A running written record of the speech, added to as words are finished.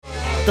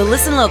The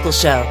Listen Local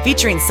Show,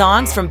 featuring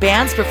songs from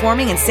bands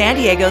performing in San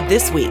Diego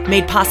this week.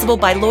 Made possible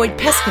by Lloyd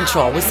Pest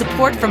Control with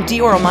support from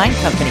Dioro Mine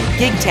Company,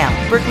 Gigtown,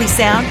 Berkeley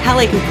Sound,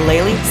 Halle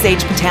Ukulele,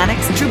 Sage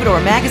Botanics,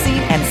 Troubadour Magazine,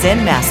 and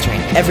Zen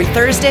Mastering. Every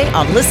Thursday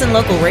on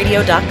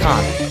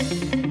listenlocalradio.com.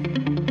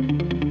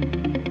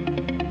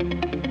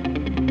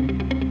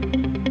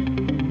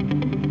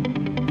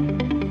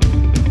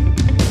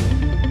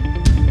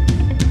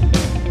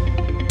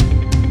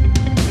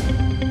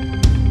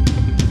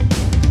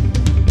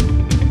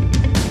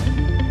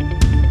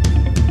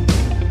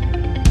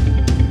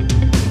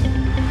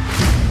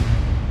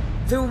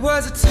 There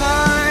was a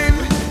time,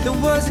 there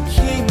was a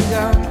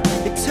kingdom.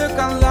 It took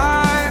our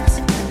lives,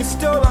 it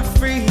stole our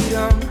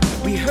freedom.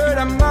 We heard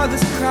our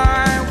mothers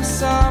cry, we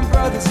saw our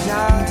brothers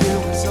die.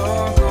 It was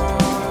all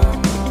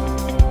gone.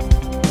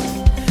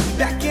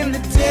 Back in the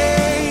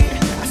day,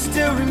 I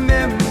still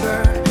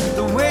remember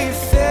the way it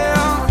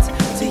felt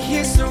to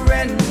hear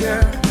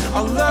surrender.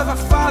 All of our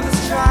fathers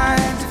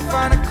tried to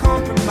find a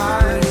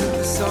compromise. It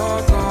was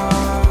all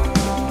gone.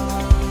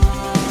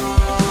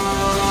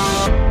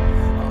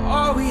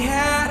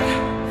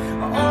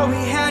 All we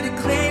had to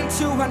claim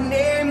to our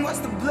name was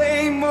the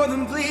blame more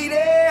than bleeding.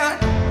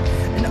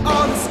 And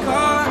all the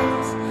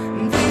scars,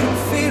 they don't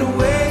fade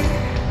away.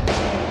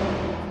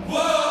 Whoa,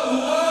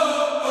 whoa,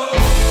 whoa.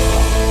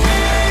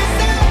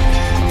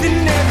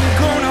 They're never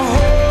gonna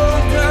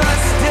hold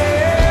us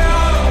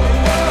down.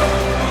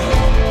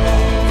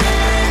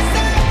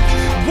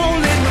 Won't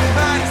let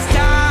nobody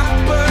stop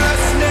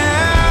us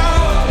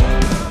now.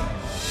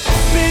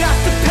 Spit out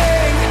the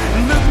pain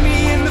and look me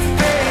in the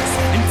face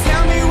and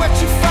tell me what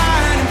you find.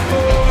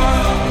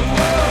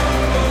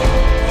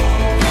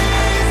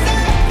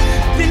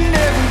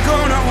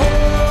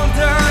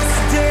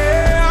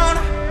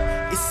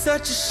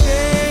 Such a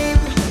shame,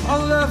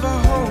 all of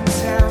our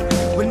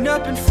hometown went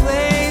up in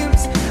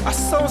flames, our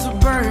souls were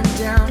burned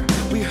down.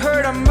 We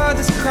heard our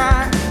mothers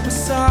cry, we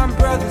saw our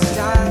brothers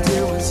die.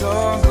 It was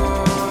all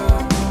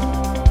gone.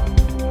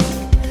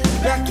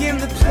 Back in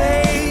the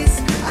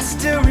place, I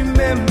still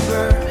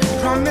remember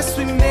promise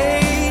we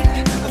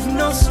made of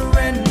no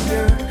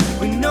surrender.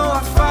 We know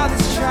our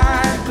fathers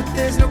tried, but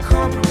there's no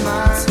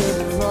compromise. Till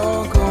they're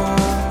all gone.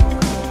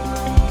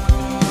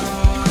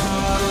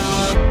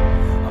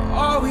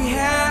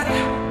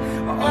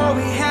 All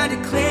we had to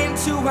claim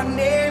to our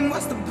name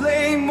was the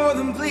blame more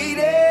than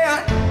bleeding.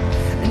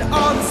 And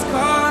all the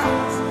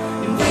scars,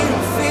 and they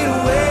don't fade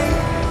away.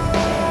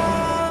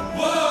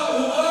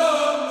 Whoa,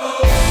 whoa,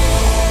 whoa.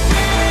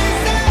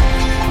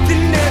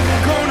 They're never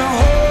gonna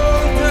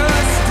hold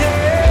us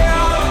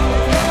down.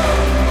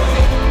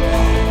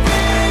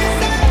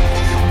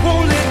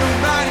 Won't let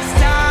nobody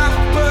stop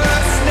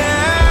us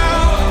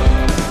now.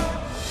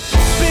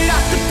 Spit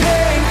out the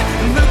pain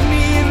and look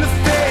me in the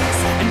face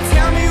and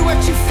tell me what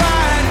you find.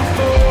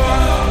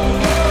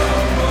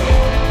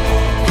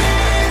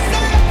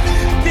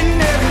 They're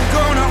never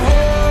gonna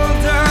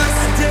hold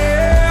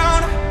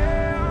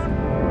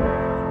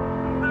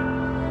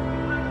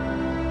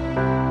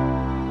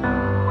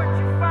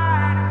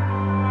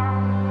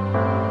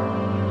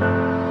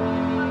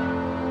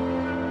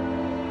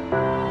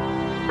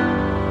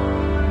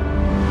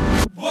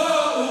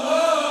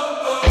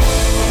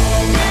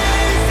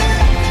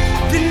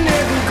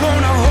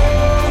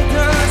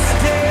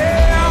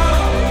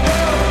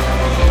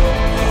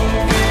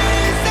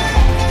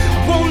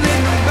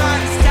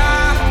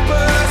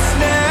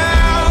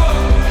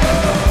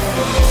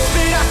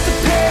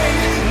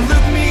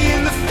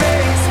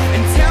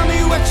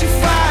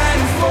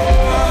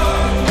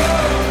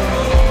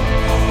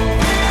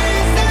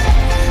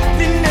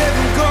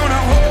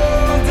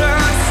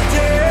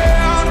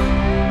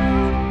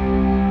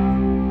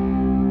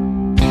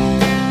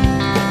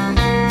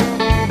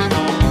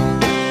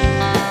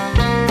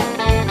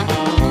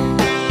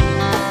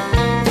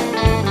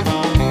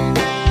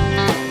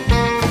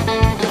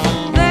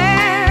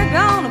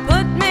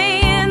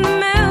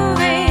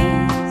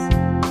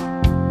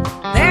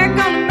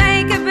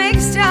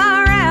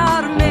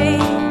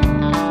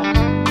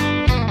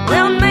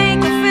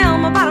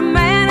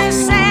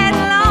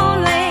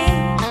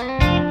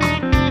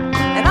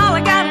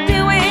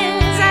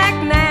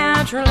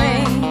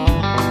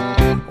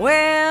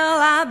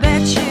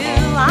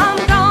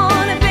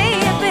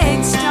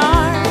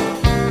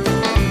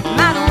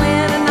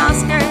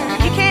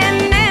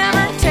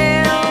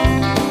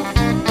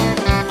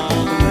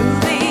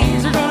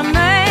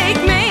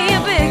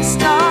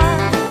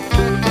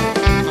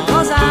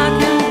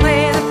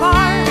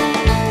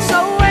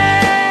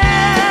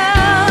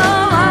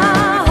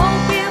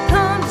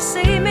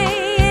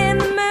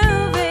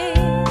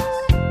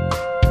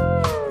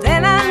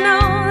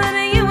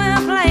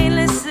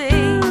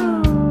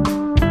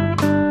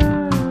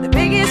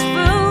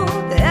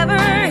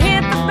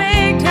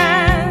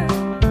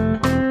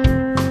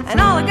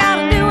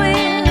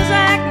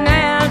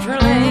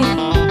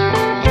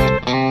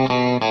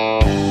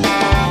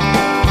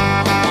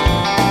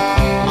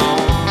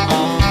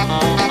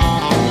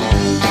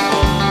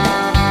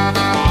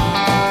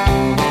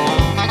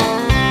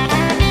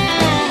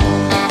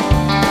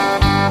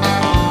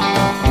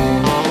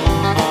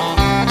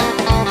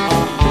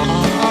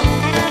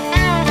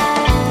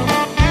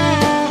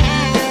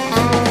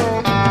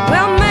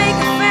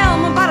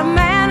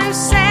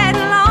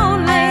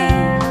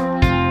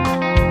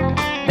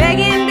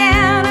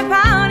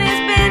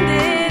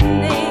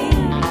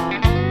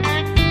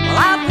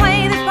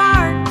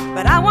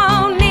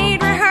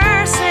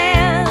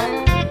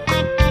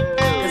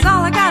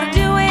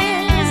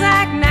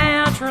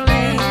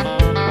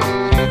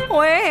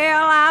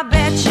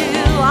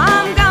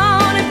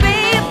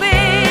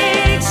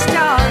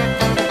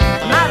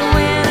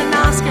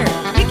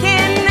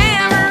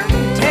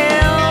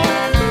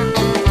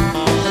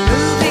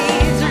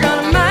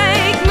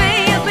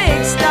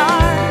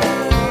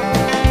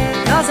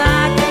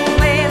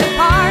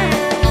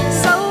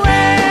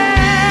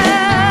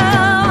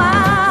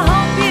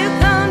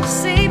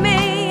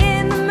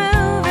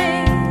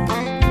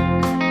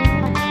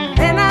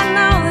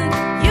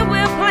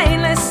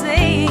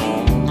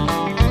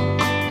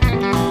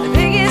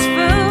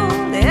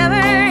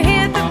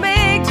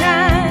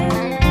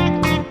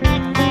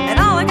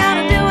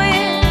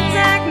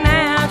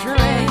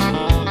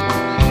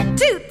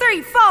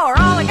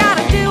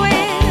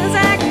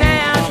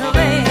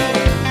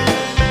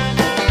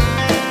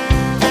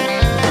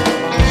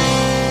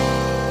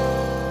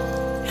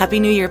Happy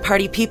New Year,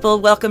 party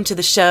people. Welcome to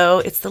the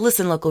show. It's the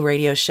Listen Local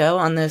radio show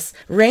on this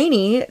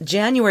rainy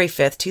January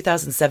 5th,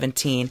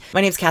 2017.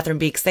 My name's Catherine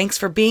Beeks. Thanks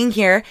for being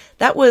here.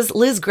 That was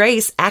Liz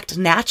Grace, Act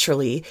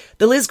Naturally.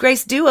 The Liz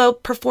Grace duo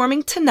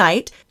performing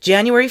tonight,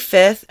 January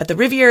 5th, at the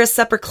Riviera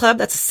Supper Club.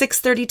 That's a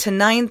 6:30 to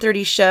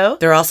 9:30 show.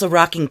 They're also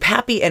rocking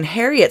Pappy and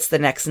Harriet's the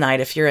next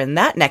night if you're in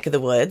that neck of the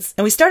woods.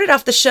 And we started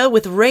off the show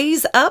with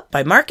Raise Up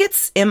by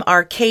Markets,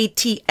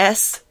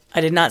 MRKTS. I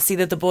did not see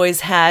that the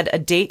boys had a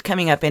date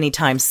coming up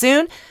anytime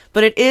soon,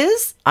 but it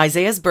is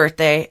Isaiah's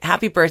birthday.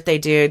 Happy birthday,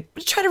 dude.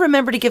 Try to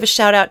remember to give a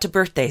shout out to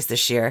birthdays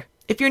this year.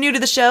 If you're new to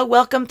the show,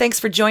 welcome. Thanks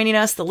for joining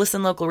us. The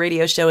Listen Local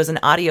radio show is an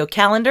audio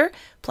calendar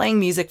playing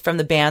music from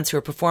the bands who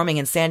are performing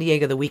in San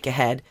Diego the week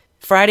ahead.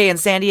 Friday in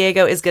San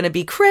Diego is going to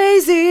be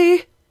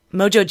crazy.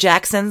 Mojo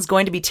Jackson's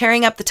going to be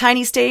tearing up the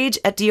tiny stage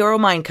at Dioro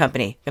Mine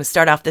Company. Going to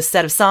start off this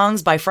set of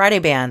songs by Friday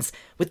bands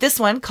with this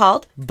one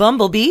called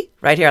Bumblebee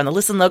right here on the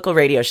Listen Local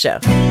radio show.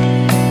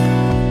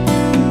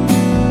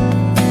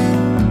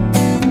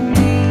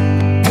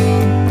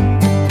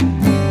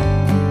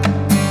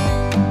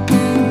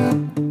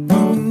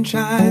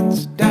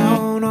 Shines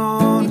down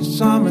on a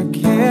summer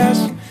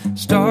kiss.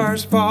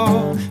 Stars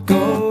fall,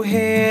 go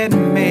ahead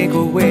and make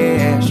a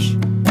wish.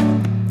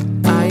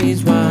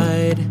 Eyes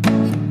wide,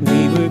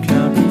 we were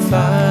counting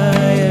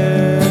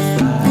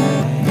fireflies.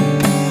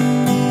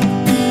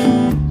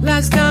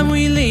 Last time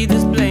we laid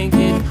this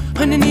blanket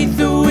underneath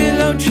the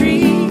willow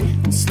tree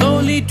and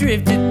slowly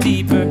drifted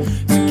deeper,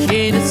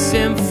 cicada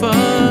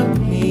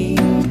symphony.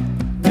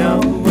 No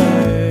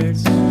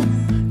words,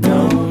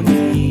 no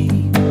need.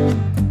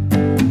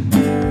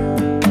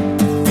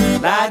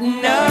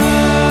 Lighten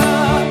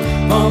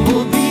up,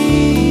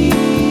 bumblebee.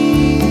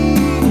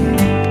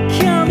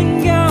 Come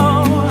and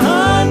go,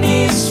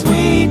 honey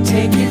sweet.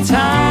 Take your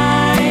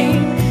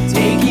time,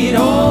 take it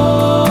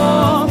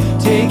all,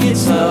 take it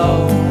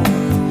slow.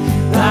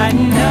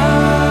 Lighten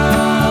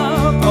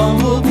up,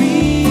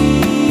 bumblebee.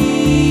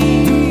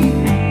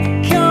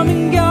 Come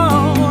and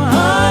go,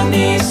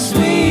 honey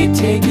sweet.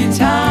 Take your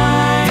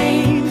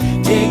time,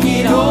 take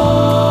it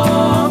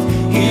all.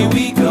 Here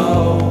we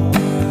go.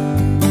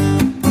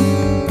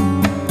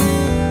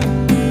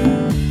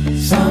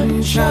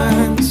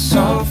 Sunshine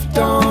soft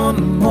on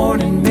the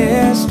morning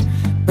mist.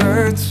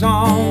 Bird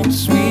song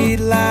sweet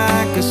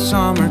like a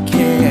summer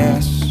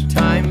kiss.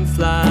 Time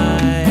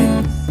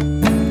flies,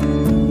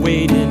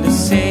 waiting to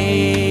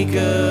say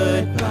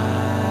goodbye.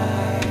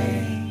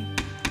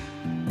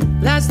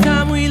 Last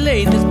time we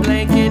laid this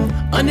blanket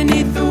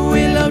underneath the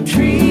willow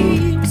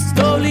tree,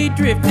 slowly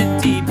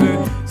drifted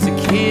deeper,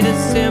 cicada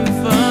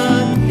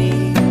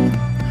symphony.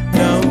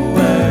 No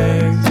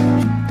words,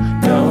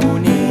 no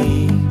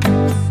need.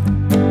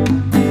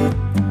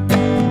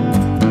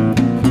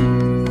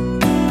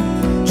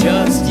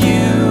 Just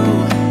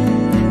you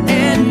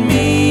and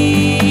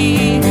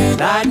me.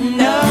 Lighten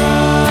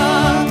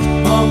up,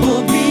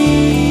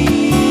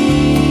 bumblebee.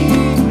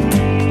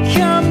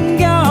 Come and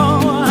go,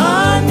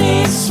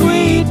 honey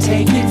sweet.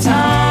 Take your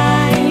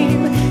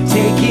time,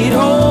 take it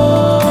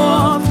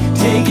off,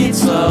 take it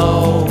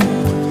slow.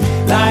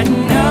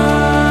 Lighten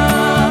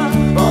up,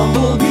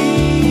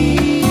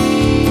 bumblebee.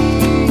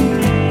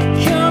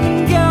 Come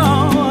and go,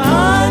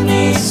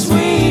 honey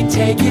sweet.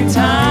 Take your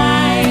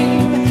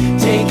time,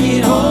 take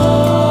it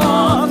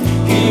off.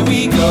 Here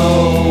we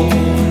go.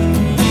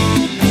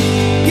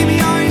 Give me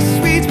all your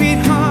sweet, sweet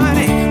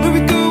honey. Where we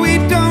go, we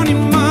don't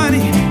need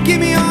money. Give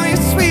me all your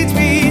sweet,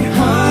 sweet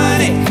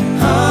honey,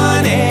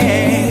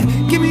 honey.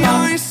 Give me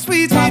all your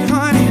sweet, sweet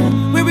honey.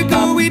 Where we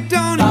go, we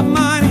don't need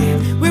money.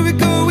 Where we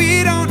go,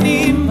 we don't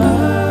need much.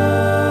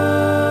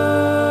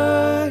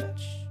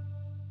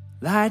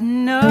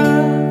 Lighten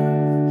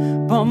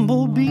up,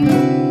 bumblebee.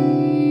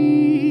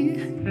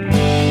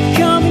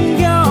 Come and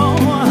go,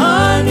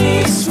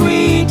 honey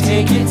sweet.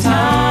 Take your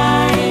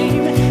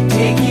time,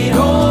 take it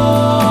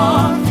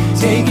off,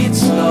 take it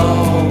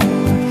slow.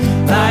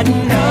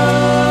 Lighten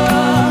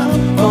up,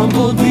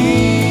 bumblebee.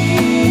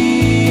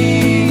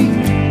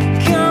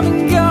 Come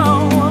and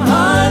go,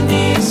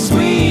 honey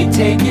sweet.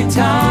 Take your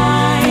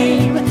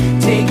time,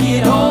 take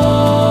it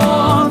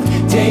off,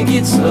 take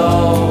it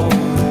slow.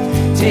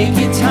 Take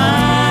your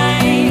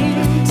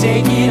time,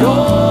 take it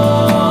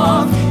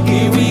off.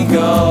 Here we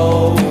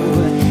go.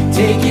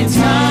 Take your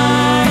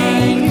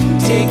time,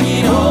 take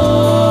it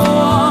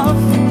off.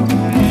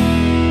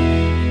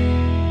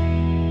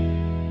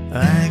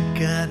 I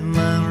got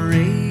my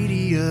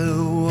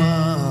radio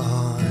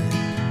on.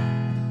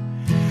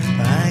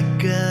 I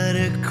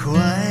gotta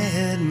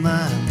quiet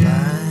my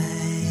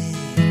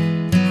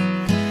mind.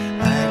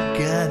 I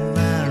got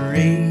my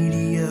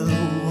radio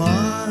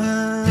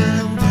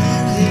on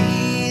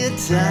plenty of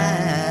time.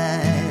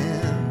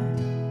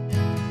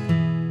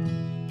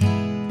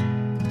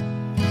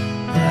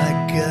 I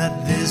got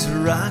this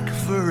rock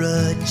for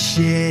a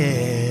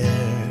chair.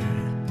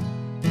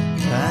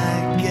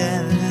 I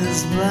got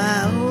this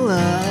bottle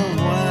of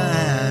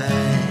wine.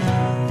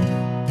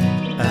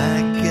 I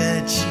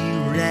got you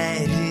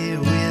right here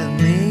with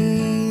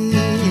me,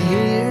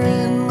 here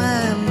in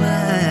my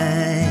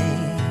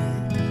mind.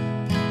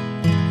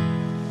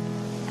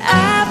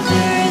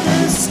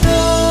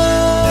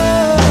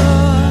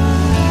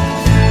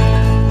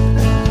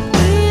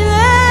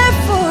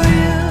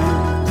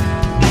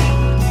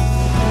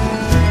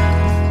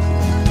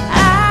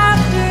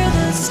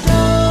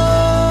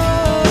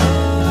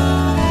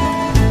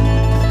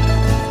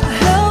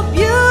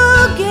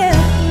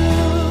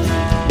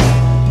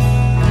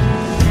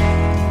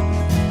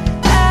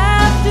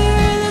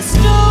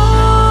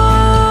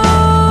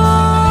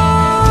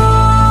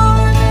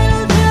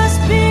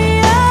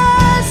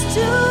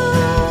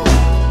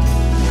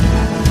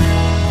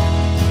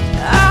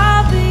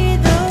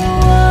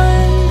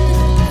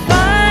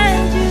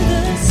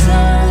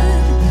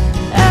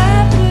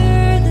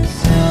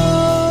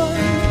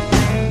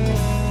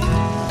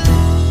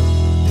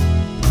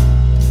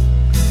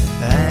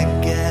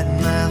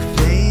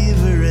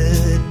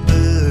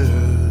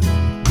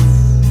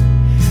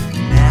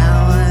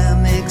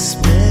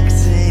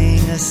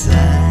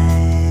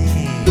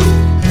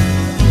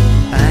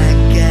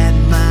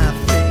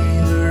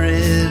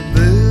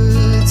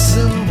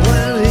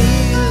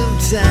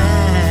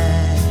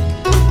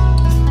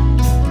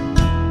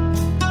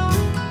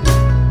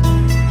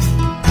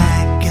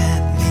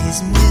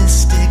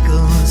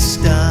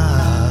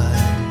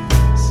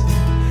 stars.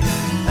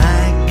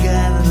 I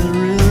got the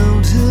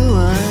room to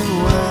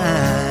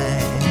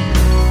unwind.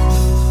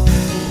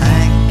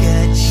 I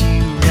got you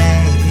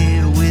right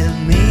here with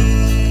me,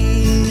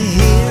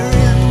 here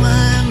in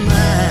my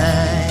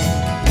mind.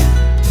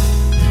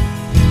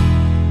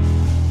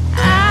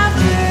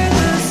 After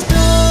the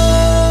storm,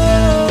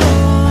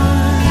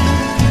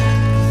 I'll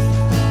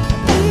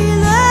be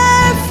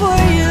there for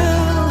you.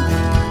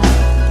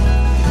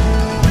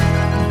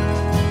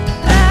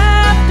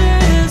 After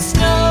the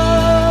storm,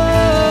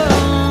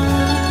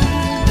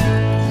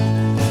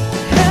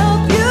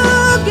 help you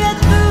get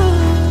through.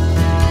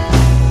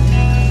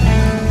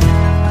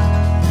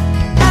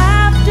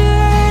 After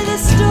the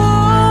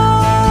storm,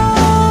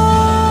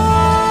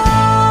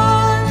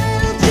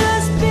 it'll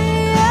just be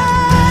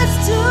us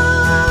two.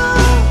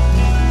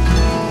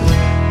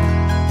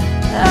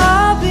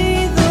 I'll be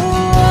the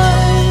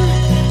one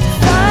to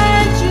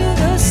find you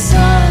the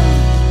sun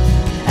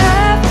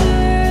after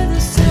the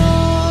storm.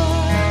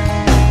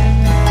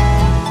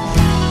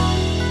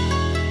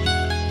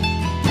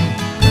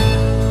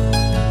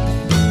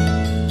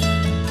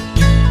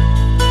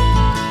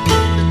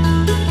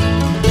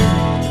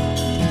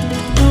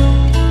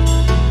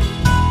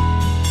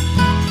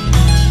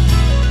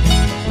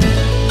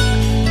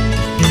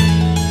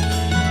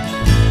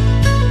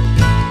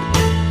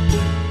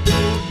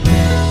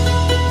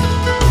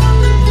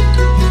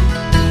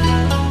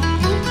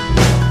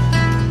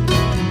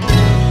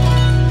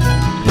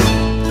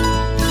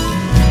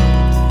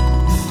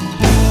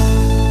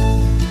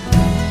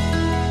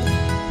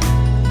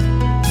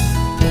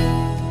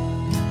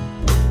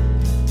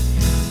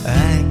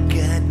 I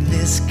got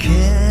this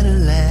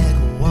Cadillac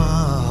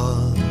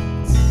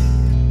waltz.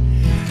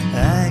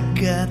 I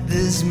got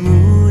this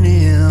moon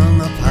in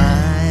the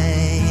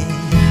pines.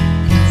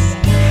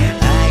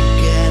 I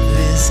got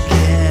this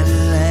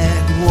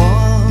Cadillac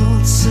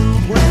waltz and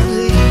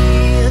plenty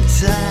of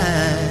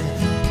time.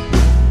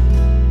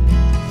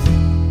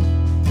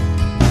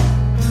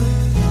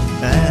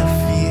 I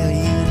feel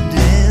you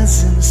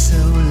dancing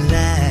so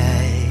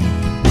light.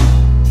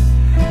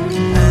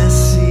 I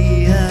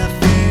see our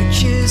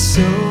future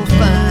so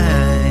fine.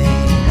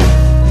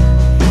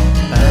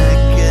 I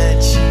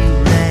got you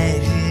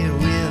right here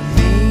with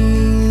me,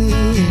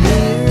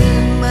 here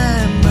in my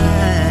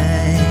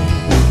mind.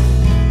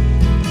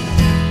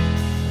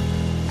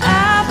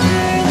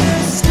 After the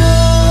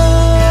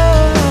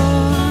storm,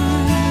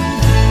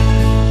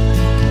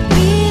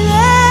 be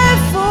there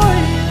for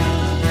you.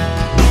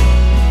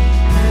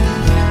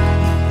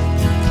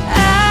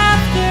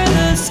 After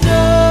the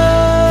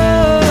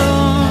storm,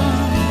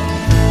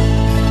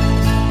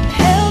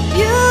 help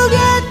you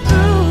get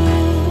through.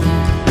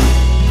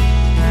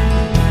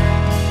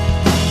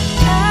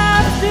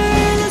 After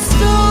the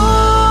storm,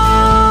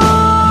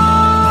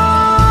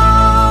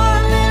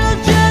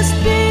 it'll just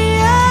be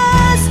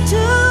us two.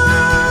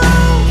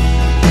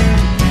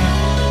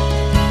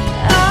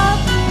 I'll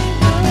be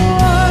the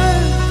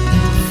one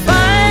to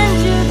find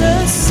you the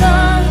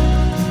sun.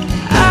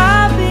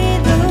 I'll be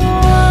the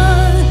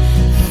one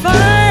to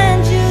find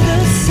you the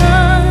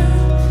sun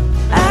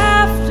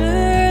after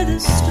the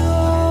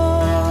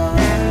storm.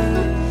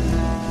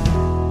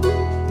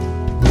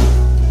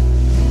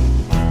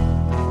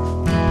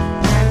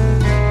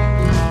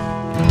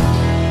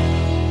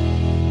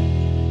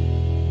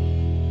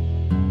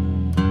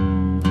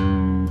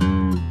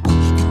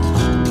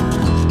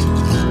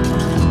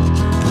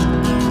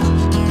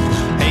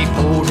 Hey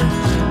Porter,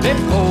 Pip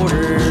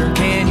Porter,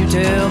 can you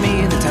tell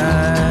me the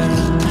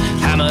time?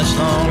 How much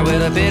longer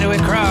will it be till we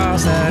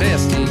cross that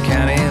SD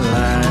County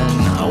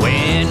line?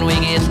 When we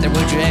get there,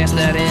 would you ask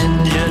that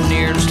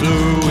engineer to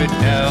slow it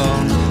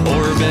down?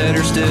 Or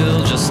better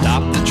still, just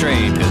stop the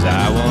train, cause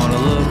I wanna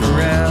look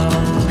around.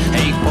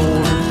 Hey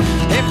Porter,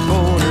 Pip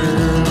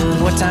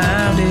Porter, what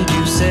time did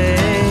you say?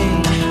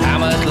 How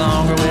much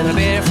longer will it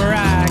be before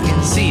I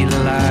can see the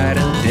light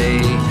of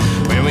day?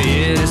 When we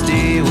hit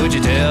SD, would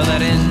you tell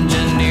that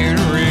engineer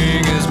to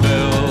ring his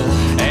bell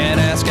and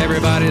ask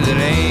everybody that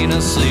ain't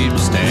asleep to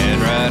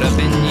stand right up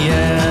and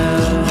yell?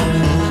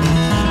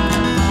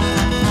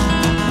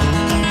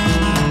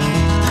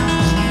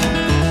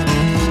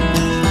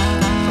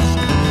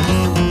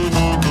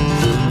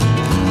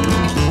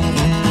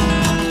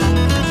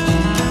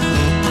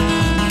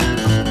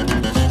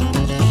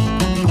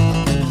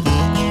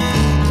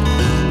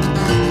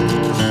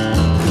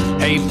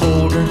 Hey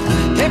Porter,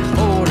 Pip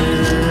Porter,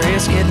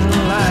 it's getting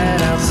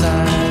light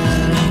outside.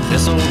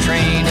 This old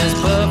train is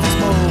puffing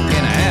smoke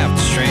and I have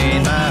to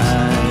strain my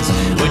eyes.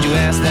 Would you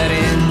ask that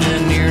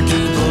engineer to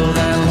pull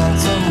that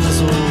lonesome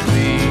whistle,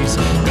 please?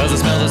 Cause I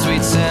smell the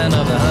sweet scent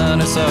of the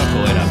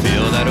honeysuckle and I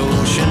feel that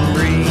ocean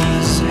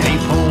breeze. Hey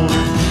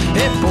Porter,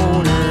 Pip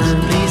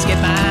Porter, please get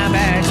my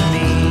bags to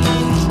me.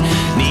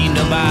 Need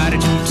nobody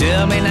to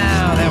tell me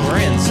now that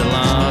we're in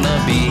Solana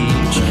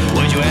Beach.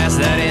 Would you ask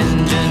that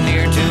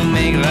engineer to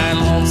make that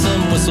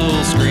lonesome whistle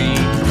scream?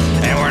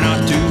 And we're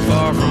not too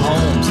far from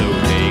home, so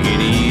take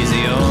it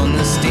easy on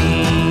the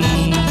steam.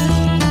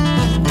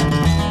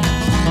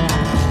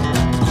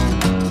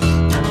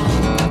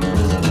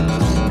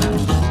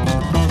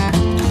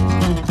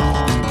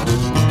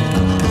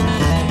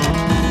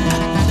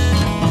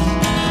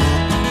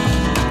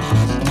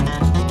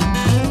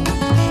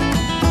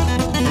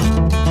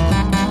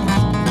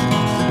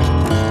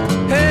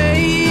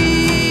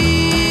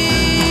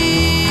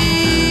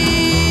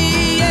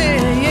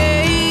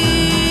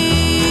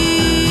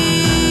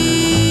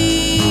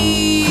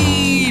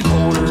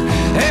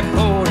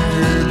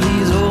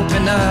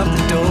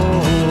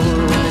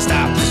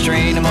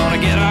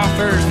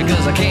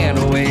 I can't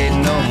wait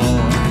no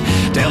more.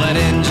 Telling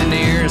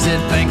engineers it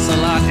thanks a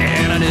lot,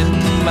 and I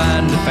didn't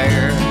mind the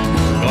fare.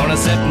 Gonna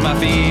set my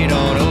feet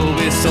on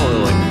Obi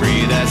soil and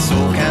breathe that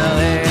SoCal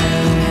air.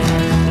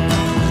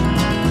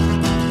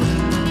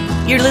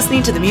 You're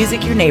listening to the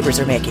music your neighbors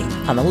are making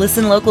on the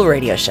Listen Local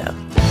radio show.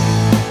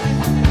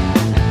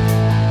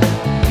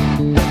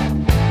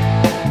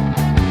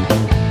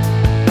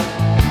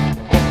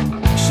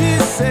 She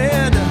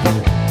said,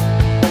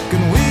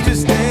 can we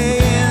just stay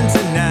in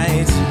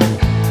tonight?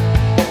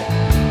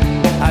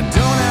 I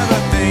don't have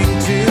a thing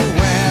to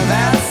wear,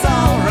 that's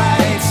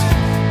alright.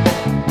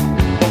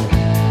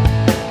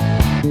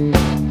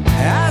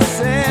 I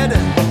said,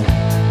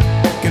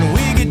 can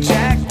we get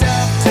jacked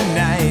up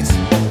tonight?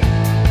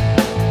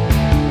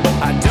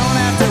 I don't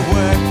have to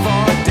work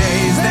for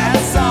days,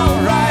 that's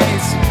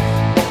alright.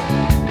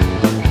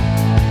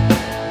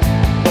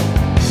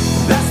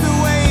 That's the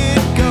way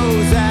it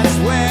goes, that's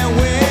where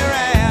we're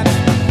at.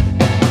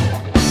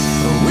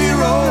 We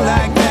roll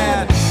like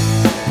that.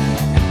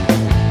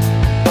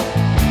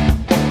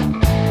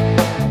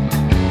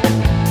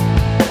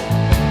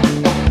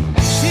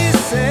 She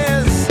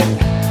says,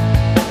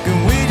 can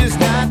we just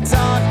not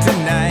talk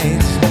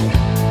tonight?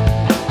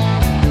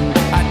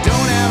 I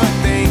don't have a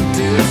thing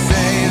to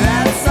say,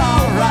 that's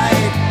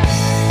alright.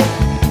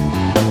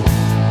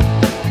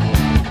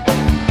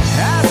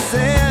 I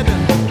said,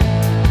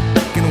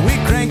 can we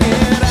crank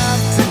it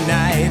up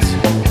tonight?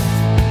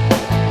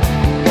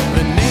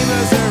 The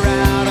neighbors are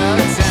out of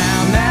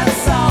town,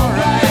 that's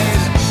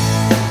alright.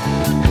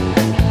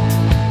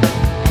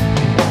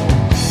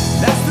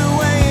 That's the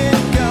way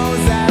it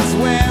goes, that's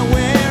where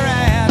we're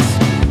at.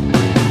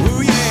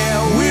 Ooh yeah,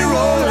 we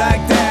roll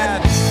like that.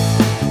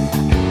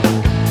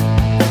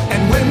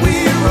 And when we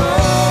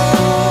roll,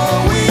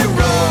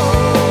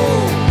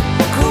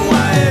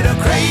 quiet or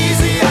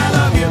crazy, I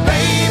love you,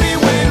 baby.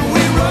 When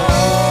we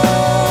roll,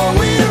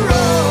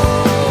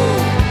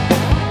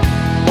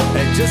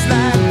 just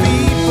like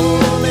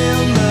people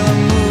in the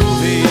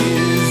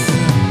movies.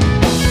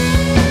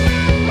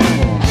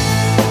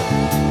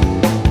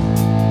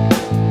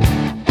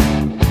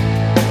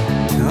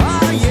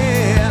 Oh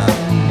yeah.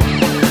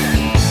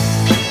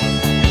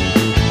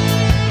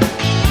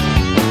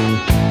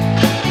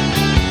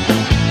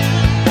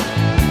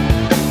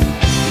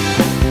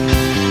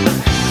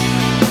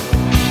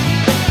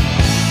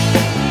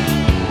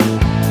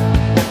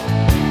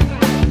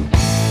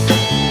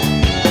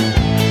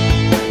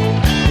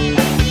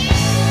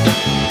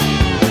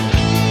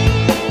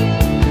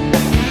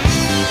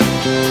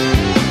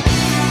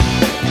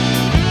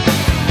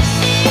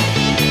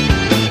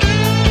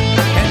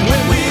 And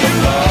when we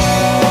roll,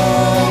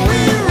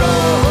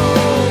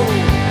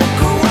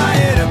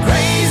 quiet or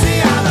crazy,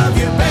 I love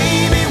you,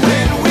 baby.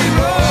 When we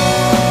roll,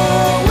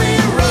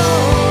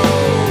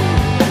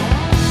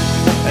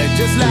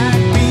 just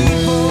like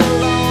people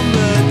on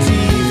the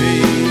TV.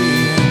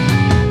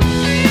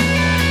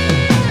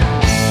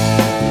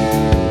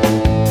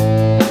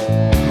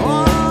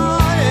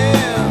 Oh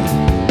yeah.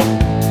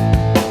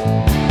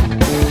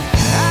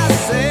 I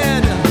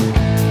said,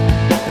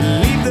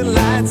 leave the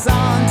lights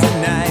on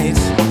tonight.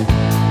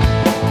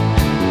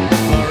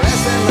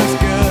 Fluorescent looks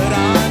good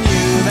on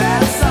you,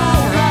 that's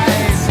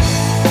alright.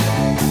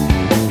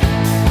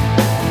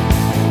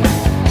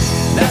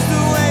 That's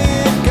the way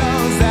it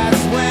goes,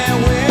 that's where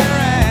we're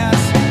at.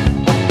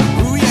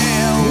 Ooh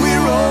yeah, we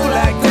roll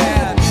like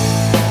that.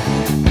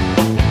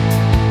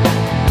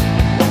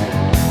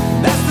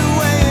 That's the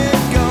way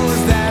it goes,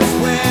 that's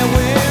where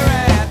we're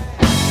at.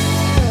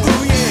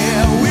 Ooh yeah,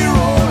 we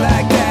roll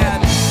like that.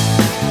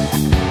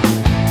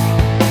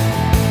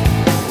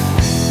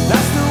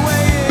 That's the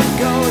way it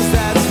goes,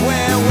 that's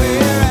where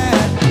we're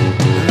at.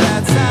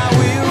 That's how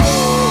we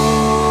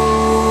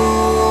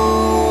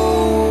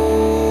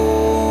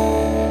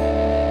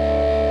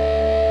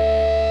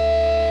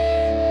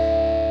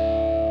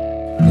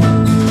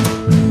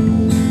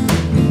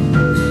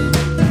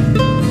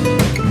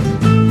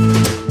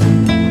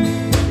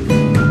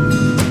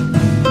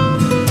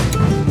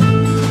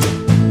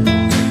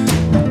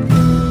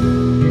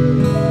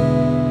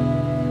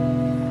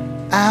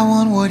I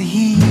want what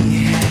he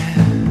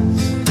has.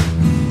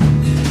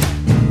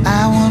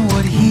 I want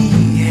what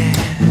he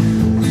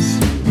has.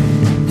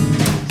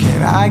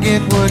 Can I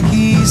get what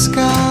he's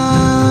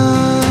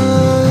got?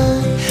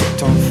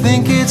 Don't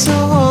think it's a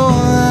whole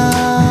lot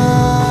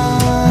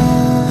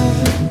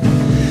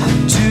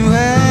to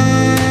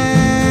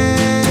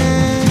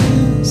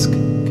ask.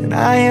 Can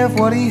I have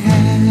what he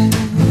has?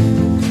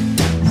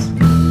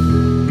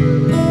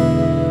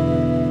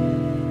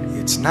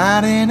 It's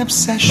not an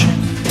obsession.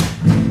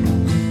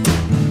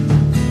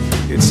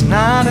 It's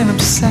not an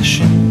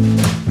obsession.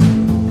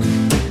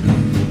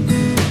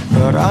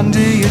 But under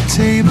your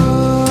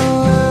table,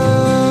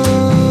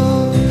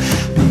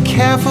 be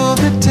careful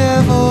the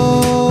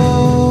devil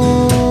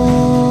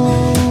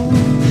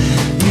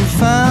you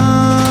find.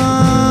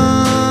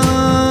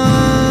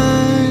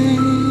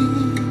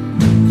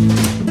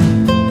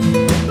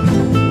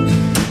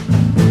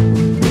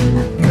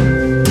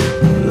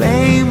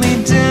 Lay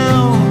me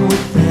down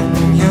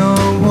within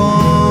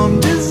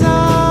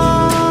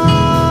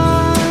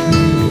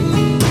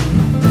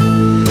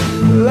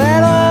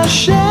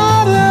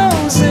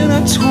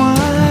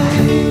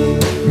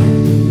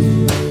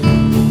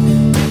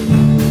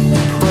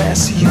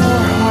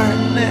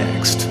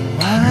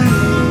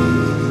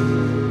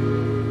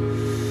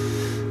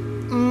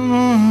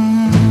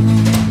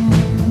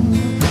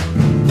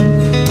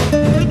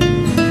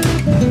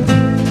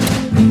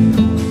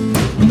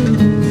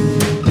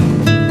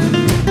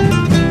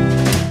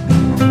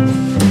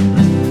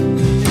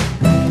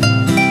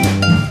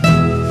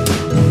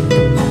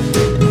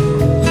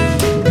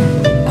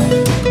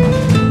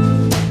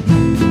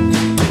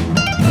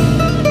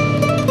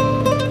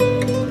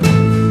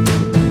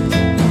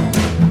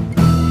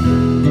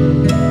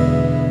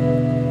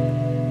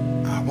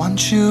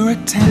want your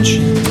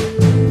attention.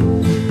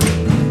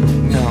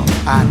 No,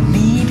 I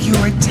need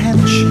your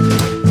attention.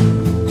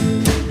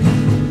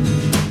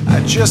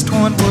 I just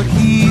want what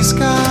he's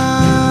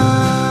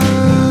got.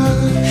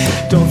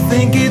 Don't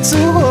think it's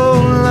a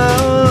whole lot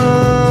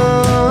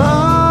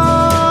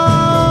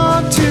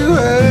to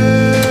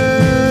us.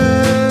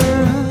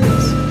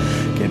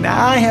 Can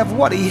I have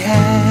what he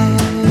has?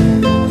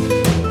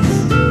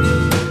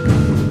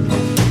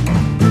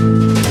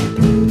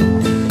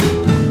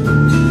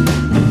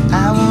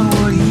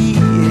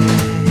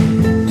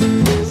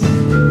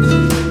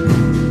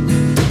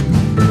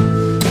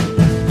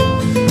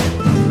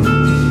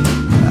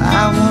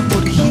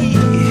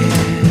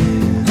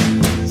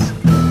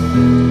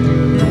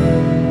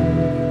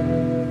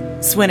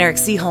 Swen Eric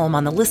Seaholm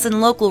on the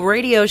Listen Local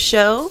radio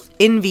show,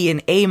 Envy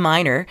in A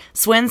minor.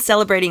 Swen's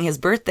celebrating his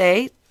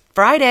birthday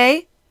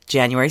Friday,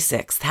 January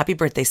 6th. Happy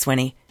birthday,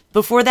 Swenny.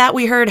 Before that,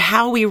 we heard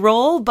How We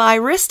Roll by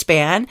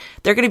Wristband.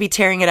 They're going to be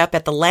tearing it up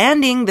at the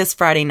Landing this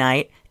Friday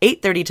night,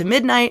 8:30 to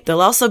midnight.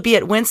 They'll also be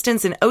at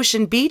Winston's in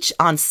Ocean Beach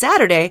on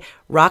Saturday,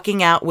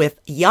 rocking out with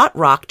Yacht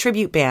Rock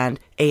Tribute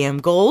Band, AM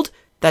Gold.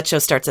 That show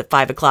starts at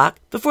 5 o'clock.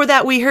 Before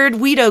that, we heard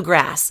Weedo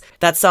Grass.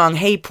 That song,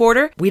 Hey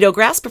Porter. Weedo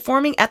Grass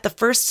performing at the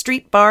First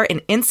Street Bar in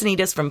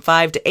Encinitas from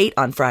 5 to 8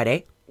 on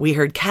Friday. We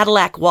heard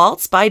Cadillac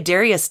Waltz by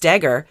Darius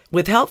Degger.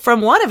 With help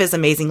from one of his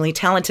amazingly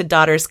talented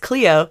daughters,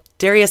 Cleo.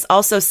 Darius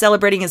also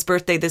celebrating his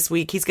birthday this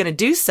week. He's going to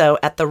do so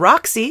at the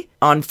Roxy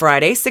on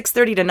Friday,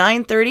 6:30 to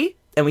 9:30.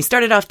 And we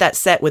started off that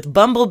set with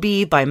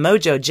Bumblebee by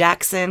Mojo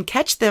Jackson.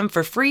 Catch them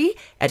for free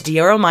at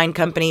Dioro Mine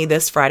Company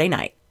this Friday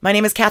night. My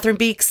name is Catherine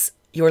Beeks,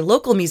 your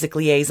local music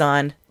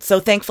liaison.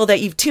 So thankful that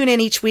you've tuned in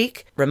each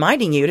week,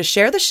 reminding you to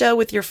share the show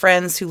with your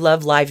friends who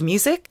love live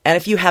music. And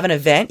if you have an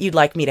event you'd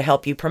like me to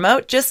help you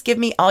promote, just give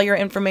me all your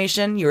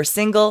information, your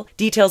single,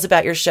 details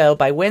about your show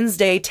by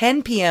Wednesday,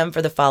 10 p.m.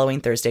 for the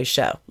following Thursday's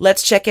show.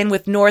 Let's check in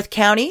with North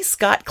County,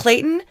 Scott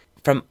Clayton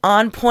from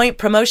On Point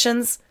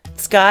Promotions.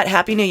 Scott,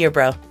 Happy New Year,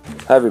 bro.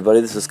 Hi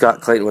everybody, this is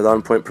Scott Clayton with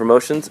On Point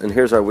Promotions, and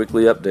here's our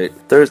weekly update.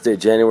 Thursday,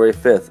 January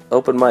 5th,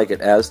 open mic at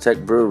Aztec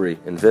Brewery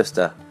in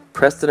Vista.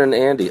 Preston and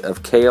Andy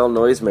of KL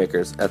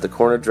Noisemakers at the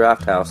Corner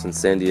Draft House in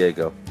San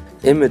Diego.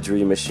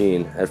 Imagery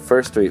Machine at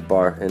First Street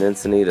Bar in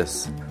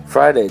Encinitas.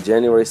 Friday,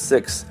 January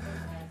 6th,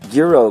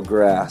 Giro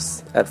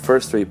Grass at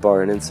First Street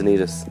Bar in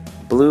Encinitas.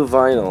 Blue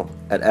Vinyl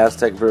at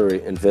Aztec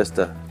Brewery in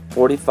Vista.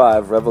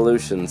 45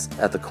 Revolutions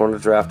at the Corner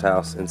Draft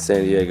House in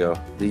San Diego.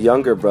 The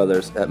Younger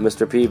Brothers at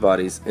Mr.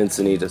 Peabody's,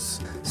 Encinitas.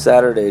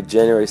 Saturday,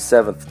 January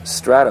 7th,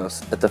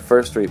 Stratos at the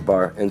First Street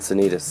Bar,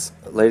 Encinitas.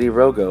 Lady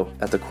Rogo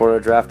at the Corner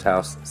Draft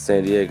House,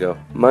 San Diego.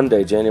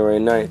 Monday, January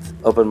 9th,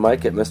 open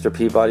mic at Mr.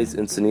 Peabody's,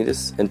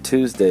 Encinitas. And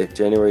Tuesday,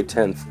 January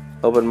 10th,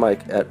 open mic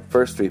at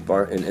First Street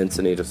Bar in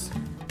Encinitas.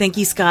 Thank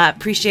you, Scott.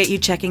 Appreciate you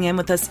checking in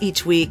with us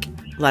each week.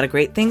 A lot of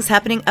great things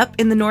happening up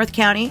in the North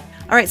County.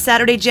 All right,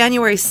 Saturday,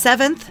 January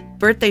 7th,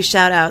 birthday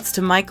shout-outs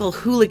to Michael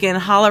Hooligan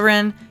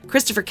Holleran,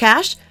 Christopher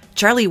Cash,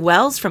 Charlie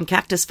Wells from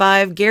Cactus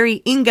 5,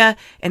 Gary Inga,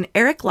 and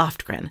Eric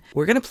Loftgren.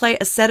 We're going to play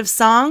a set of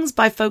songs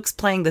by folks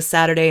playing this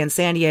Saturday in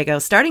San Diego,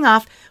 starting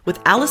off with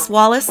Alice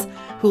Wallace,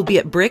 who will be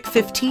at Brick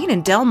 15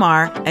 in Del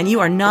Mar, and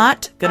you are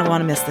not going to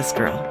want to miss this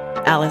girl.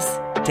 Alice,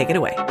 take it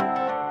away.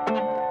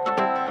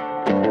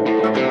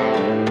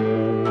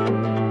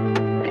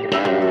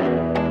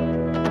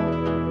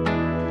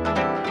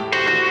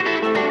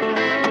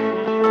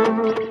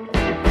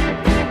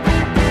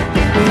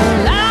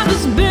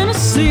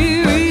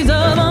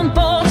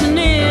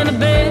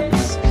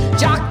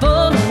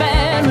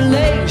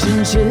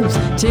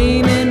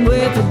 Teaming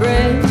with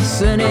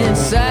regrets, and it's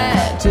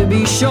sad to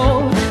be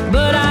sure,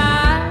 but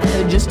I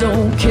just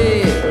don't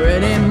care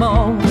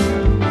anymore.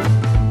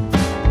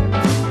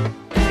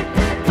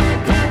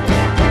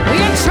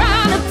 You're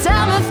trying to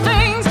tell me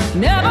things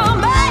never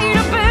made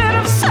a bit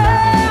of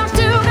sense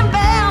to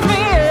convince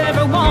me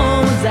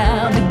everyone was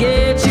out to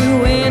get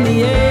you in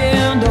the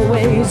end,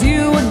 always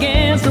you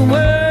against the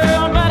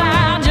world, but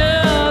I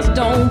just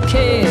don't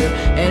care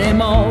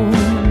anymore.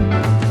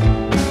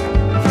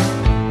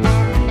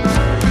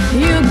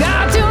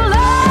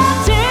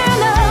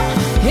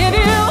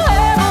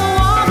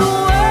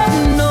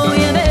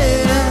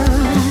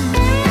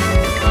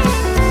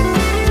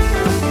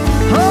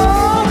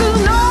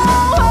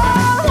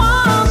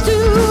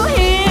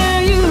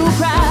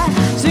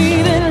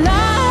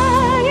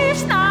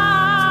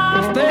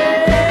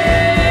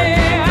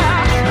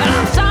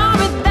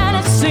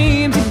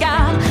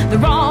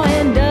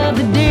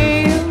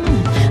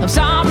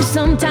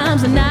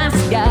 Sometimes the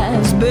nice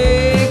guys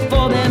beg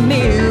for their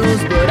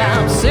meals, but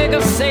I'm sick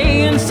of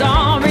saying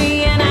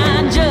sorry and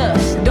I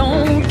just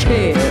don't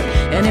care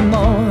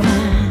anymore.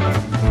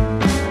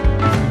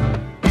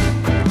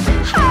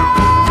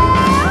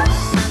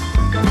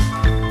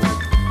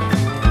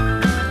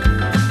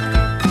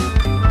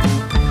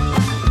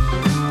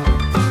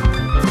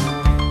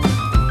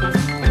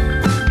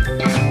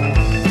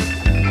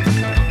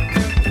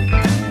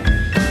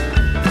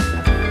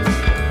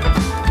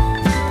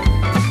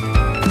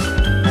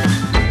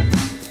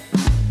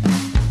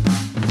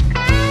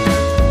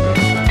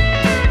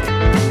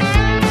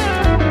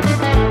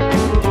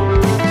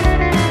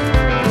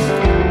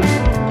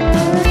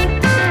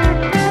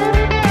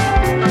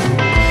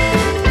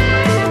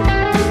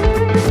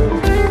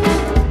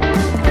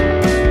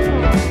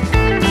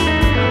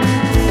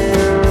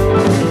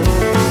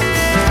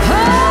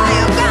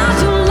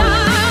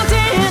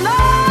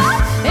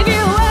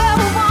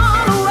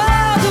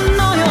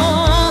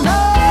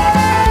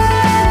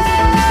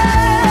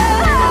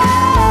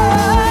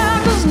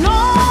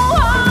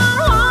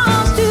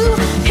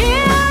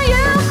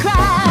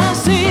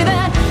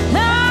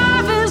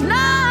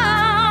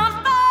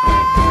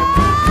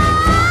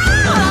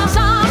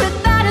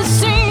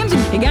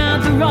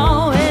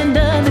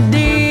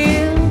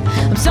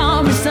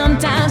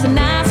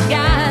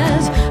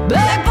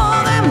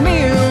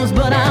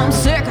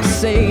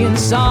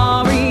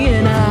 sorry,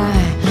 and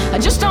I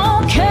just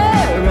don't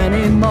care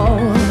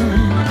anymore.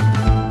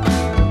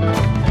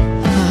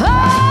 Oh,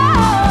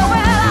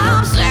 well,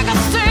 I'm sick of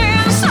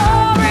saying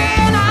sorry,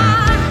 and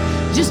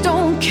I just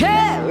don't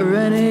care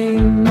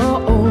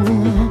anymore.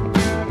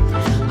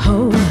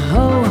 Oh,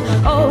 oh,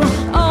 oh,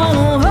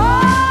 oh, oh.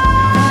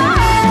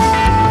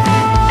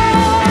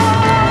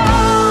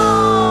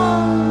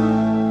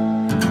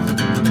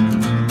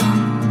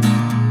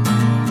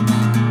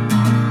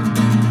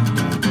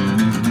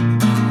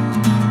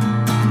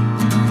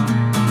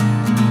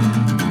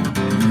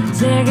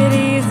 Take it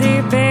easy,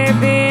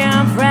 baby,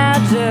 I'm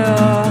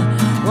fragile.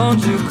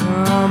 Won't you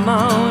come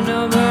on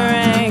over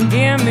and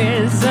give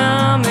me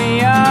some of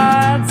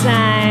your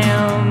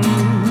time?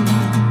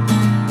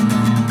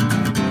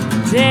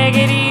 Take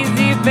it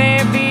easy,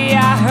 baby,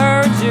 I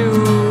heard you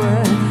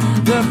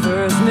the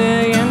first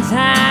million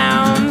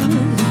times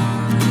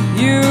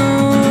you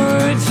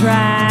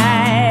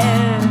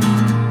tried,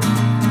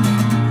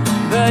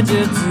 but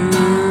you're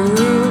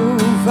too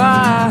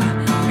far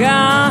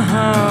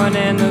gone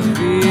and the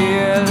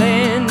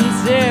feeling's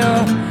still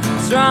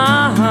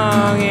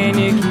strong, and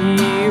you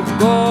keep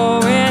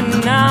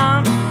going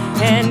on,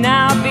 and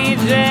I'll be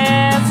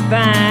just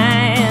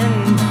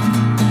fine.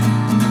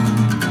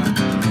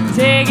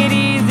 Take it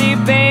easy,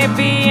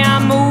 baby,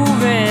 I'm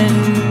moving.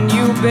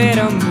 You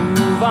better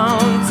move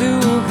on too,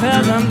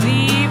 'cause I'm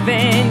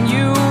leaving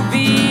you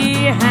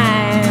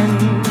behind.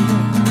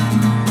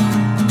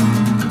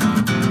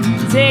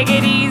 Take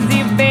it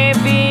easy,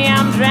 baby,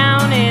 I'm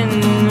drowning.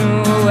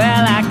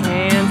 Well, I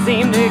can't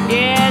seem to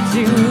get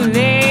you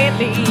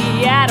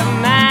lately out of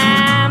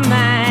my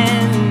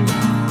mind,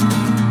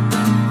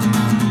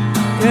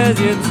 'cause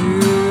you're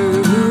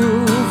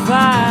too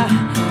far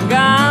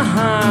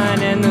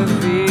gone and the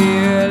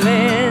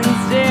feeling's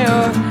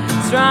still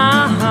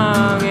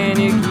strong, and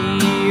you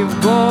keep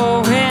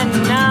going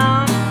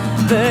on,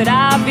 but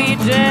I'll be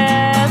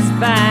just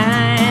fine.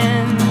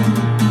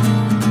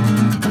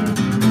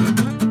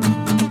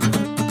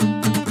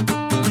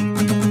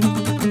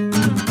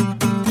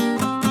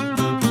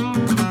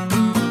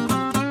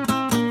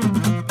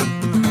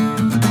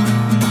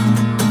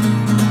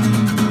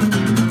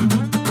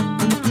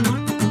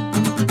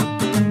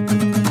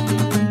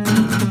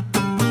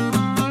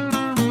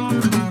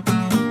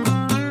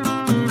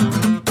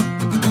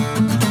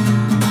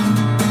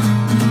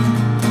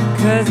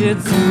 You're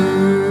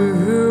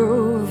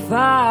too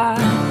far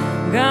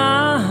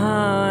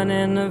gone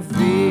and the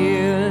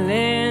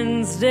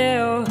feeling's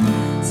still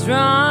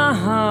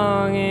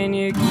strong, and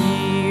you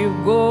keep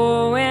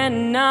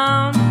going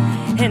on,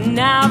 and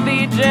I'll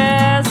be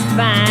just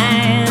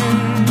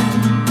fine,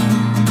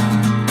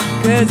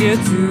 'cause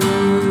you're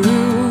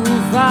too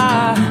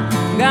far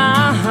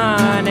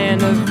gone and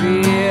the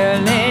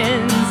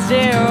feeling's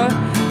still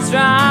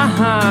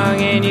strong,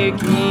 and you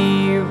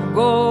keep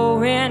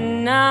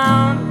going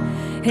on,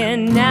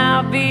 and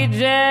I'll be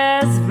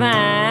just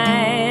fine.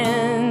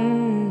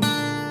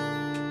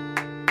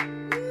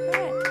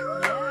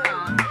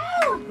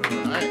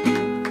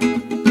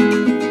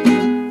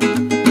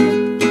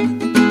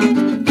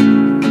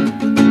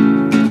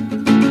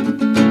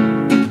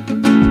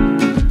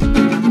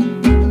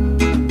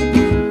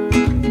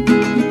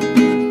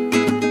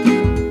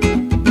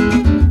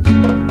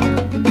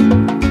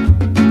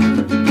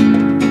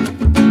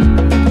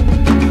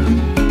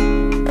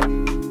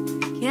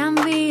 Can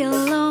be a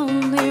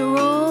lonely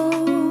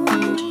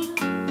road,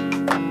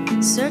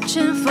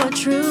 searching for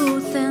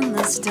truth in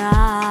the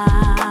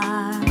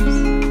stars.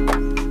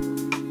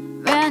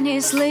 Many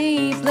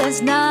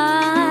sleepless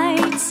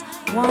nights,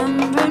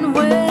 wondering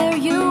where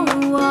you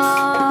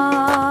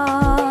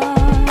are.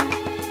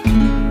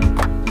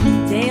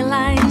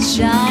 Daylight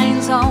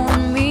shines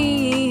on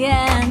me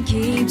and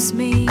keeps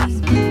me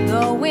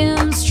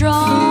going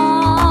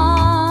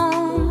strong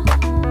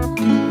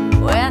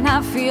when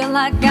I feel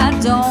like I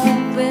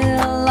don't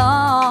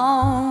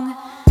belong.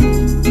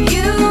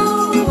 You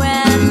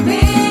and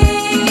me,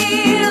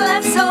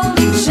 let's hold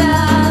each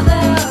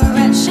other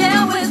and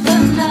share with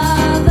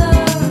another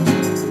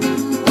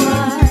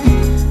what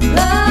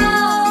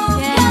love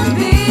can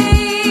be.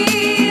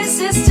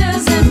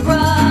 Sisters and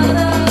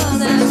brothers,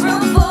 there's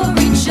room for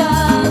each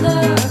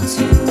other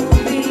to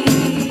be.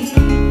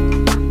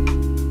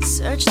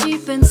 Search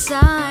deep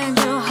inside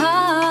your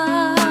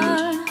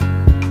heart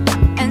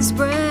and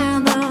spread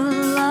the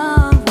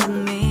love with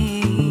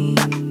me.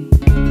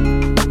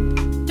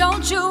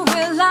 Don't you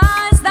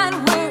realize that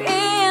we're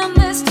in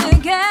this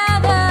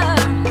together?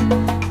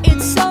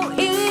 It's so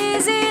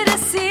easy to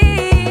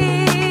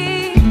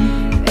see.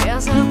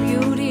 There's a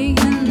beauty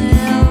in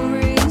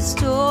every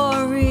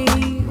story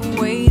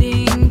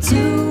waiting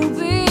to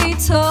be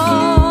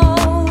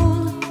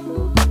told.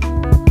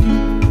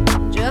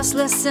 Just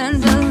listen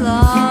to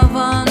love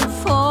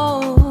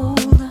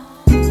unfold.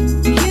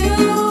 You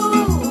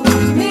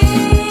and me,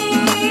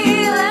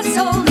 let's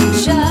hold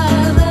each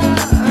other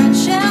and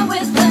share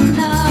with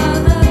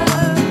another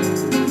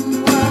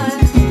what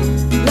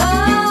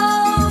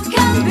love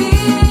can be.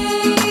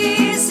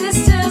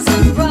 Sisters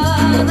and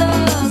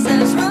brothers,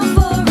 there's room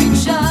for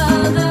each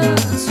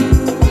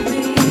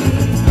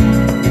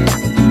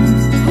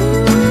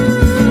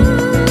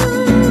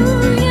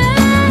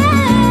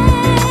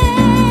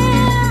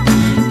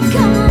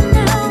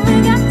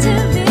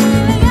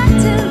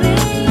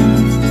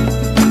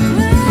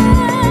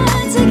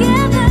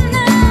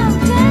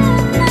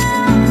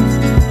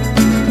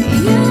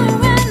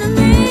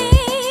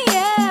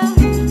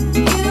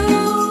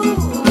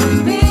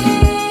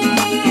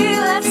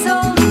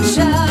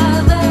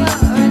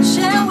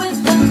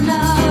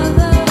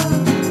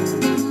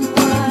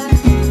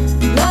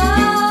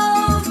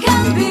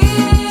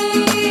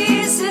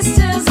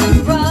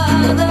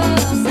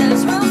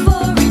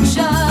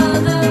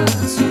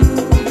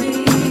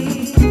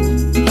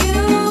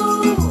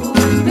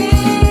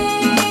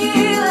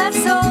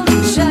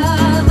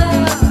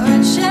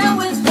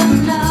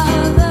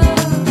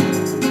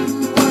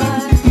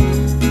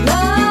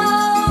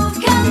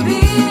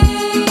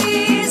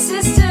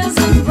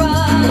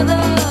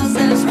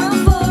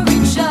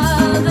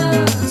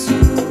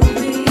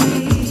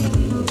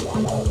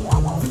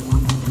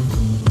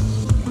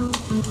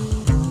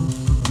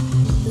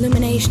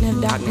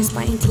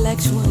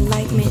actual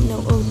enlightenment, no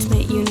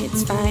ultimate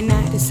units,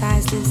 finite as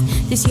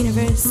sizes. This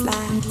universe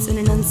slides in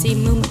an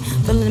unseen movement.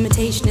 The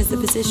limitation is the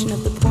position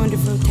of the point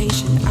of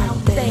rotation. Out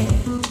there,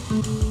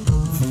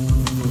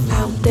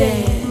 out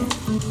there,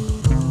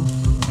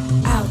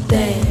 out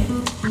there,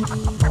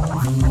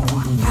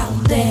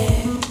 out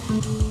there.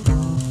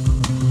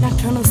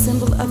 Nocturnal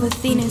symbol of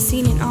Athena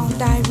seen in all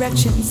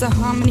directions, a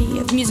harmony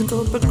of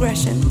musical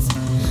progressions.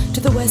 To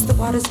the west, the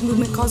water's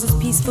movement causes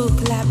peaceful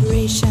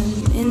collaboration.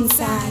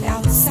 Inside,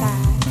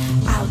 outside,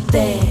 out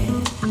there,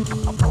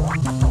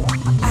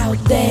 out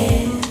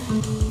there,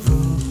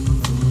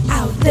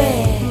 out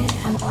there,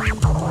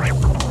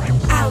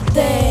 out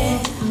there.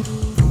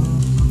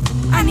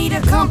 I need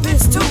a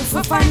compass tool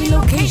for finding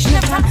location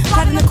of time,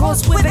 plotting the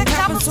course with a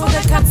compass sword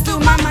that cuts through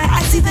my mind.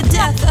 I see the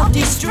death of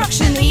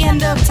destruction, the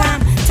end of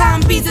time.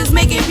 Time visas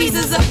making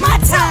visas of my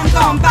time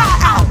gone by.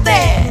 Out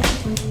there,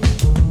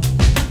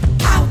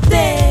 out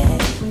there,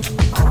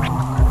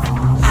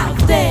 out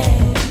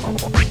there,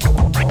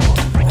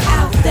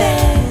 out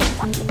there.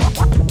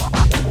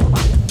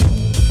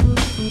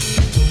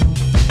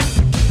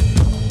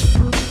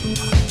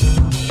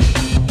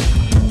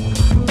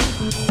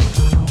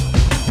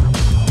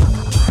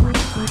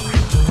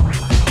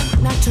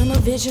 Nocturnal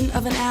vision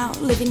of an owl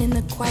living in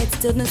the quiet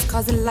stillness,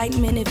 causing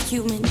enlightenment of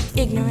human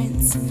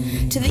ignorance.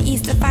 To the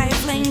east, the fire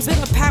flames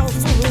with a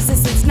powerful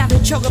resistance, not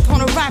a choke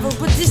upon arrival,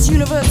 but this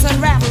universe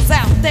unravels.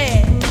 Out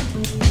there,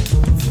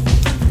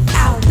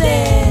 out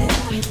there,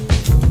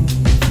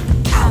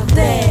 out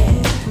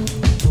there,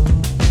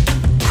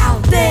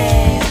 out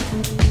there.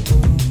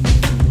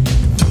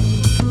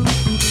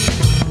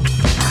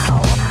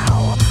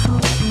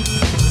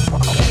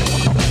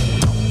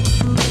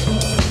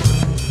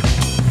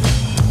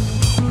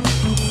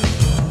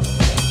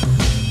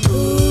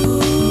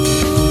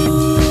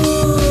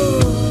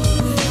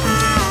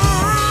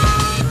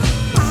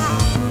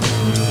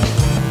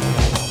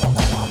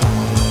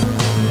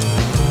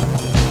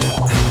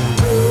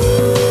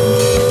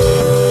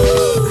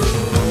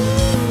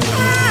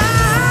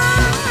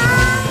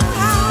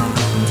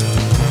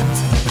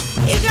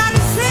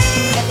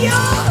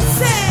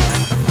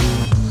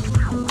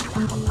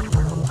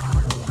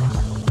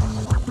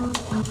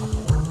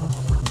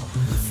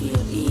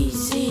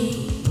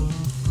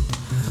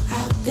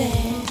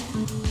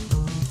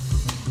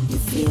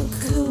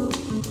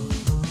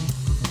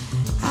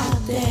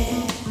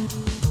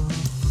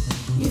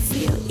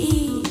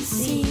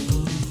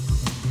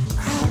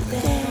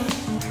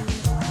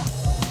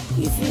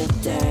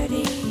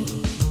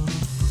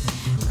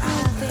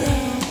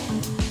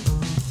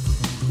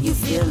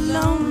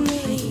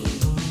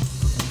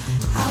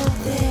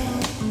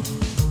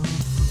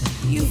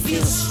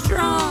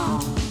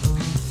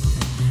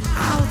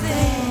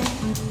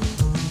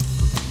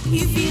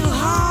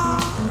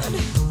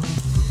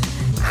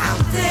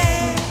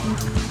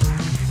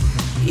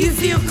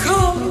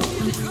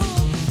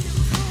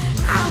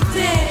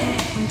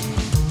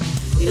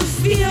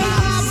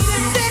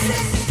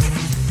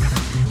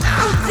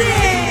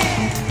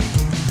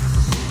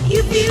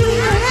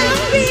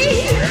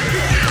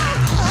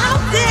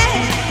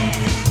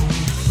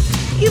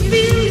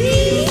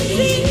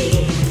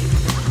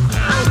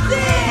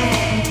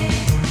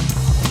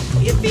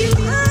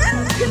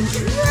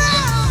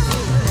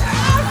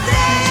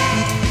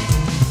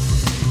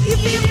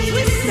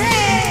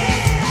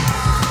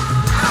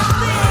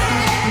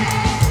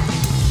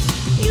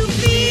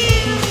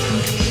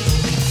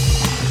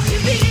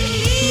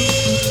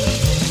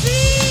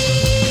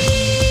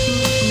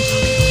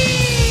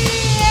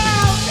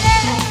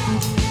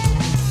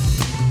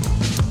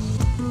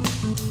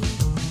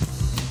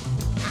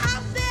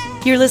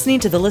 You're listening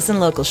to the Listen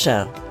Local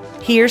Show.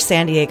 Hear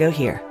San Diego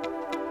here.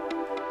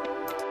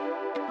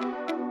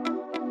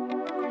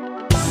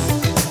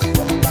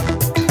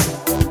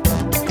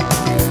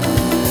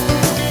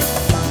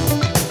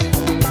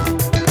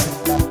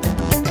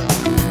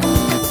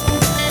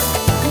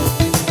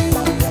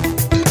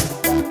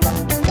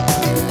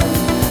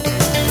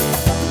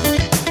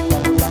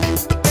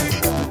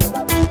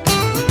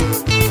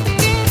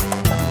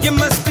 You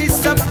must be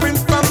suffering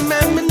from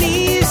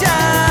amnesia.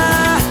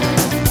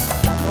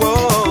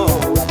 Whoa,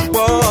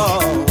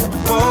 whoa,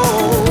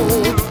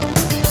 whoa.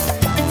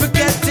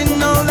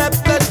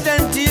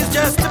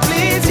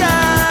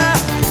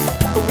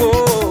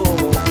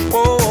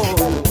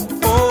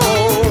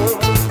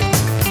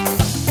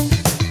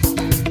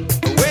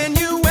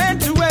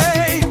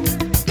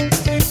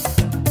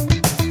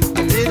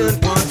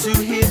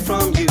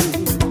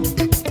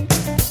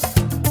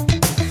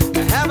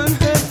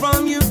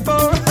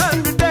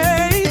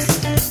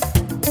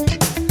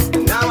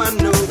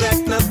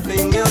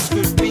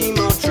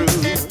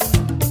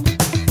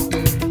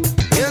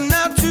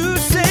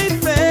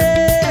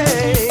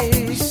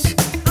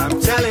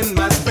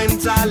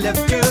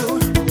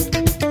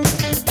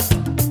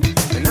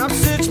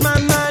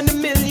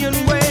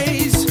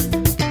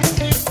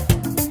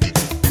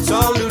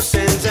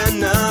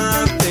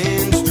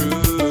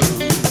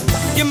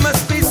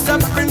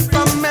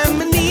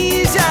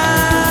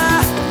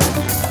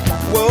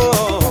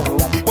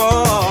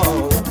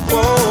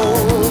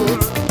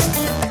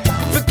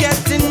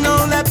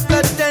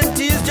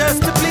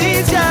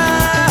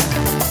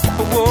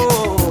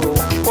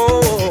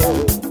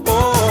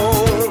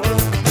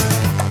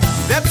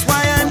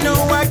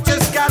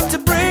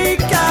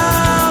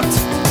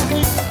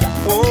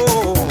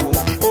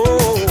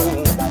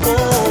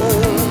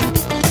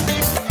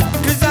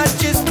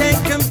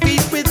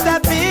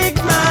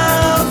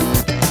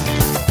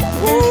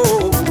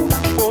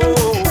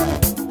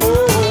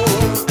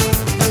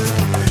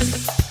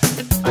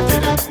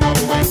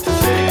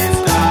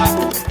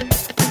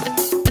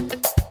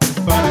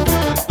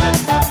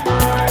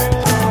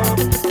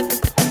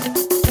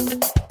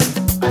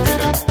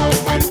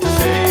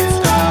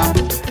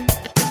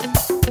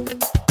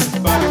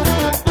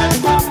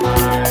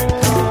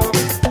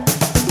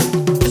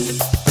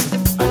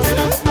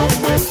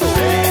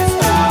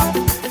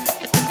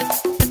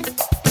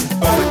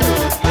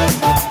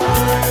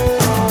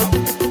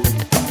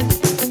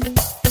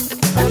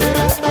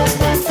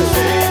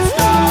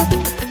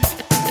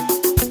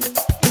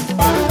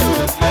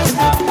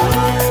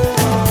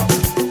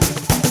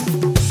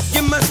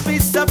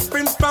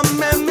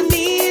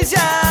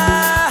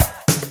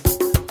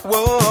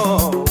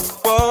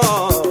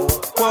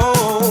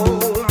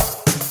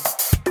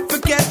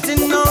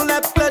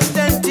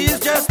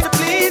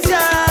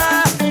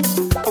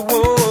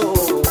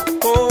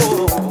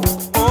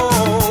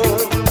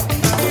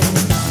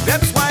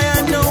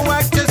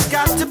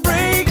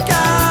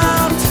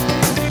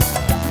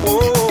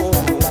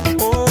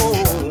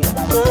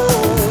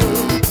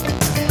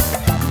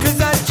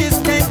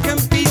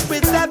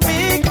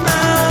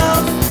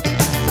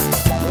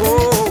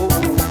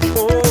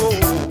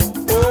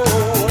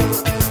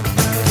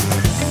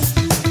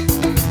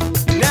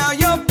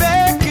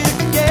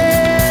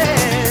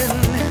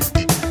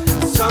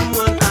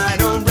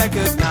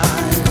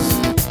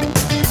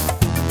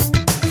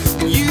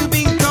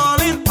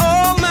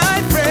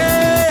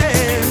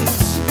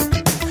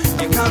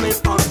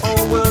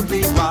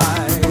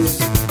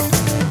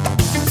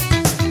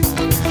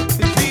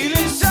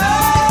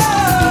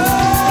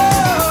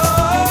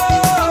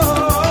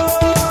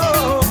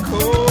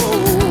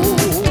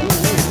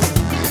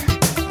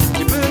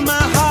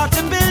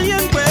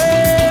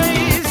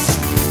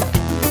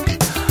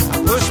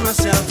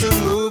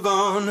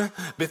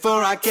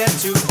 I get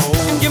too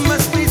old. You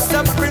must be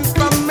suffering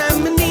from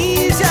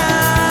amnesia.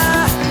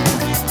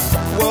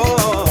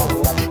 Whoa,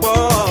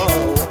 whoa,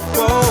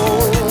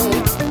 whoa.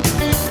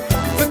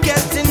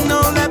 Forgetting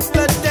all that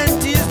blood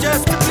and tears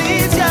just to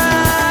please ya.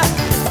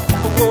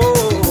 Whoa,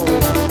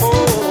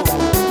 whoa,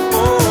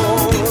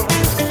 whoa.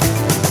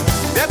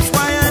 That's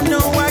why I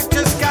know I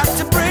just got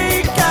to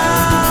break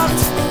out.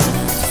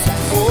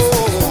 Whoa,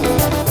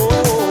 whoa,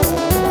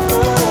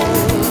 whoa.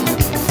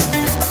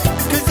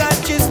 'Cause I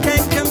just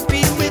can't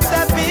compete with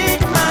that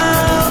big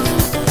mouth.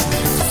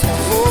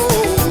 Whoa,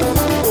 whoa,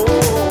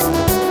 whoa.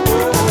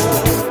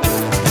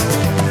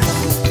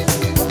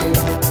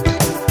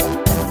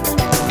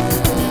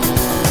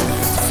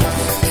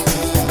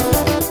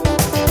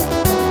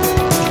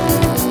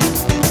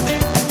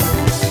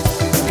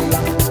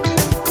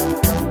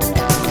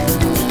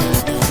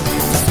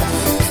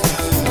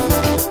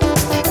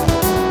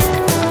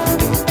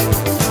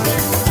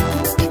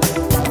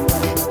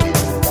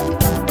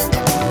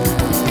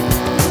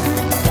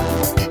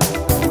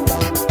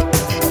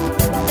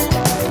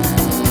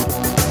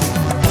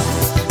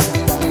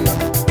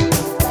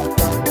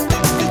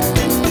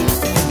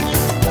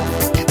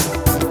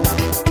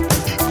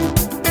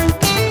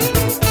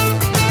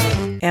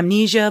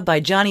 Amnesia by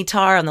Johnny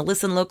Tarr on the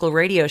Listen Local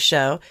radio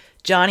show.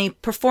 Johnny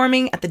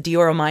performing at the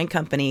Dioro Mine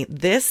Company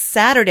this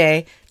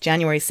Saturday,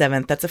 January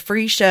 7th. That's a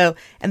free show,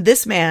 and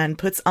this man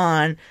puts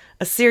on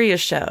a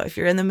serious show if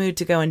you're in the mood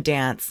to go and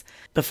dance.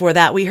 Before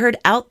that, we heard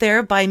Out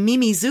There by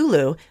Mimi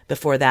Zulu.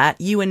 Before that,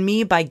 You and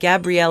Me by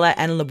Gabriela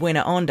and La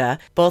Buena Onda.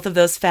 Both of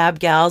those fab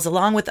gals,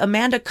 along with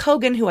Amanda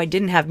Cogan, who I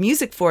didn't have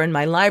music for in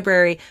my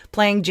library,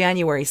 playing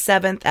January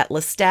 7th at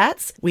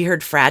Lestat's. We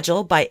heard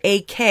Fragile by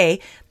AK.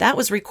 That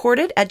was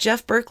recorded at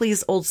Jeff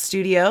Berkeley's old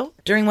studio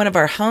during one of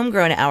our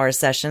Homegrown Hour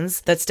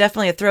sessions. That's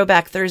definitely a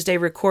Throwback Thursday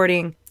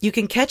recording. You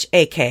can catch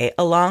AK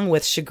along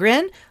with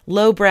Chagrin,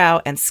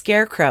 Lowbrow, and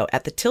Scarecrow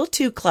at the Till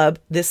 2 Club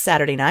this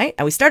Saturday night.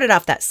 And we started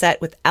off that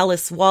set with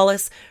Alice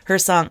Wallace, her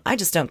song I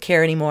Just Don't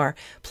Care Anymore,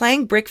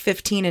 playing Brick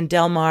 15 in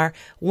Del Mar.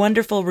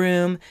 Wonderful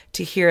room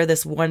to hear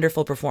this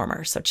wonderful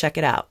performer, so check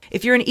it out.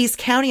 If you're in East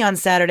County on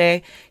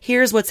Saturday,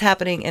 here's what's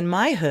happening in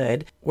my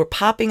hood. We're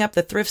popping up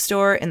the thrift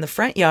store in the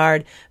front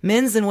yard,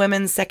 men's and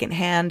women's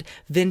secondhand,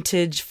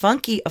 vintage,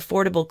 funky,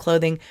 affordable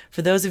clothing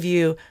for those of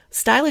you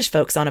stylish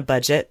folks on a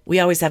budget. We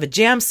always have a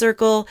jam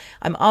circle.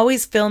 I'm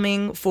always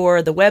filming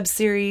for the web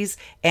series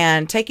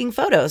and taking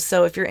photos.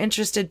 So if you're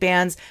interested,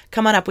 bands,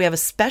 come on up. We have a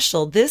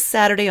special this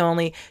Saturday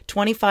only,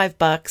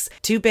 $25,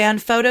 2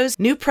 band photos,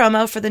 new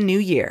promo for the new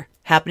year.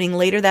 Happening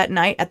later that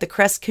night at the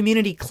Crest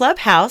Community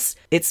Clubhouse.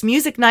 It's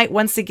music night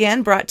once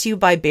again, brought to you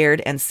by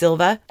Baird and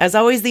Silva. As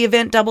always, the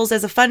event doubles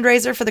as a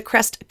fundraiser for the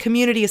Crest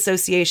Community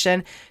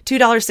Association.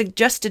 $2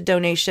 suggested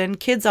donation,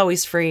 kids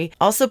always free.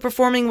 Also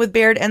performing with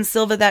Baird and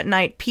Silva that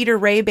night, Peter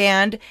Ray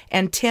Band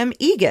and Tim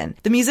Egan.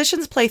 The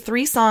musicians play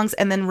 3 songs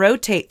and then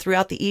rotate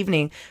throughout the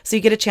evening, so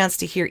you get a chance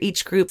to hear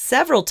each group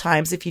several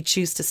times if you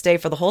choose to stay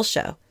for the whole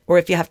show. Or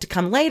if you have to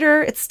come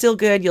later, it's still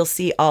good. You'll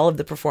see all of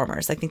the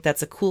performers. I think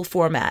that's a cool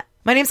format.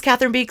 My name's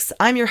Catherine Beeks.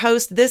 I'm your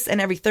host this and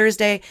every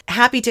Thursday.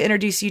 Happy to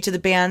introduce you to the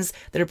bands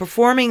that are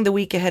performing the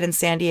week ahead in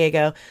San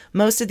Diego.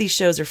 Most of these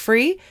shows are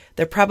free.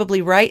 They're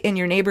probably right in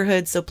your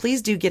neighborhood, so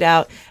please do get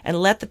out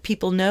and let the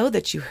people know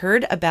that you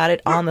heard about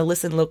it on the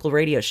Listen Local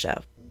radio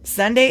show.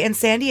 Sunday in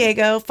San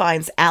Diego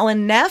finds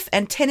Alan Neff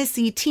and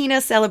Tennessee Tina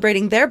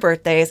celebrating their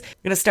birthdays.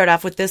 We're going to start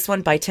off with this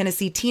one by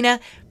Tennessee Tina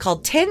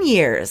called 10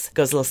 Years.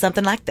 Goes a little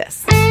something like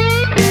this.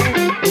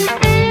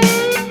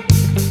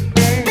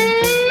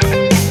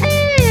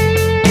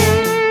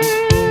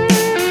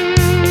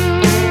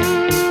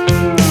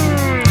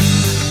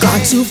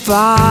 Gone too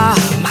far,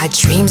 my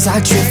dreams are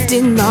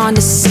drifting on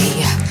the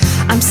sea.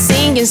 I'm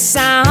singing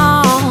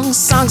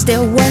songs that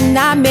were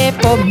not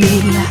meant for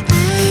me.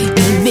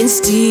 Even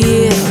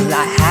still,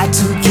 I had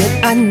to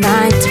get a 9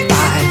 to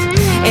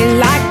 5. And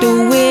like the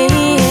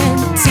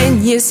wind,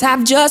 10 years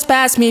have just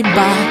passed me by.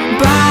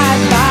 Bye,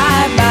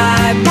 bye,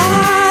 bye,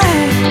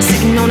 bye.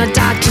 Sitting on a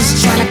dock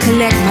just trying to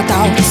collect my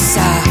thoughts.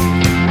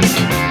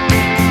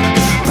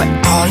 But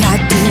all I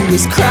do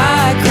is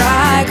cry,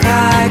 cry,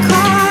 cry,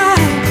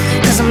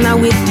 cry. 'Cause I'm not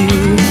with you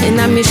and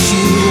I miss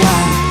you.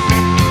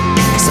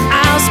 So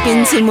I'll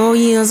spend 10 more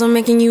years on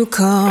making you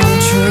come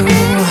true.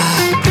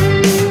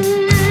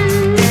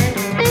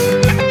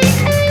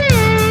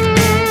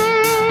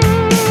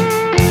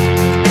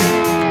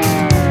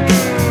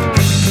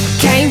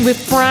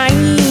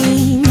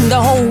 Refrain, the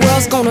whole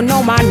world's gonna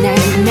know my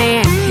name,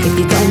 man. If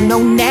you don't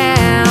know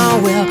now,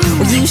 well,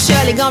 you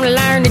surely gonna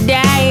learn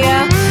today.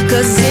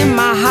 'Cause in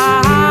my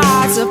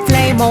heart's a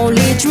flame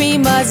only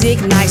dreamers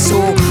ignite. So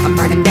I'm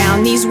burning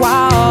down these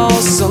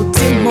walls, so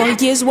 10 more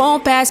years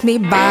won't pass me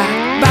by.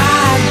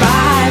 Bye,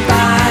 bye,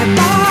 bye,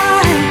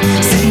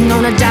 bye. Sitting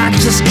on a dock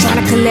just trying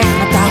to collect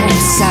my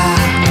thoughts.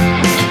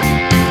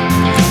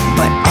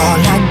 But all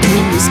I do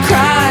is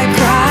cry,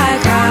 cry,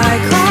 cry,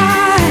 cry.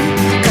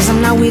 'Cause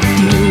I'm not with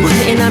you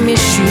and I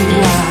miss you.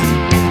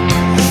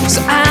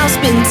 So I'll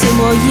spend 10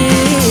 more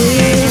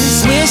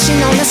years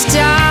wishing on a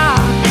star.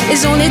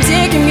 It's only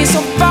taking me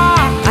so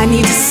far.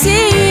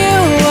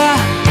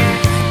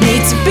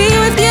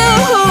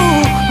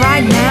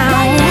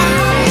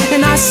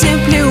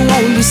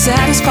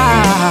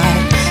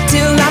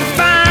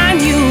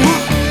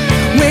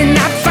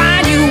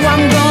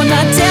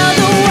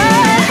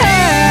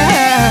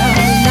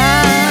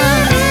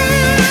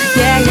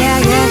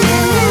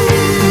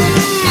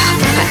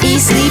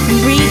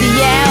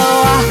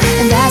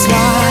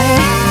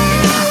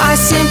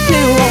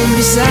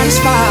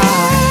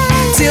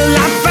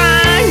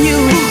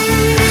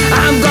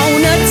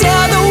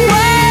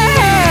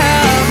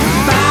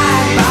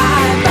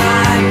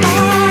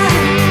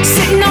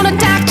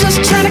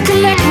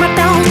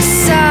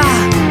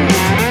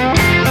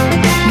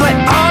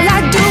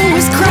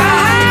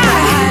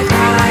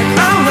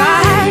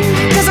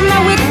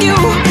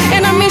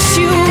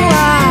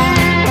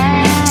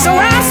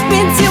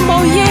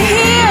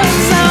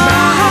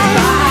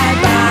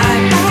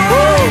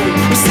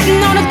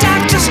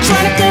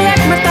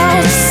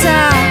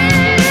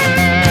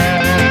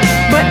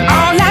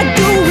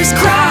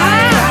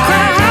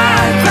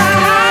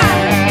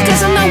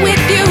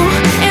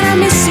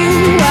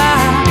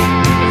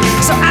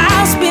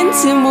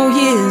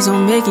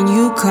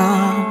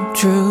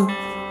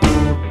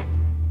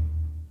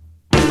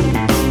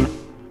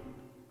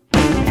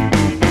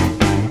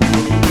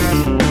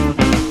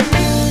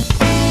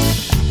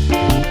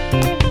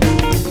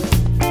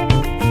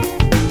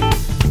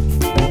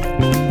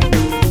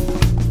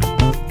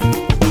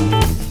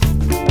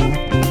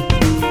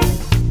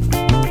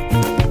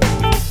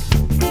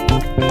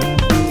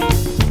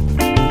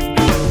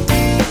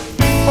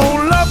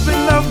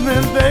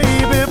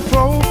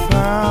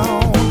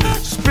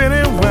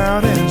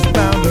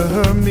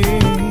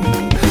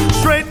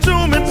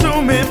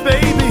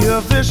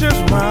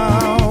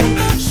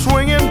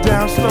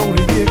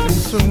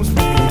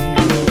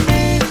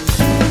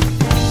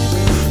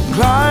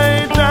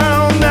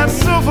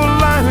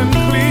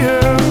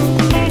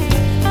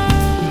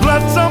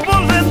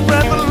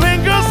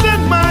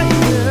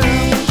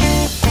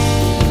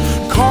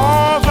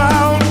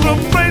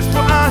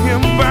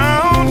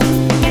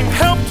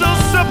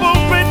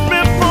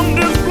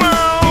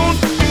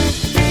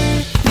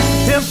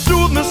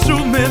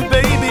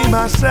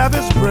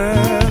 savage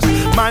breast,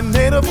 my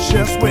native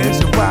chest wears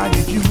it while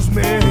you use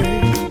me.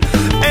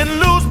 And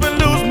lose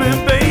me,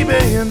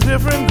 baby, in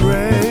different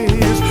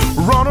grays.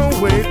 Run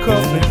away,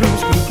 cut me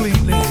loose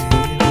completely.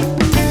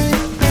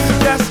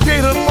 That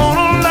skater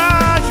wanna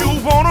lie, you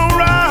wanna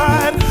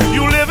ride.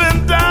 You live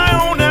and die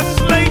on that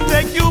slate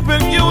that you've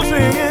been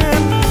using.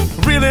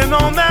 Reeling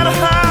on that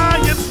high,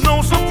 it's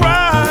no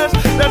surprise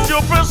that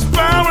you're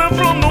perspiring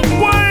from the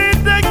weight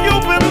that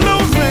you've been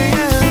losing.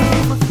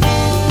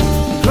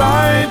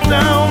 Glide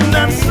down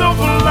that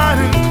silver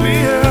lining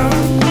clear.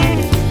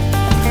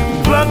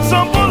 Blood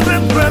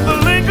tumbling, breath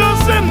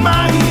lingers in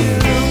my ear.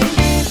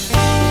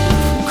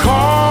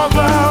 Carve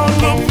out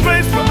the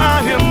place where I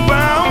am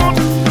bound.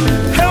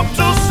 Help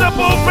to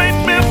separate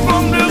me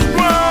from this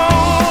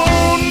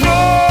ground.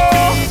 No.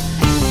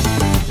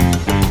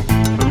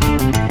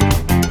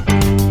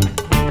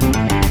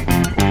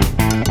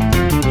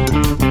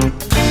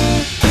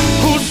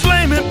 Who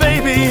slay me,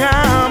 baby?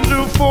 I'm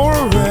due for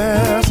a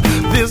rest.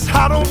 This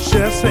hot old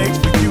chest aches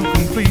for you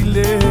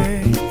completely.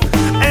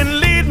 And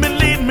lead me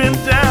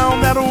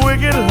down that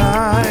wicked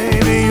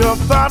line. Your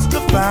thoughts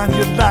define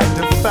your light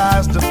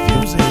defies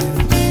diffusing.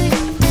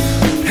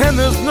 And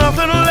there's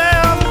nothing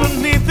left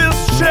beneath this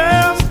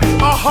chest.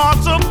 Our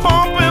hearts are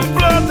pumping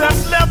blood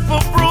that's left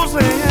for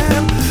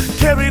bruising.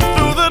 Carried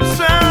through the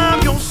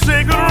time, you'll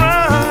say good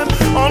run.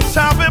 On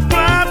top it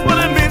blinds, but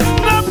it means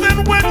nothing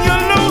when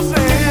you're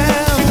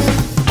losing.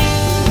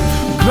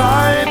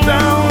 Glide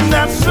down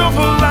that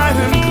silver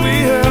lining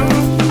clear.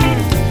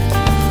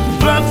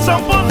 Blood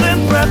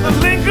tumbling, breath that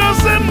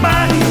lingers in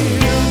my ear.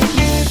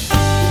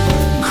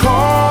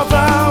 Carve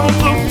out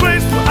the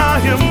place where I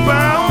am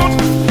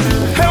bound.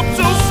 Help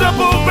to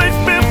separate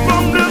me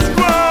from this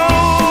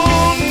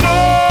ground. No.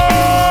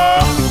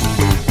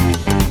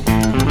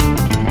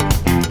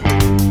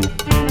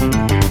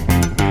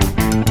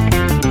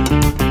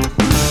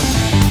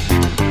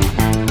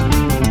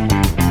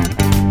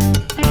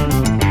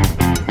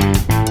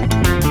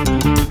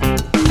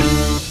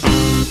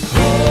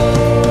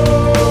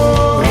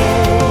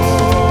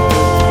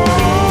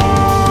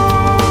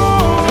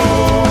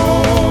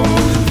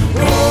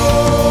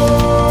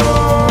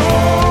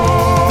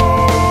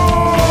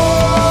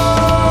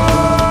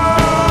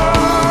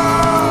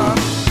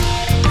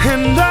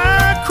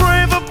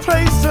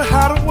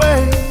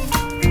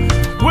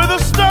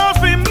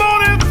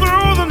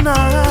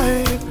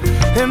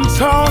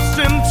 Tossed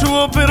into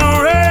a bitter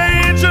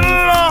rage and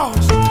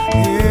lost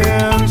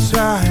in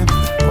time.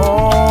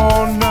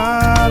 All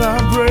night I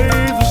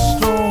brave the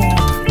storm.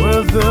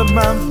 With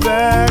my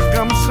back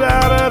I'm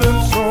shattered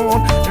and torn.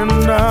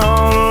 And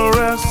I'll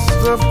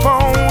rest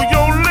upon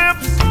your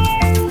lips,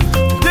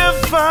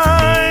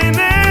 divine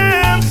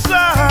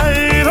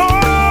inside.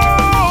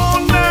 All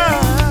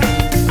night,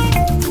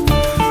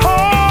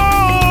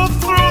 all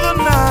through the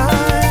night.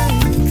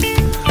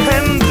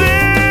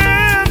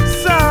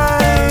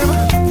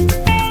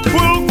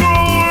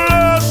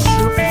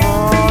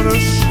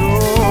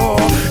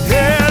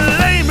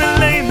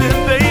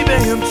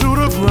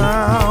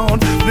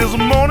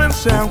 And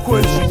sound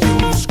question you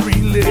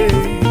discreetly.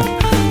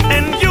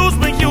 And use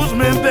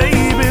me,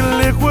 baby,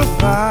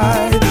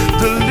 liquefied.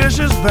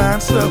 Delicious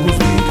vine circles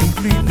me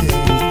completely.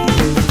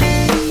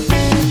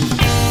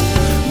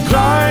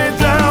 Glide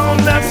down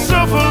that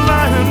silver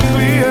lining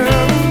clear.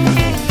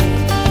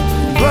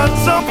 Blood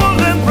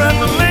tumbling, breath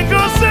that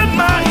lingers in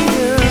my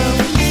ear.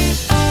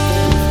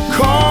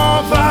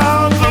 Carve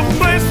out the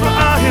place where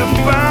I am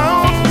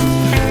bound.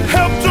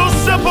 Help to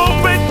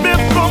separate me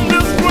from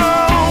this ground.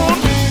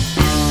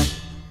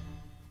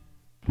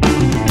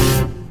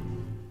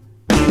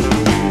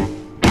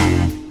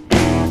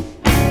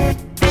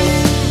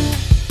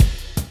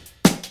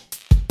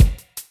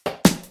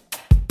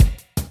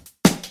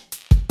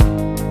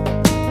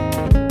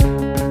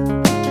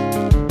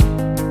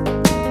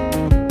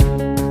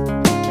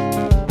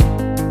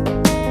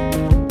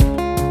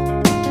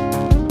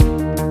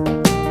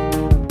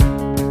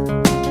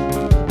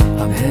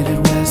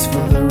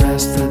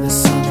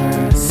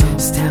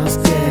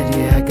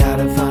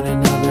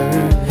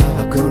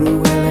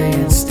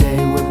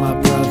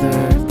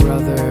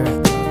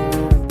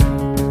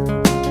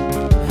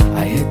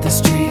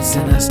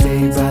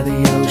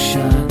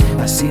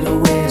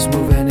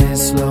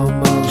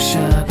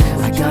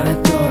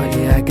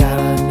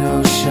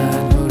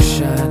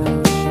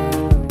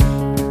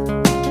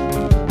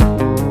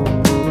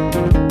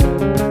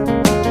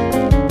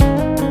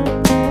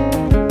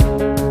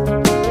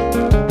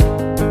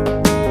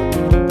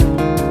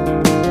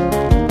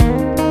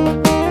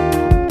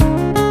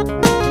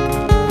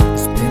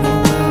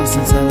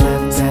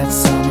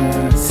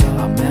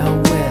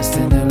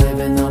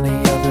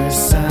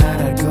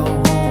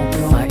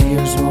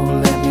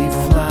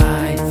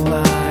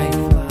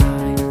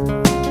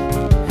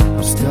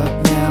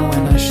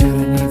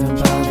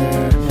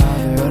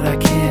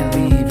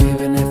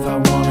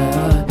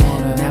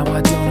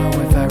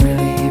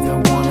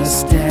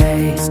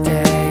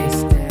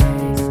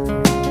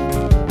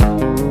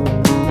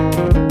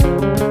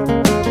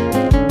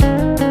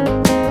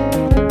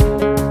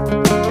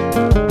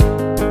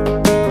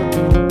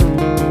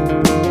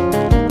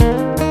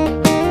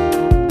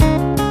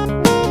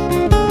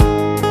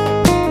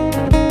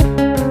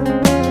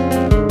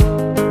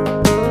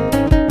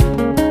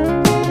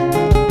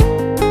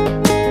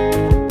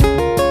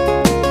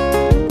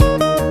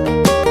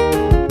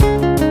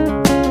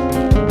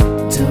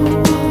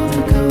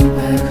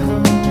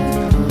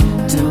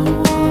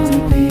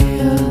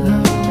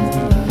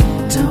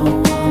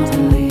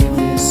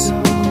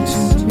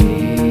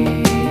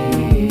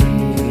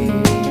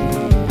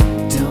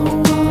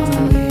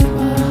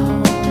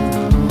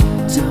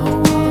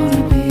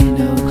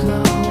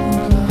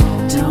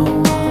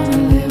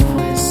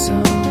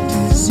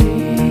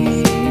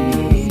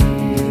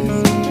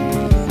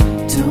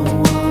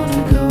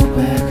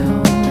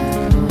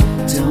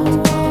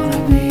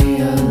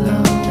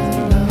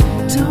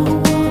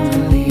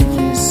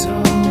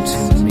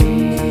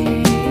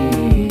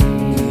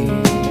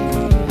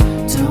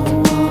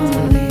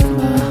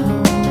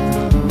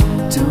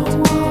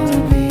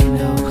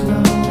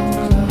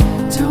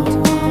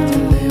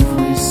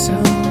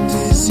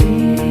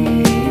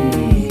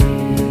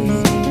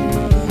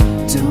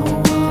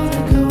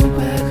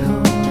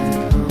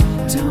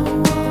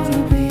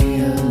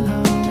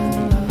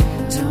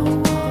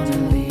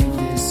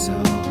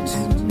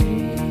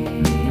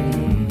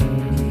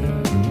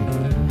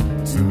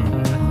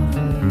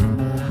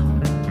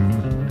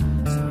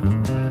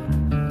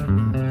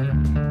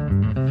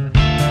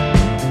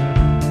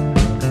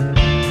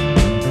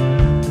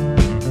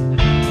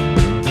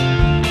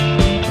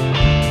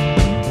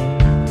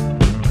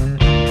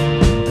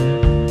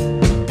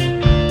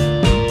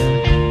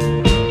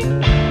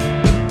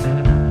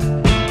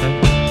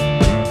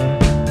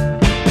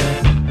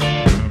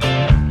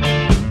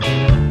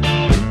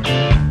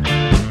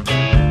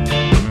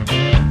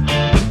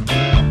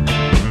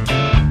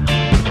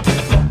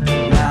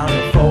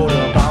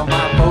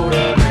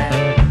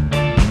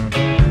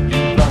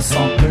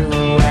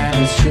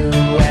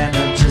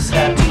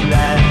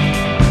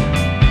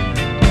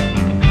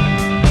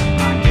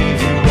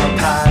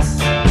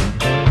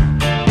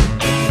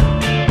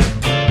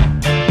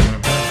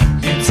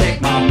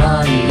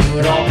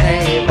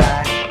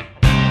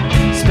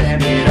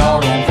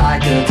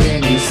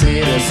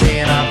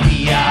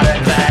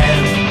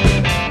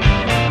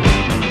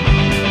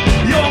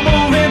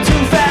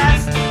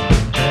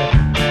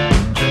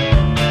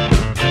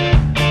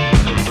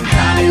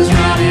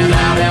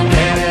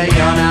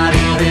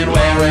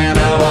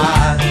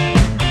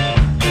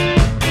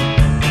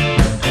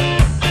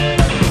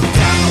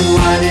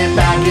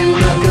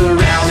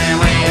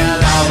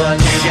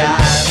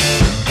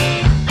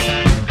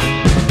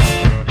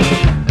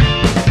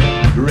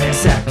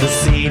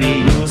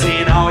 city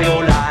using all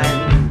your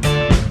line.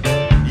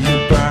 You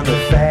burn the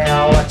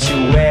fare, what you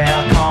wear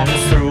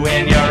comes through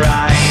in your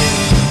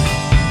eyes.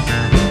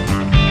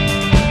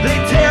 They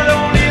tell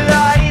only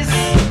lies.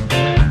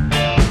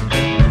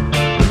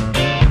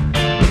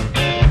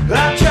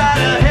 I try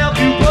to help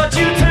you, but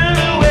you turn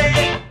away.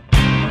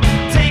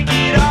 Take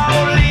it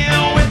all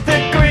in with the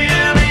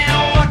grin,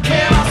 and what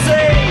can I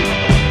say?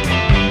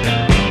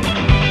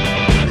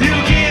 You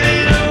give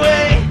it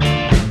away.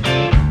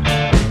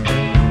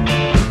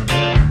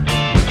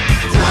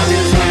 Time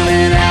is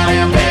running out,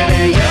 and baby,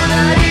 you're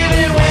not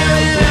even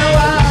wearing a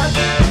watch.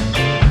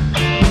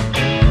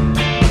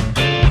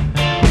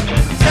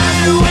 Time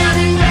to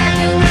running back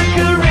and look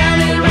around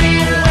and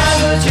realize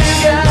what you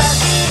got.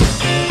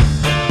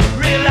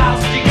 Realize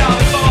what you got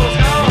before it's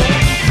gone.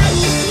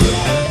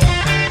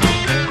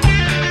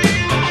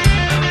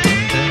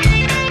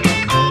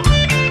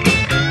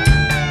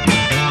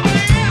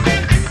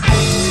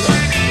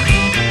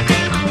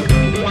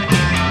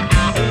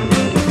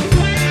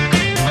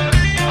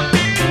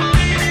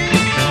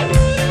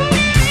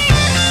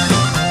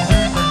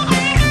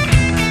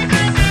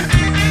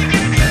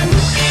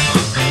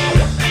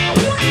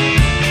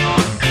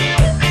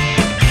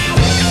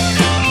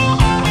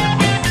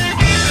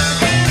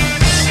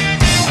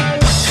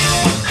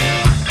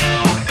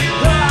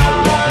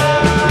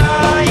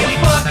 You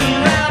fucking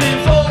around and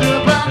folded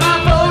by my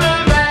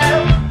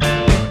photograph.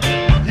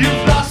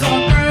 You've lost on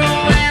through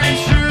and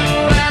it's true,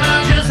 and I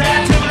just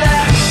had to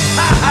laugh.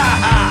 Ha ha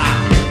ha!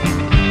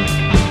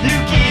 You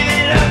give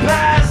it a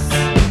pass.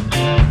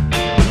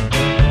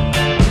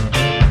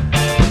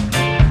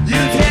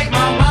 You take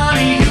my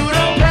money, you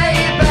don't pay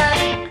it back.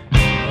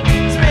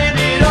 Spend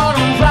it all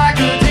on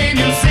vodka, then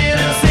you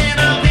citizen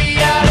of the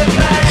outer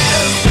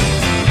class.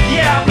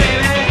 Yeah,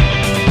 baby,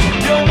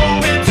 you're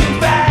moving too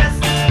fast.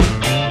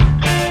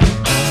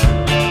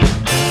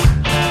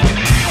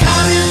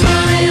 Time is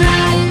running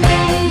out,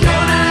 baby,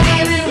 you're not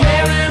even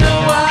wearing a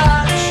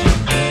watch.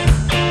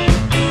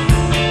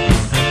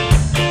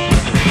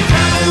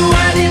 Time to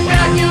wind it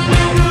back, you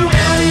look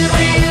around and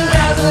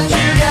realize what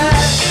you got.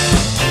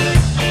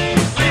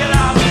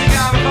 Realize what you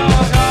got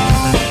before it's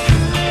gone.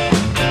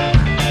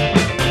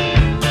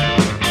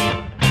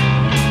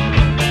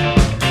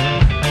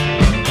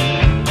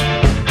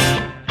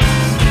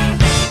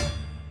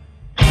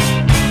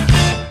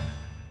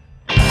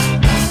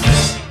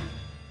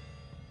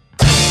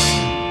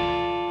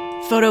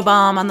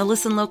 Photobomb on the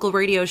Listen Local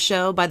radio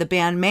show by the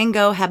band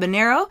Mango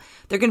Habanero.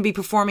 They're going to be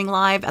performing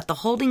live at the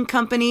Holding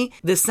Company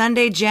this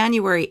Sunday,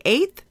 January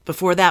 8th.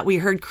 Before that, we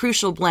heard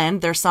Crucial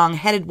Blend, their song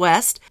Headed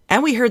West,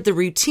 and we heard The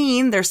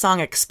Routine, their song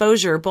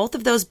Exposure, both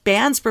of those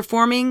bands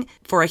performing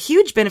for a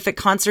huge benefit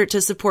concert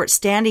to support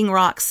Standing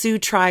Rock Sioux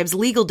Tribe's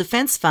Legal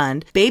Defense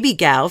Fund, Baby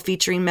Gow,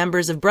 featuring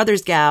members of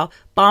Brothers Gow,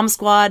 Bomb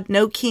Squad,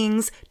 No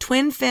Kings,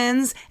 Twin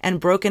Fins, and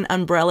Broken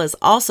Umbrellas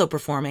also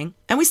performing.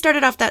 And we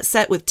started off that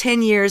set with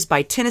 10 Years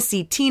by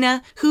Tennessee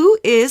Tina, who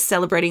is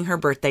celebrating her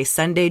birthday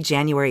Sunday,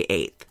 January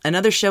 8th.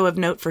 Another show of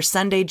note for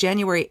Sunday,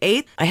 January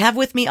 8th, I have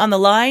with me on the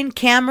line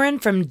Cameron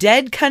from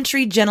Dead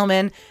Country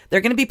Gentlemen.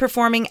 They're going to be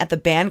performing at the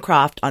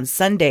Bancroft on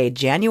Sunday,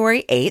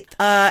 January 8th.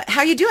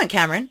 How you doing,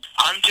 Cameron?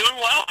 I'm doing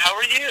well. How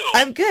are you?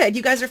 I'm good.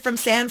 You guys are from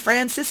San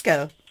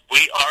Francisco.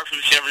 We are from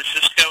San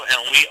Francisco,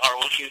 and we are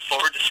looking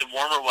forward to some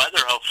warmer weather,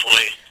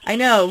 hopefully. I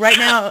know. Right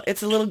now,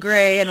 it's a little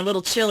gray and a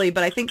little chilly,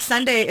 but I think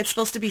Sunday, it's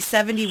supposed to be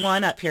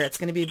 71 up here. It's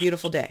going to be a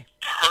beautiful day.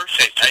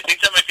 Perfect. I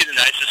think that might be the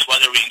nicest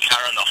weather we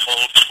encounter on the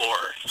whole tour.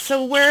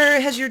 So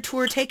where has your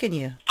tour taken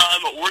you?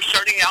 We're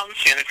starting out in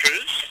Santa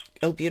Cruz.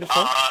 Oh,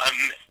 beautiful.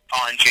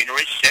 On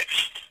January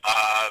 6th,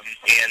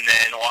 and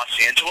then Los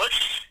Angeles,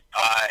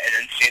 and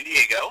then San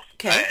Diego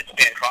at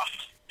Bancroft.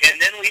 And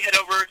then we head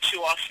over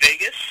to Las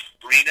Vegas,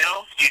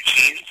 Reno,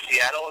 Eugene,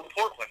 Seattle, and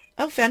Portland.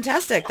 Oh,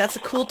 fantastic. That's a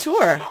cool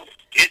tour.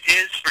 It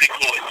is pretty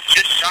cool. It's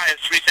just shy of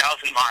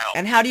 3,000 miles.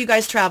 And how do you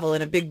guys travel?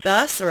 In a big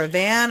bus or a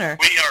van? Or?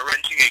 We are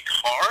renting a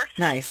car.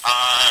 Nice.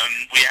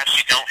 We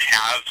actually don't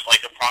have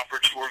like a proper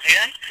tour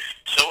van,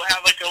 so we'll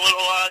have like a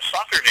little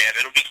soccer van.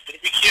 It'll be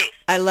cute.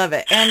 I love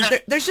it.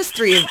 And there's just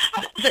three.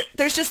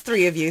 There's just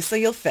three of you, so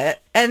you'll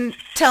fit. And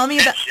tell me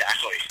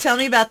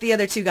about the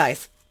other two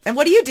guys. And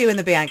what do you do in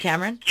the band,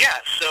 Cameron? Yeah,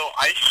 so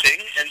I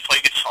sing and play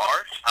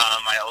guitar.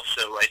 I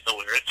also write the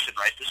lyrics and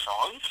write the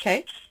songs.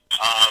 Okay.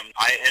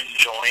 I am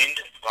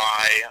joined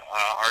by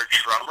our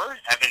drummer,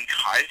 Evan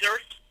Kaiser,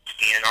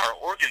 and our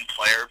organ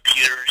player,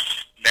 Peter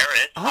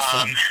Merritt.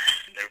 Awesome.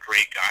 They're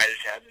great guys.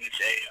 Evan's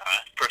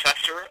a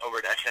professor over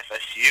at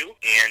SFSU,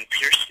 and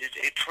Pierce is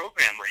a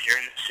programmer here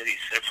in the city,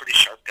 so they're pretty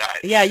sharp guys.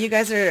 Yeah, you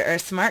guys are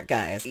smart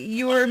guys.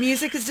 Your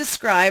music is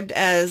described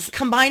as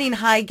combining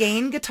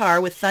high-gain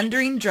guitar with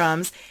thundering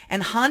drums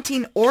and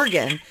haunting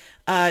organ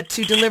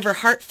to deliver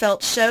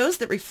heartfelt shows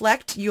that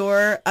reflect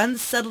your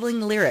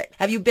unsettling lyric.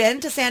 Have you been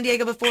to San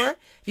Diego before?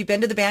 Have you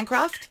been to the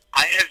Bancroft?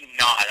 I have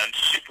not. I'm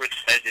super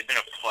excited. It's been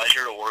a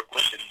pleasure to work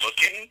with and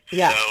booking.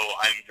 Yeah. So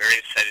I'm very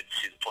excited to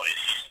see the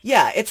place.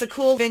 Yeah, it's a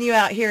cool venue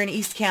out here in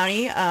East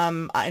County.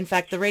 In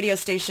fact, the radio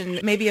station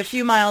may be a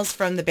few miles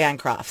from the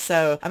Bancroft.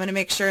 So I'm going to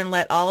make sure and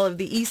let all of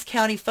the East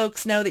County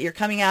folks know that you're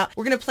coming out.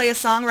 We're going to play a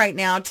song right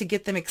now to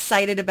get them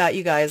excited about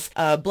you guys.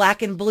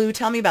 Black and Blue,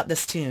 tell me about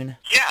this tune.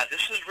 Yeah,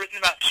 this was written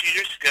about 2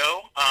 years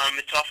ago.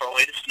 It's off our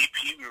latest EP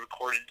we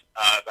recorded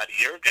about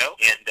a year ago.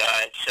 And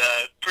it's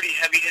a pretty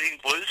heavy-hitting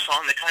blues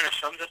song that kind of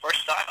sums up our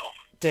style.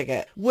 Dig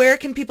it. Where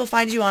can people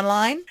find you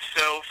online?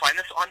 So find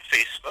us on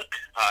Facebook.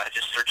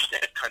 Just search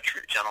Dead Country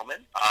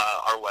Gentlemen.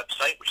 Our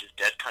website, which is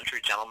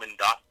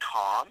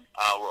deadcountrygentlemen.com.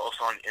 We're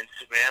also on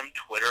Instagram,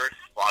 Twitter,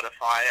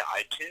 Spotify,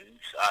 iTunes.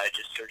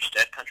 Just search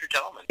Dead Country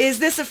Gentlemen. Is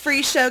this a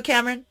free show,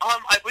 Cameron?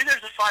 I believe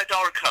there's a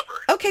 $5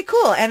 cover. Okay,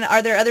 cool. And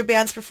are there other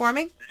bands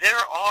performing? There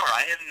are.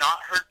 I have not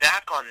heard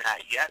back on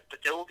that yet, but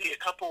there will be a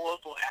couple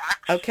local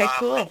acts. Okay,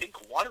 cool. I think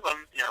one of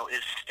them,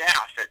 is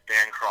staff at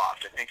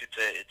Bancroft. I think it's.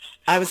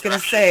 I was going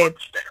to say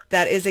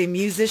that is a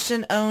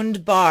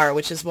musician-owned bar,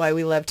 which is why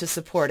we love to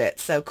support it.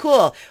 So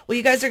cool. Well,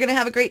 you guys are going to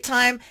have a great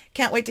time.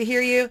 Can't wait to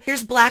hear you.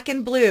 Here's Black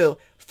and Blue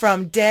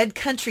from Dead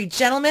Country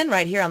Gentlemen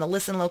right here on the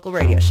Listen Local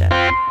radio show.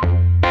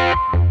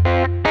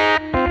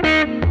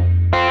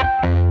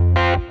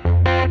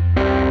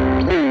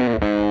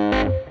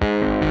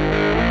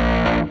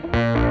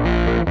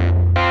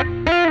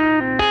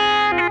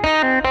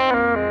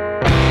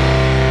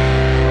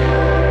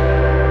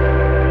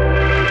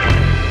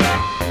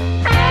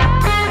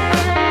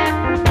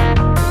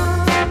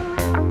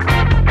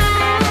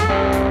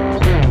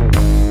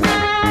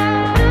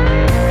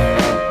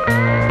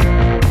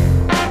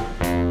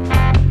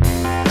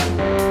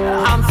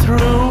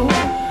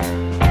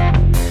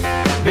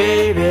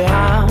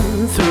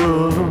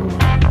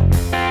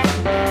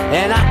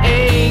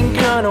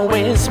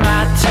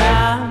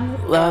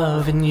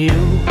 Loving you,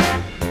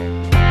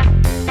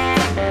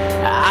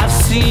 I've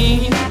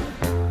seen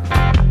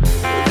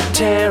the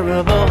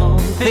terrible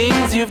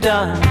things you've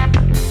done,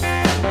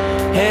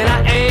 and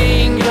I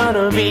ain't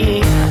gonna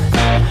be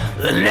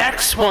the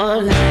next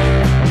one.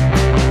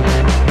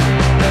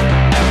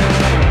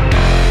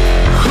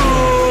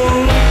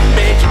 Who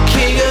made you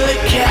king of the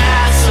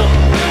castle?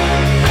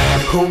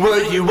 Who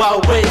were you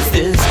always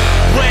this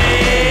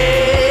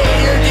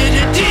way? Or did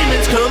your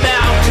demons come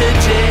out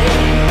today?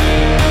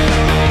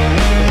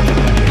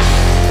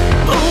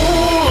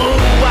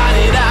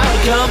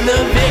 I'm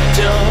the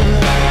victim,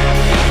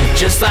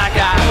 just like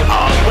I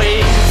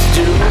always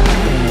do.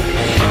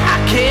 I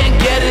can't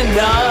get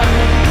enough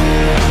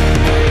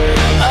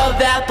of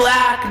that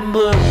black and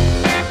blue.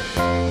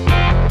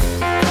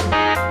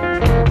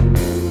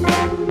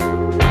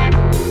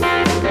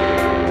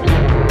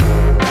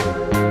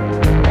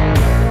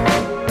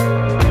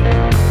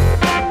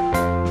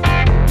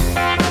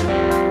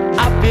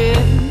 I've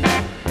been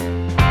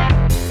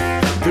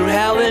through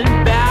hell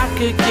and back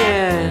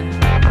again.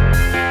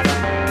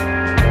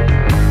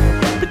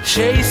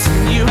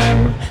 Chasing you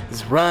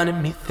is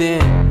running me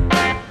thin.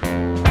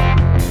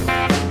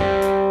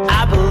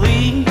 I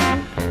believe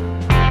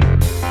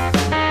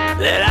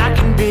that I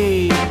can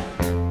be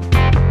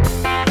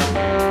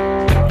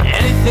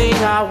anything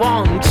I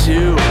want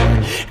to,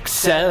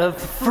 except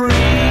for free.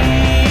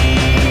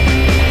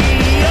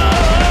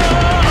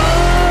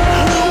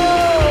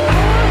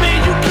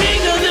 Made you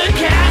king of the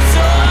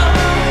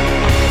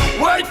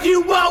castle. Weren't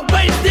you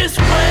always this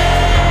way?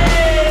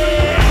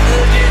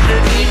 Did the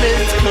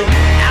demons come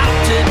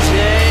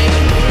today?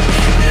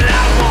 And I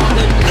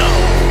wanna know,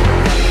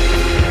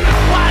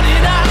 why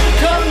did I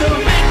become the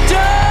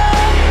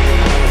victim?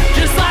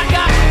 Just like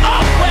I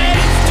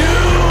always do.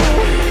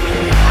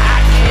 I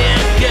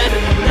can't get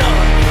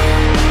enough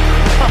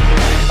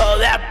of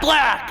that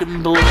black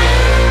and blue.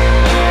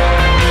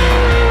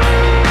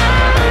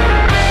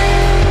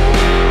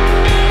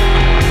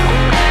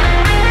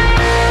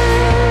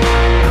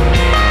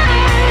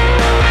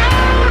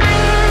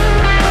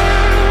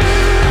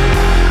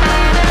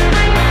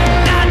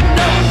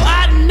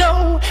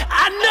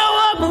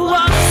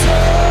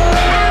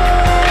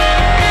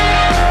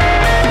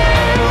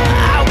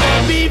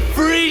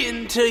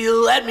 Till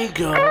you let me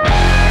go.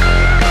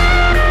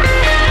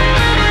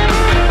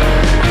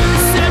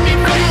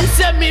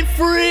 Set me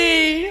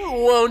free,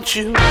 won't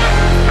you? 'Cause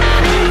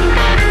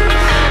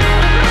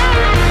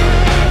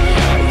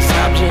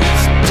I'm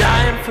just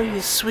dying for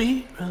your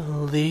sweet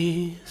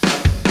release.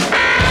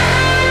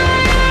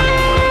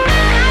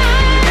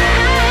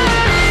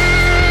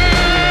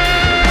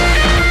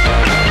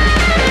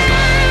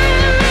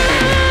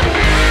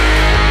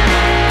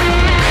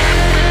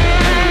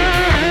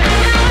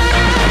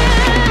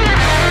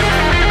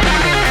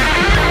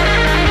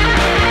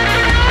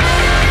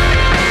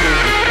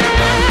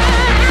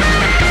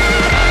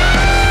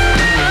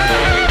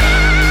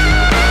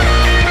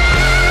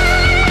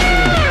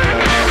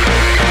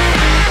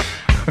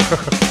 I'm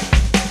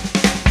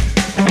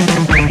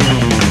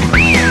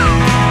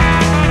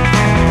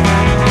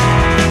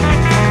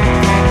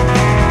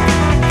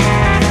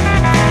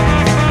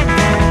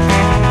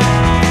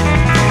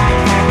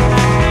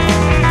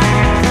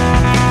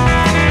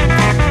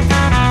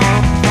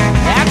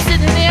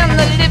sitting in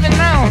the living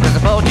room 'cause the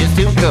porch is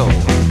too cold.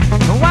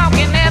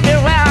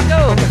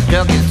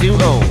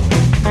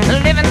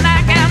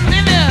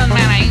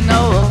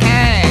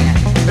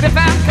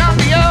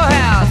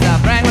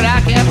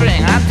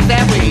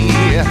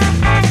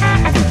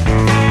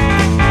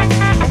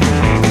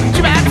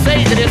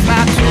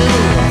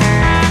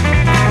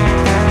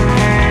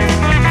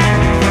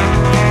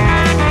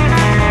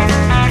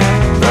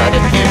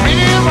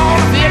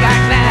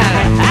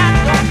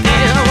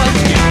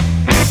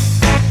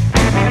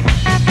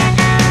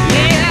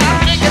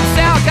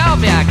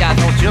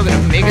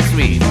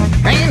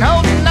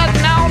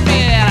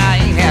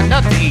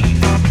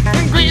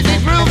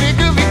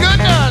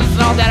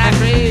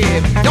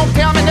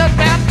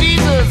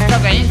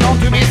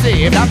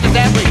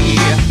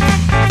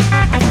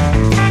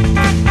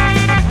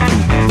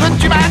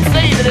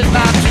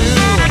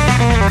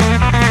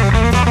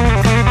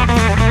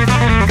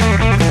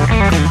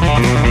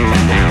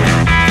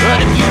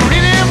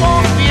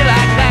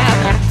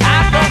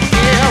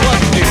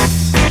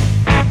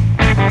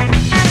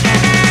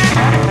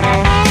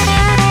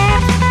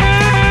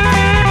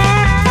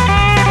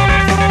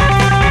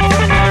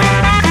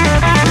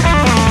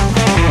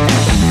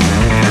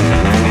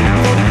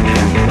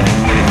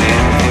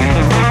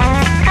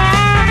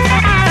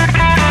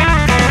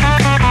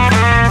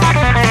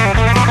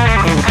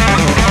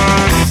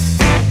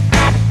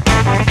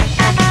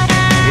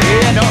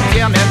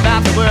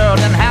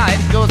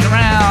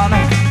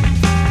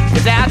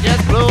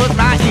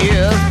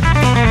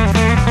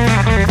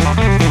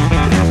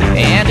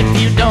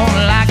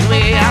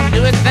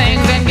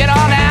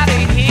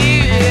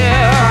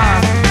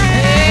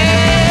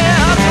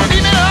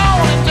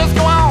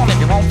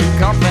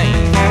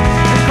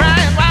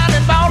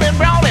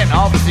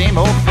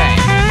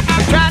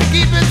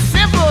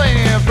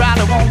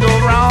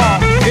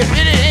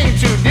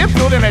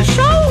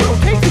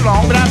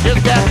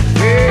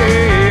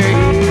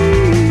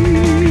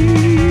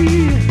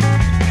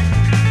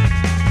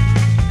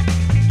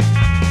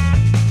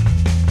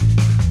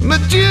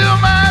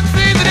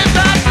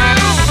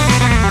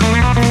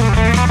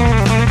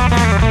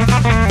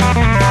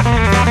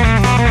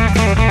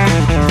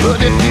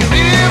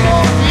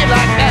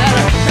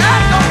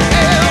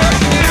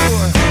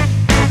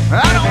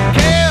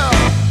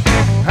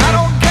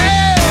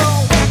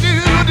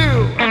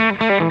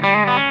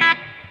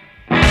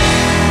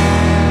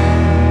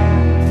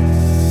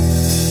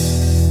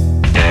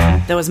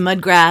 was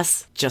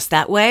Mudgrass, Just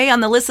That Way, on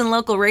the Listen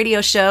Local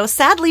radio show.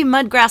 Sadly,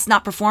 Mudgrass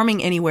not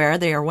performing anywhere.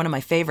 They are one of my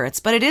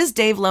favorites, but it is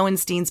Dave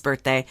Lowenstein's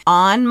birthday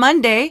on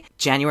Monday,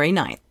 January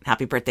 9th.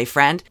 Happy birthday,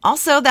 friend.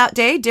 Also that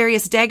day,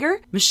 Darius Degger,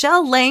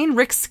 Michelle Lane,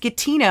 Rick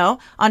Schettino.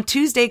 On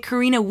Tuesday,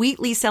 Karina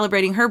Wheatley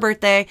celebrating her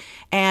birthday.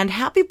 And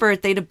happy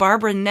birthday to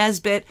Barbara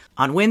Nesbitt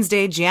on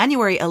Wednesday,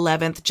 January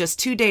 11th, just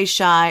 2 days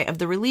shy of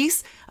the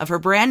release of her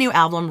brand new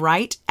album,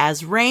 Right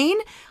as Rain.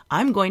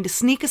 I'm going to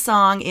sneak a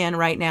song in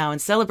right now in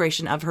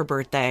celebration of her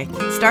birthday.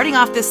 Starting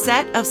off this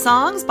set of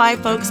songs by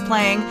folks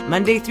playing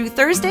Monday through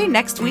Thursday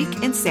next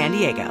week in San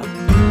Diego.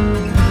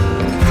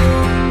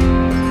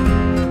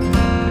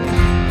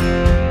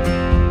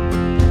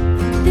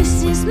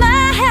 This is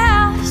my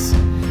house,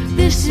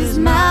 this is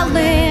my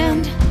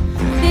land,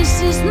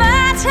 this is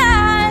my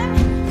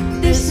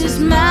time, this is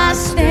my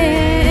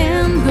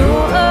stand.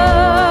 Oh,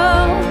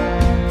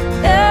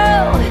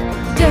 oh,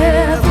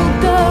 devil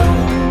go.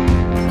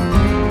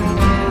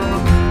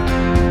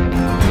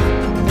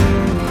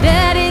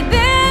 Daddy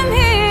been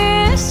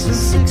here since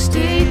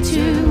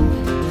 62.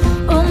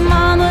 Oh,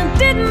 mama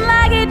didn't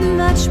like it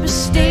much but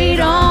stayed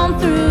on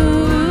through.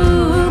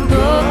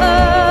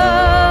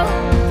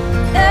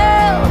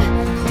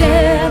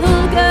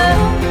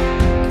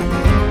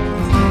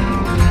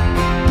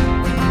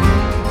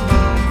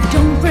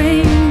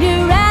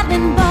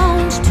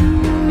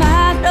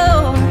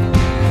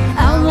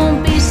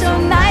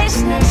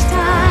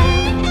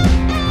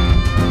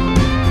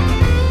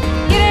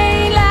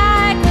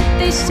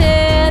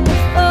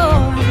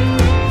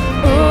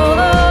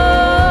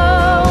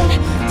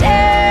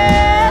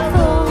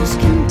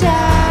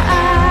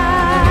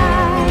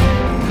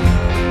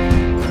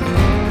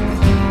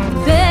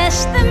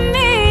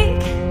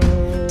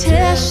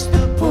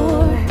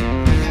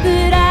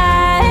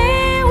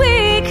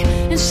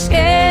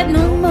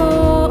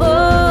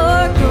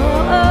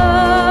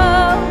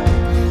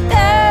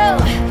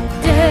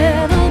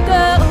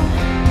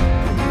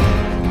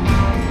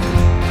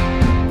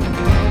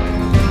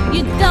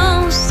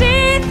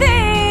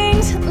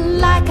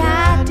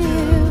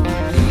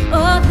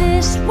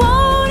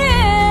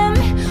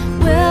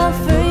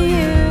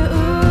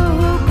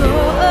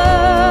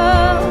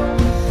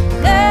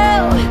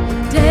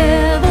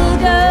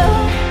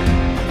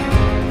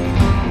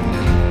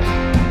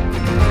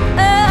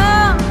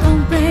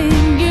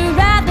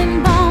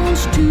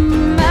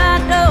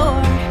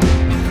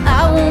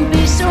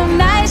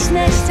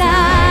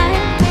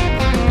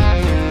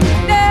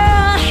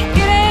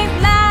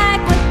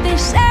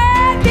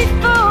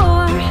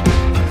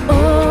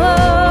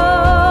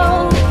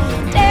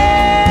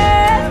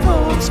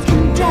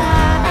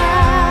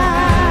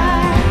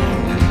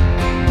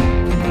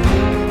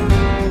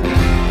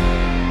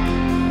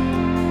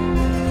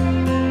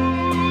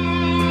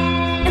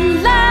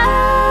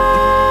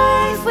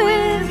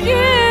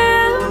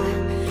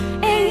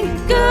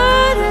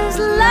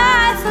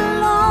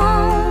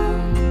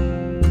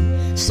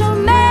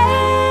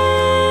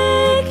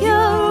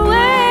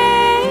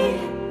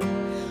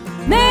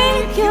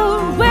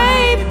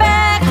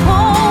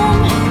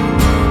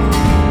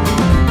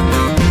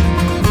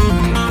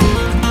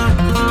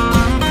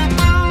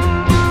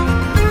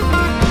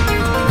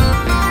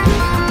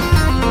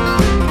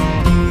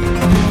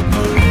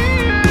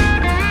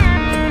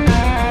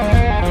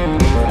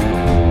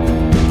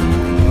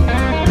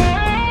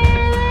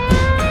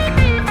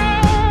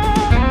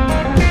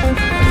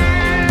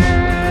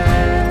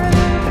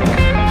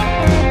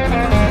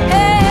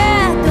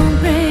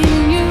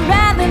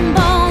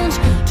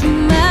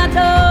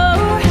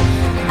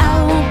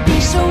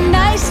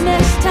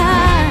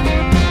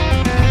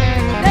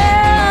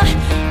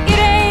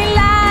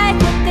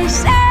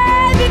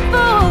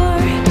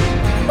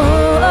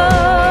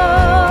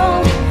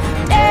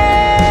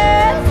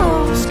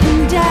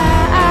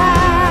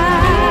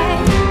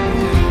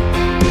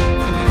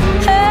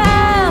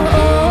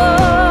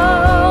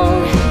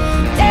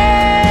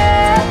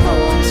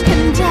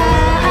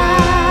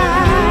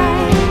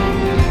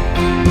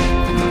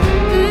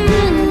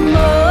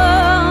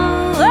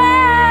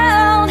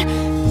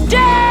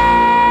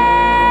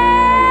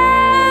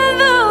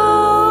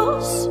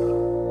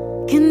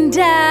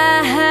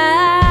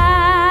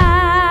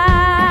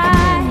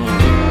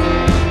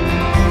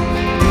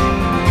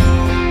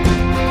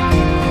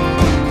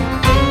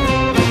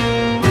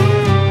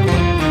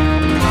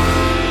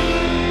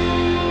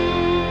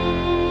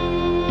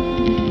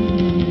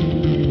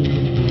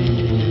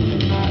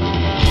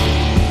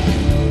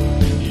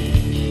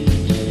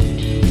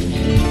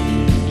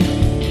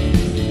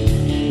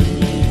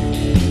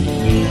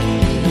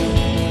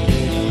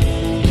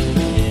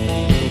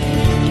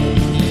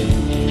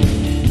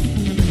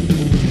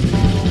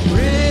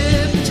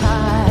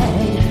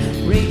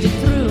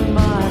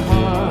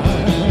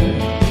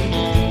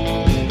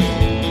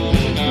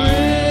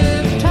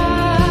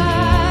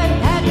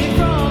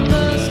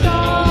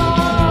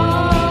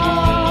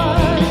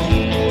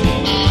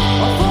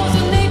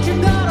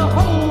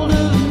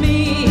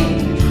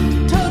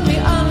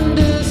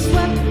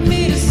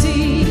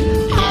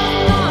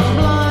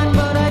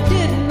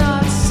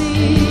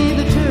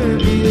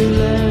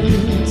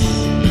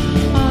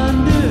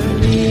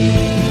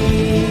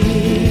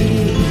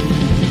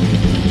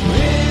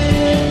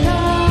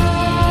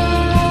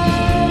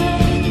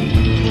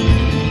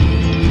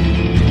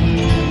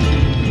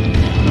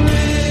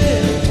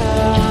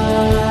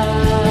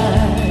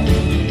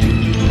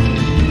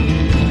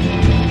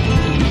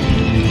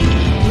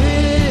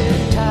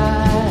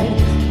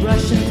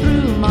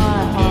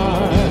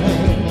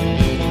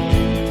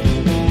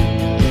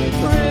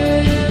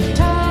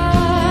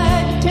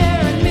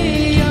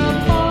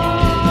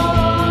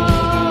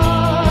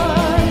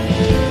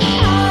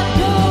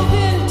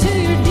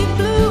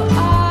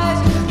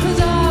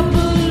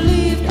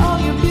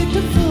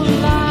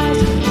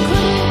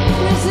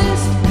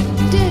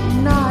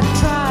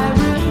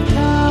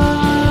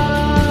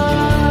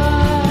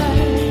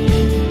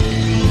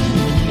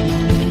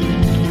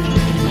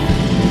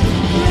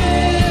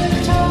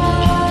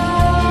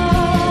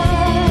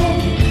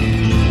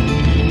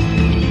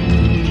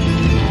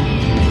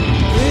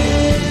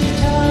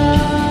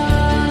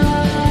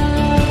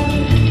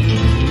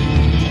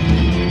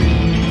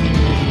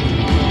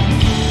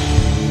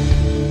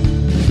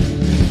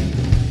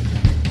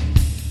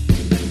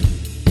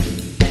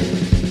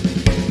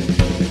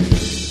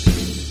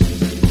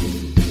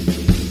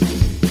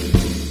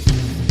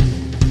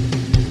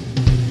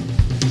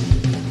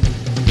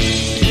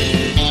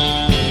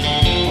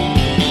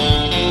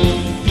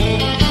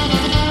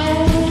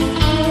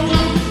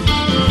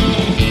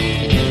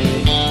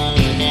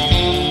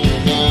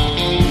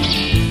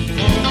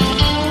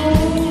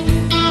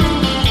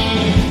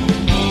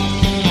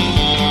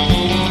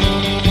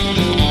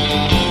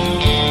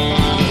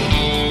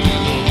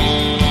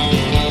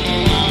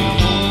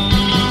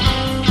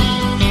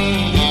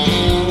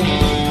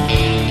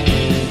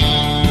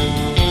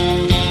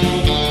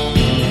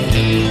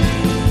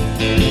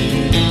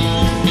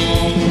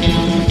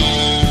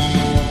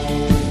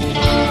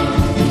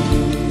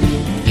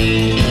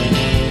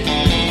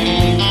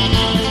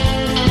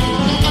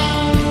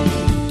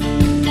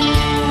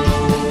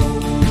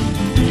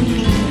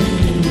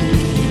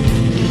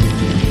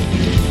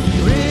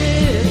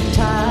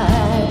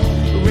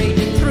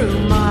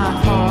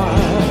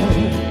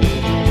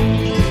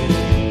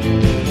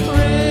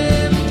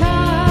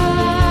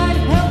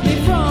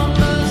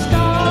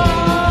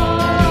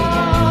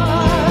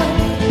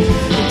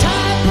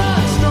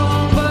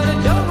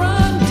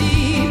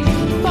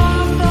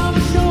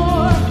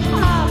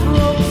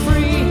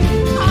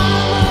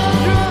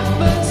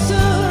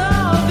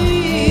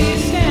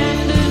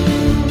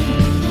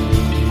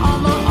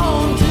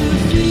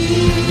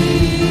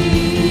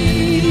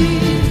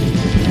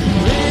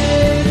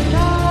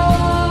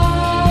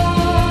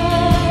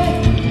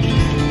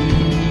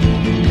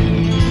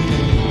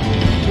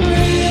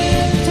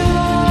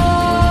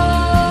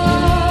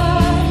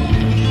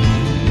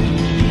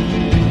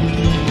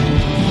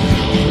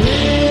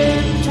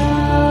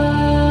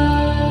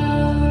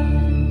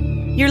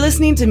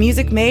 listening to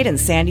music made in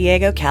San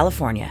Diego,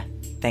 California.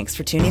 Thanks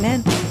for tuning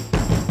in.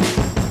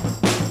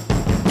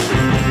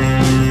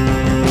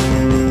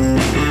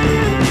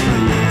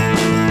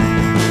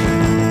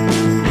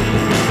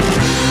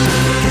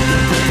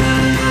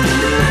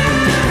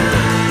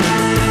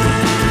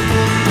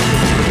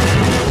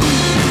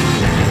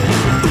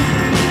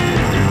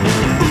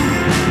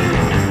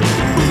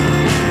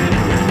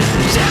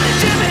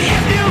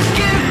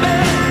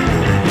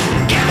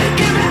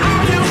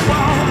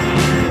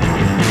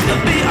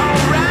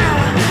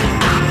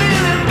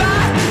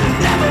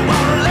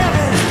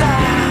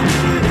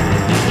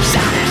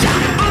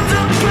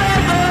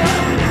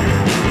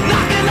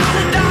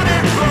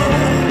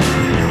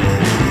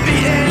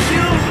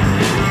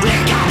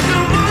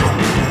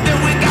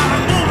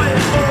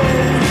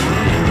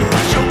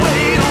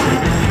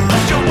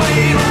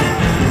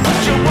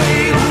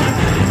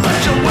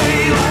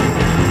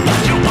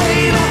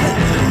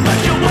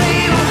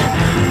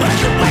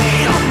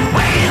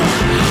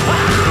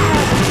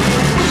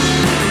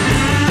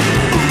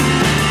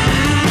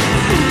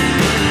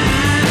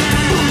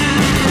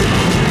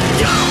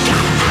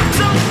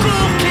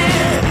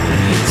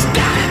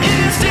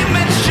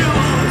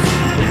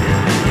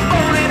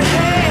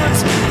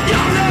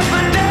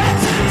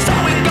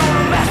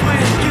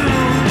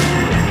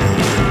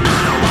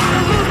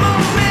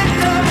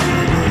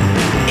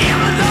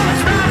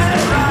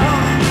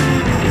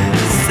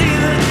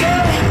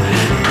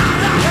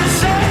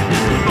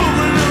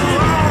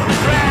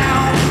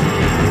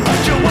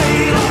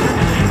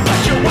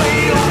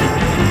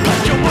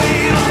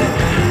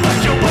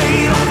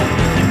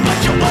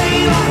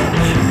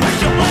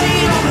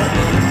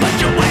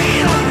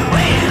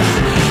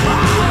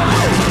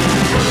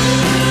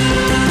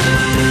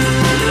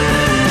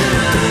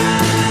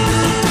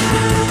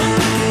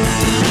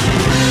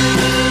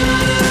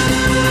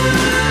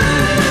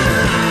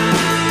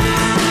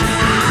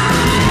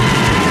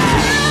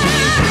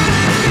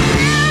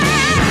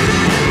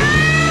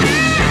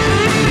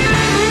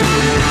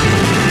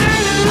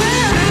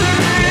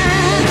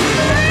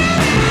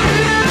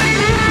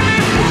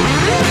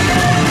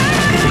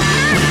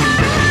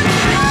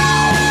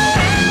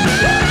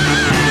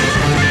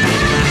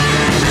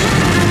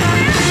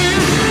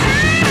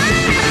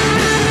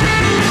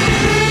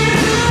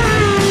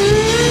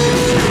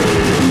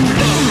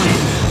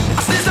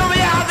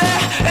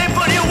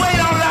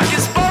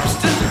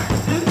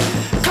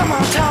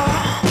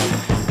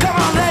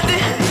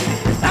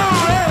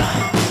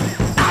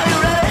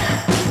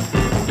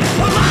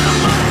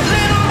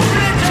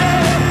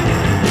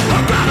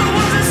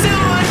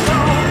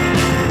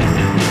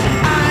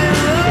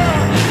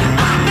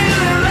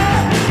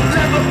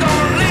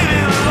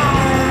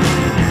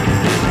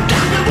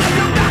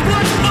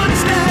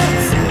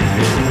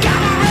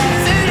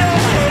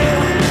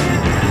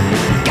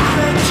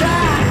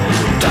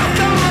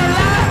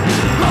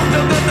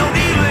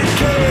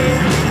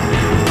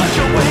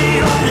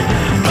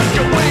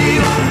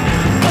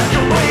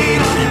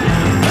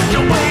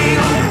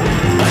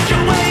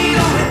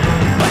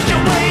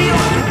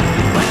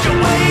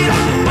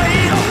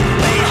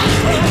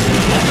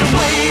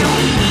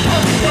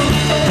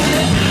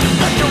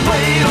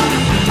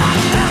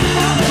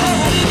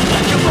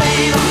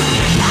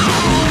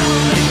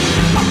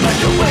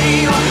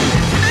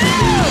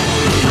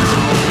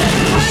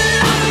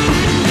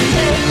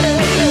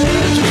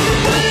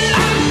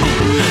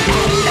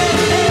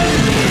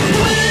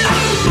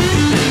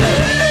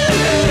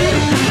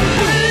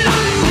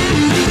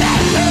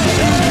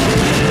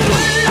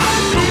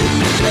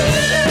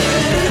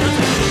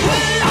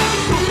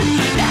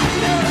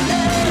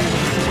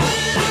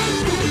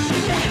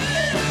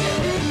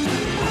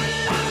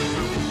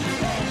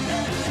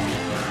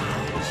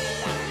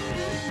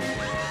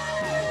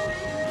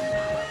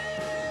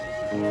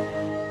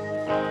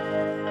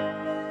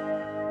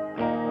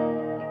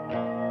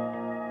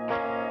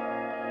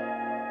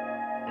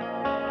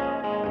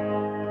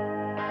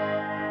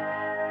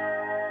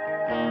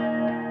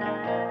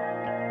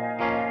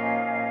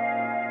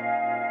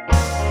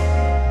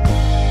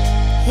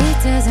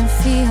 doesn't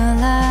feel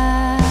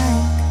like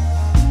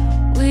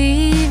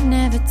we've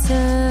never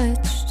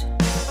touched.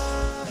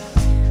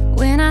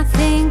 When I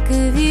think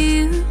of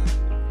you,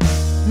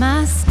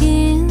 my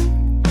skin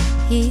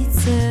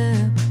heats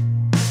up.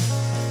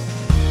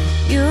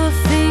 Your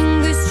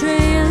fingers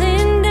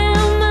trailing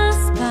down my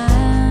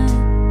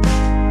spine.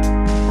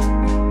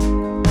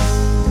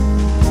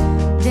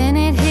 Then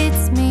it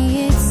hits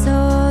me, it's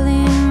all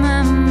in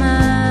my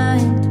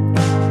mind.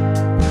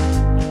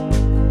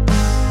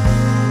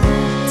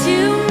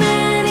 Too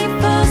many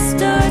false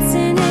starts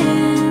and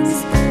ends,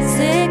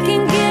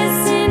 second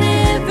guessing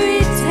every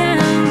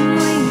time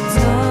we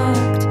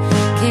talked.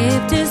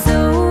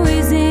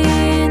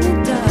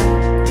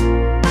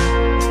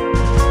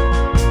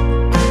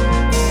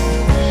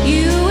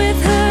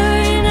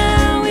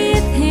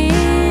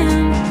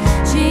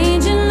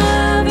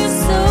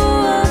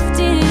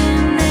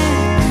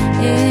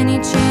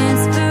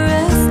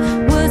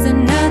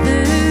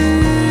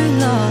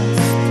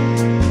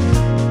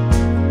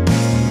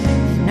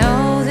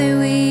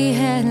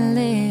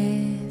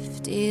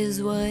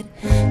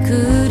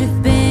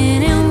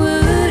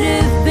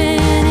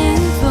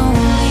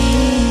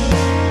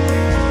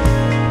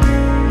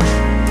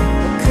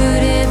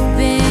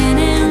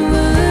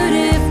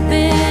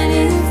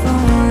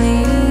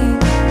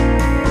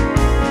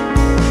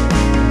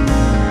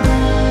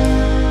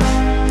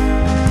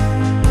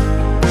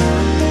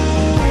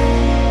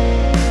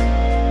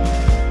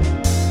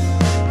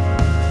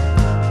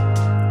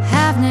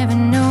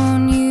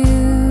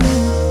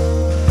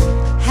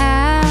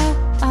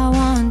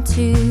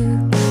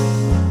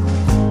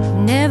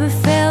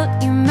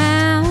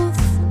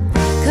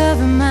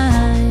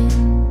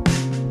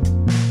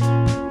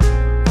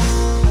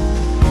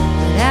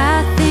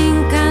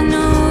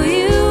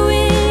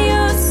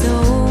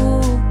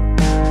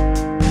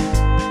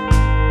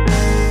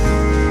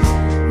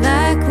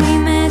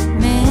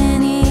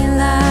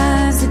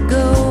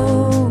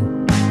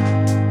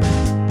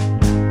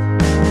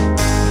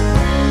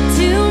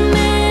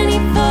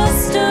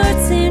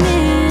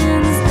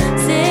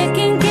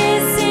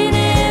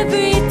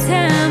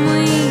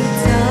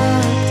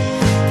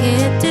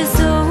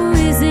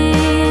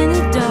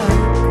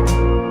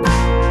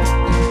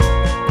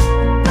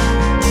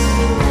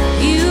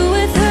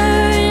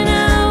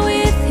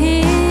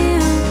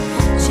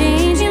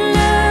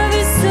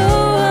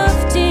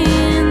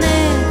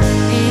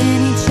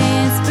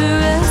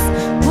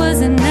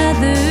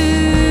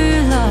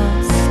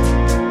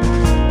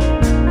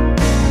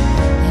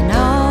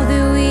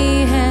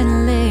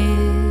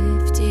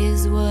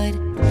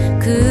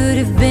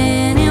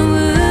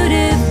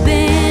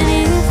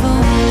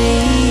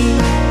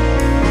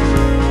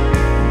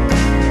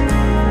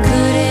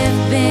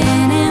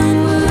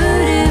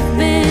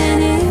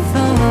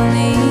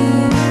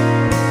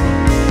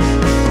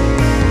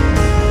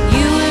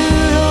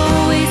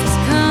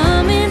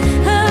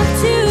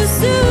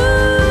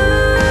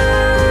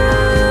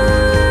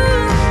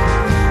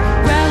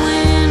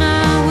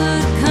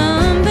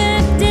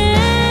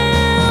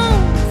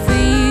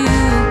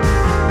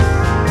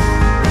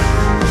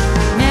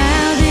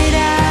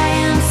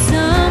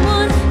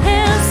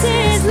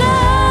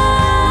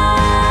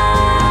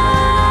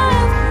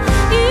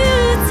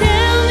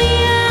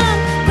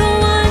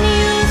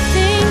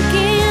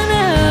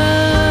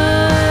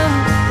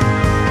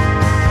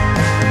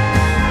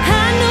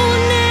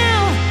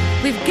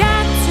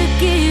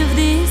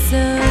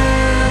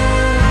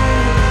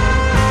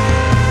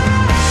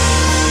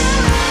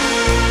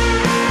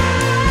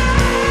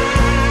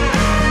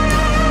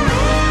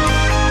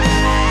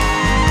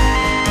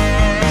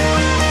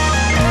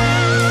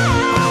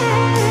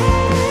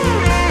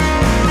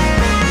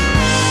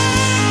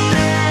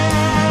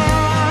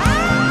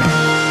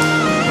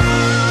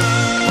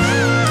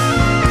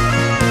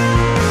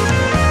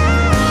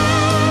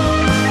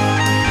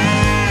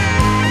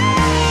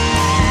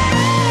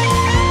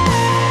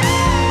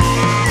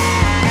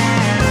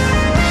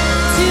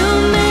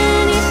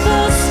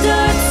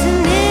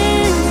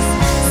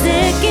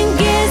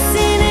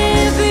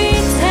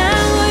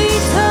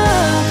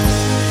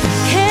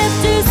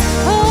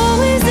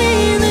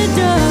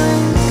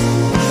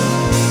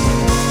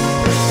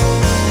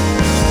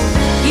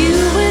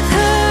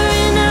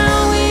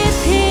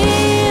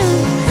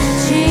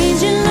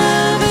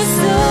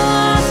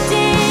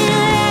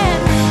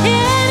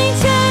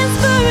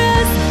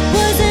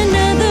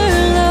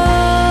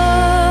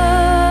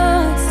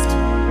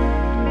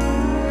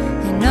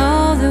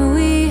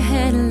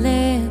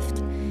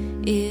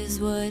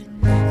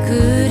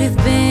 Could have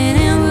been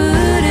and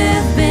would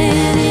have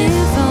been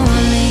if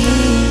only.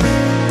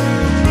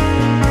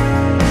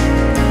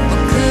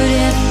 Or could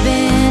have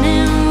been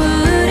and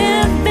would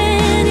have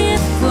been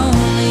if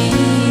only.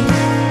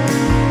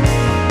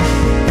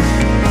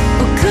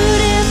 Or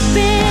could have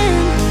been,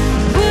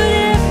 would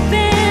have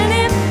been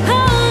if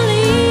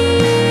only.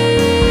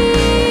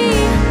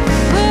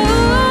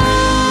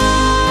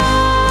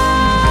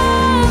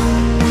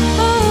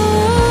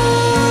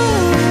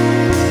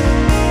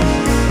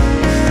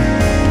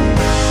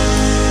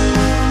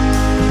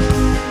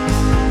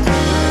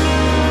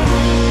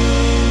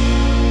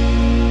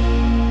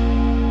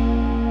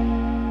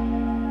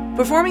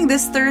 Performing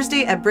this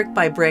Thursday at Brick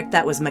by Brick,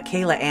 that was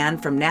Michaela Ann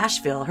from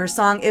Nashville. Her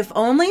song, If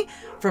Only,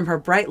 from her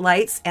Bright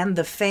Lights and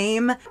The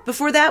Fame.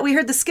 Before that, we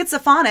heard the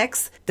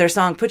Schizophonics. Their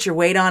song, Put Your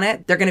Weight on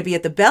It. They're going to be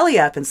at the Belly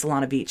Up in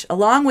Solana Beach,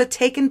 along with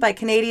Taken by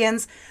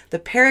Canadians, The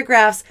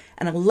Paragraphs,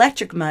 and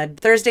Electric Mud.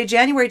 Thursday,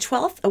 January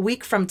 12th, a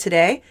week from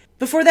today.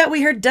 Before that,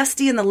 we heard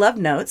Dusty and the Love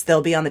Notes.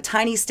 They'll be on the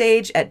Tiny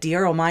Stage at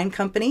Dioro Mine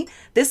Company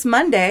this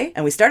Monday.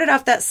 And we started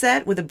off that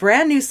set with a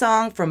brand new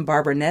song from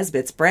Barbara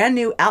Nesbitt's brand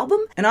new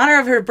album in honor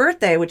of her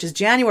birthday, which is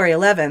January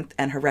 11th,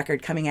 and her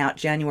record coming out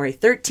January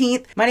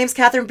 13th. My name's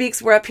Catherine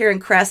Beeks. We're up here in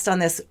Crest on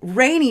this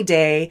rainy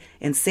day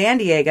in San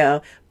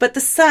Diego, but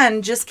the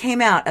sun just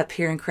came out up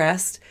here in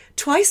Crest.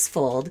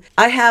 Twicefold.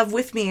 I have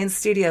with me in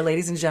studio,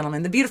 ladies and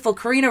gentlemen, the beautiful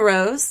Karina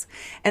Rose,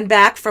 and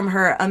back from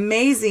her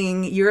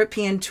amazing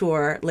European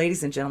tour,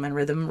 ladies and gentlemen,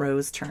 Rhythm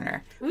Rose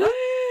Turner. Woo!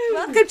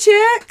 Welcome,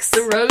 chicks.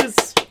 The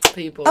Rose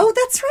people. Oh,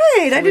 that's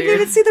right. I didn't Weird.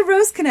 even see the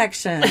Rose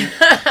connection.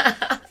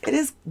 It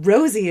is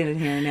rosy in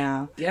here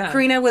now. Yeah.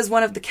 Karina was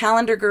one of the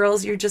calendar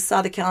girls. You just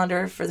saw the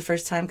calendar for the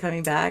first time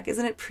coming back.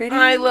 Isn't it pretty?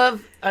 I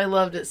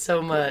loved it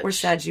so much. We're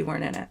sad you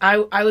weren't in it.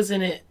 I was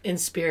in it in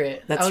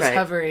spirit. That's I was right.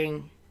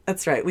 hovering.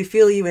 That's right. We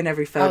feel you in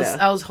every photo.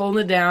 I was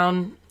holding it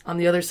down on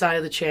the other side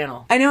of the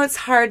channel. I know it's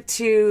hard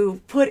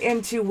to put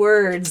into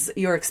words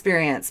your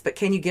experience, but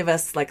can you give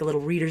us like a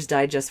little Reader's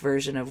Digest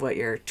version of what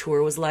your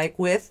tour was like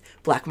with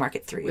Black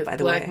Market 3, by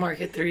the way? Black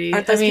Market 3.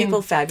 Aren't those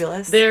people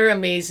fabulous? They're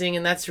amazing,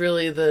 and that's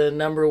really the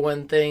number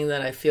one thing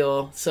that I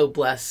feel so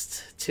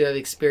blessed to have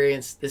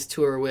experienced this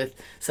tour with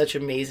such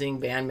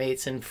amazing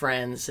bandmates and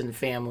friends and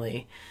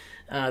family.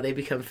 They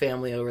become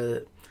family over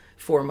the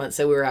 4 months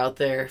that we were out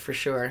there, for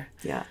sure.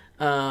 Yeah.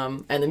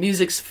 And the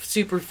music's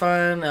super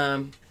fun.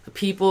 The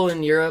people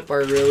in Europe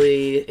are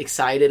really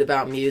excited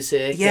about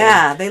music.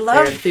 Yeah, they love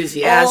they're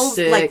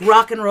enthusiastic. Old, like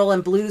rock and roll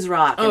and blues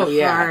rock and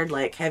yeah. hard,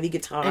 like heavy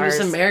guitars. And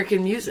just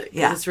American music.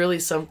 Yeah. It's really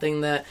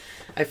something that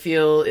I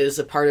feel is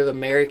a part of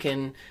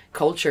American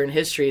culture and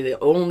history. The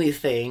only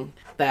thing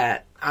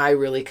that I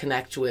really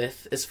connect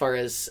with as far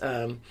as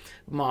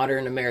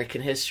modern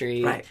American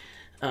history. Right.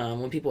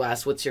 When people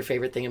ask, what's your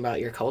favorite thing about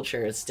your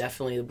culture? It's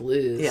definitely the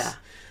blues. Yeah.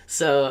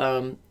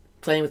 So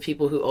playing with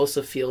people who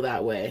also feel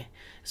that way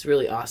is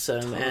really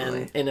awesome.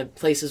 Totally. And in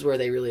places where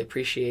they really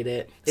appreciate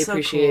it. They so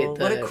appreciate cool.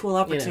 the, What a cool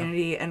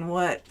opportunity, you know. and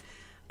what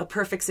a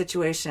perfect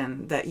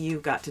situation that you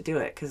got to do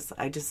it. Because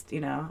I just,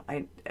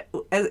 it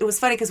was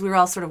funny because we were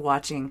all sort of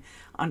watching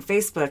on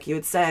Facebook. You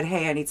had said,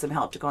 hey, I need some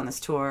help to go on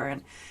this tour.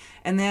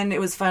 And then it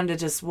was fun to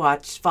just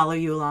follow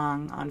you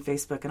along on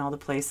Facebook and all the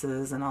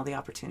places and all the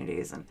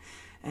opportunities.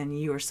 And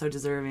you are so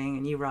deserving,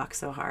 and you rock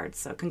so hard.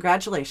 So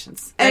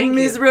congratulations. Thank and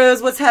Ms. you.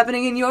 Rose, what's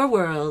happening in your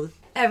world?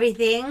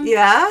 Everything.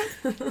 Yeah?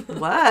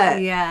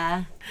 What?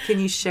 Yeah. Can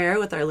you share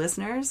with our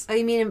listeners? Oh,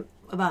 you mean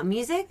about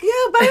music?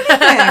 Yeah, about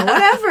anything.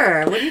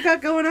 Whatever. What do you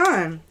got going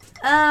on?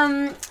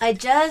 I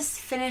just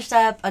finished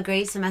up a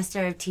great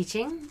semester of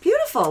teaching.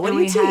 Beautiful. What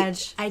And do you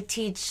teach? I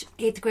teach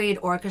 8th grade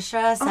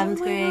orchestra, 7th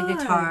grade God.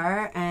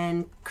 guitar,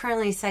 and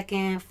currently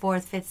 2nd,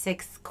 4th, 5th,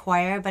 6th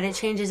choir, but it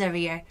changes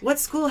every year. What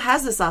school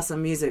has this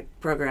awesome music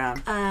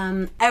program?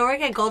 I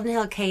work at Golden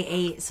Hill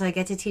K-8, so I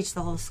get to teach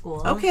the whole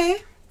school.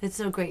 Okay. It's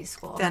a great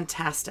school.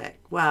 Fantastic.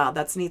 Wow,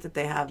 that's neat that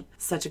they have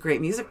such a great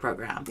music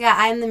program. Yeah,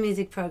 I'm the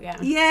music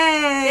program. Yay!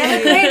 They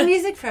have a great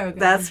music program.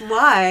 That's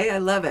why I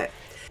love it.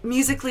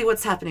 Musically,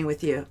 what's happening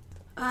with you?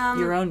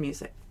 Your own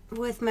music.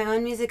 With my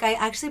own music, I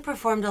actually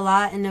performed a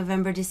lot in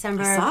November,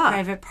 December, I saw.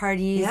 private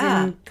parties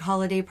Yeah. and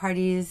holiday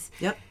parties.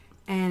 Yep.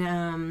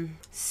 And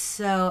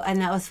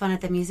and that was fun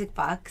at the Music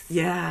Box.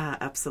 Yeah,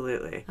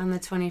 absolutely. On the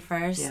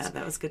 21st. Yeah,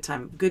 that was a good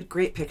time.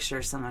 Great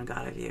picture someone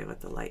got of you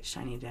with the light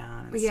shining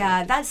down. And Yeah,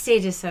 stuff. that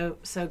stage is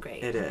so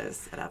great. It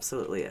is. It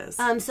absolutely is.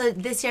 So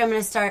this year I'm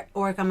going to start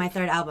work on my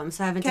 3rd album.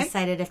 So I haven't Okay.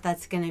 decided if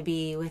that's going to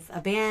be with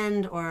a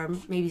band or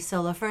maybe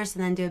solo first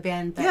and then do a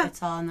band. But Yeah.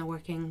 it's all in the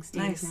working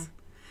stage Nice. now.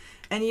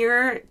 And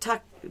your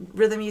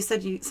Rhythm, you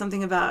said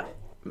something about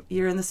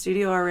you're in the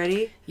studio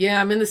already? Yeah,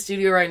 I'm in the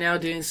studio right now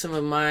doing some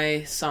of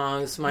my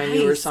songs, my Nice,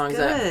 newer songs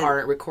that good.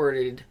 aren't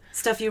recorded.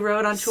 Stuff you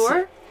wrote on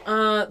tour?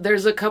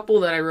 There's a couple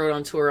that I wrote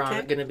on tour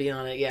Okay. going to be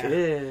on it, yeah.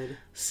 Good.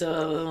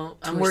 So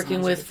I'm Tour working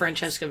songs with are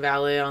Francesca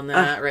Valle on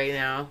that right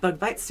now. Bug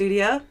Bite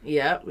Studio.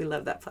 Yep. We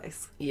love that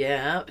place.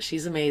 Yeah,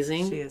 she's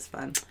amazing. She is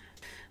fun.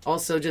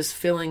 Also just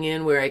filling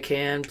in where I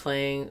can,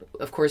 playing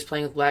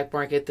with Black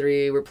Market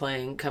 3. We're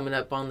playing coming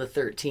up on the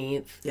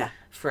 13th. Yeah.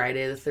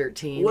 Friday the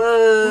 13th.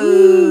 Whoa!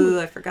 Woo.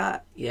 I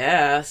forgot.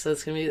 Yeah, so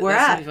it's gonna be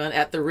gonna be fun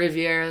at the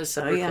Riviera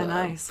Supper Club.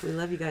 Nice. We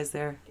love you guys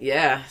there.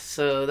 Yeah,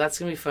 so that's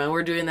gonna be fun.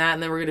 We're doing that,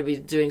 and then we're gonna be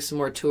doing some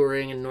more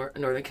touring in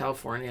Northern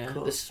California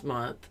this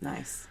month.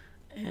 Nice.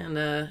 And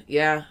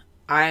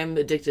I'm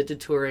addicted to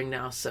touring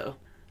now, so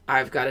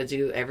I've got to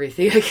do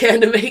everything I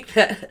can to make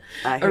that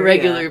a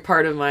regular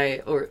part of my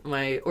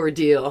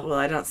ordeal. Well,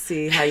 I don't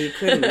see how you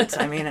couldn't.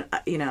 I mean,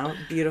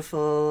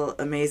 beautiful,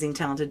 amazing,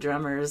 talented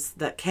drummers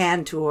that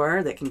can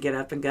tour, that can get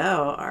up and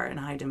go, are in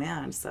high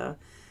demand. So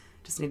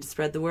just need to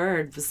spread the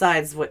word.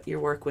 Besides what your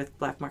work with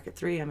Black Market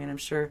 3, I mean, I'm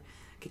sure it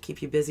could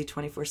keep you busy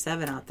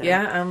 24/7 out there.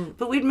 Yeah.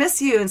 But we'd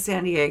miss you in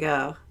San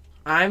Diego.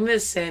 I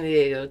miss San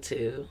Diego,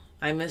 too.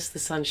 I miss the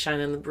sunshine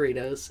and the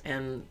burritos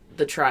and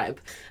the tribe.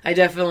 I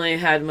definitely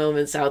had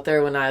moments out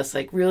there when I was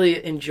like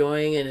really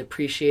enjoying and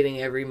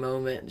appreciating every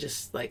moment,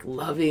 just like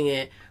loving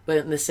it. But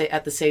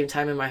at the same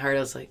time in my heart,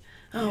 I was like,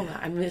 oh,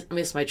 I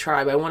miss my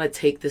tribe. I want to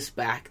take this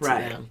back to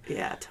them.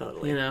 Yeah,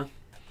 totally. You know?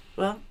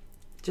 Well,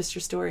 just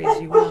your story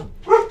as you will.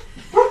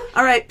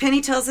 All right, Penny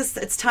tells us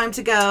it's time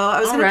to go. I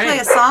was going to play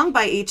a song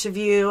by each of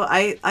you.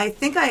 I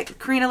think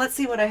Karina, let's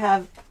see what I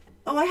have.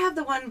 Oh, I have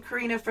the one,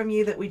 Karina, from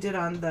you that we did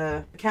on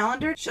the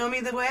calendar. Show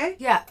Me the Way.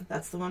 Yeah.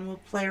 That's the one we'll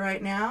play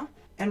right now.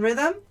 And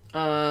Rhythm?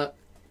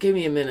 Give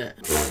me a minute.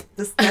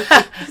 It's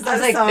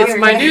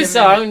my new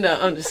song. No,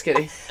 I'm just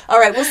kidding. All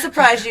right, we'll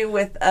surprise you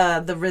with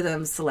the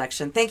Rhythm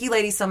selection. Thank you,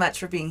 ladies, so much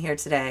for being here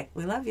today.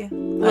 We love you.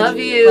 Love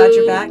you. Glad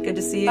you're back. Good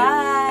to see you.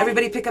 Bye.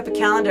 Everybody pick up a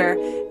calendar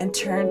and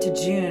turn to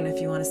June if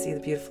you want to see the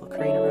beautiful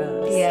Karina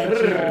Rose. Yeah,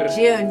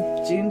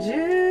 June.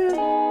 June.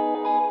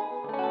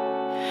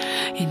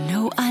 You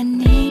know I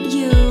need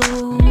you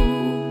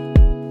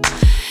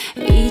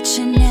each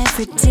and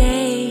every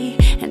day,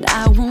 and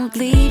I won't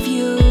leave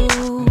you.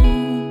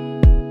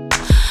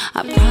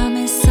 I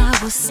promise I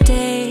will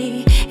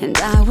stay, and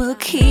I will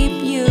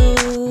keep you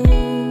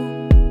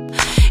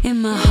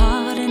in my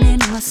heart and in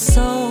my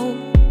soul,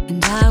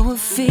 and I will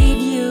feed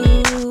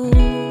you.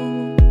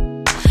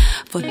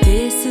 For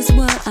this is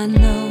what I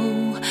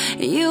know: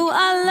 you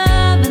are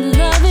love, and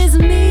love is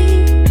me.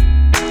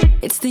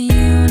 It's the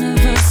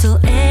universal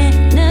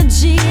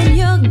energy, and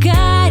you're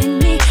guiding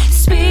me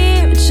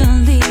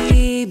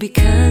spiritually,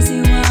 because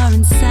you are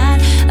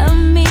inside of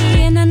me,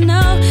 and I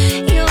know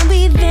you'll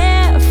be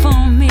there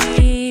for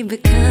me,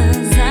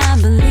 because I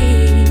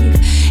believe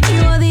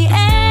you are the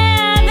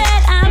air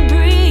that I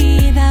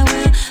breathe. I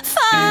will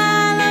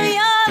follow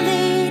your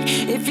lead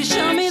if you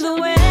show me the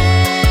way.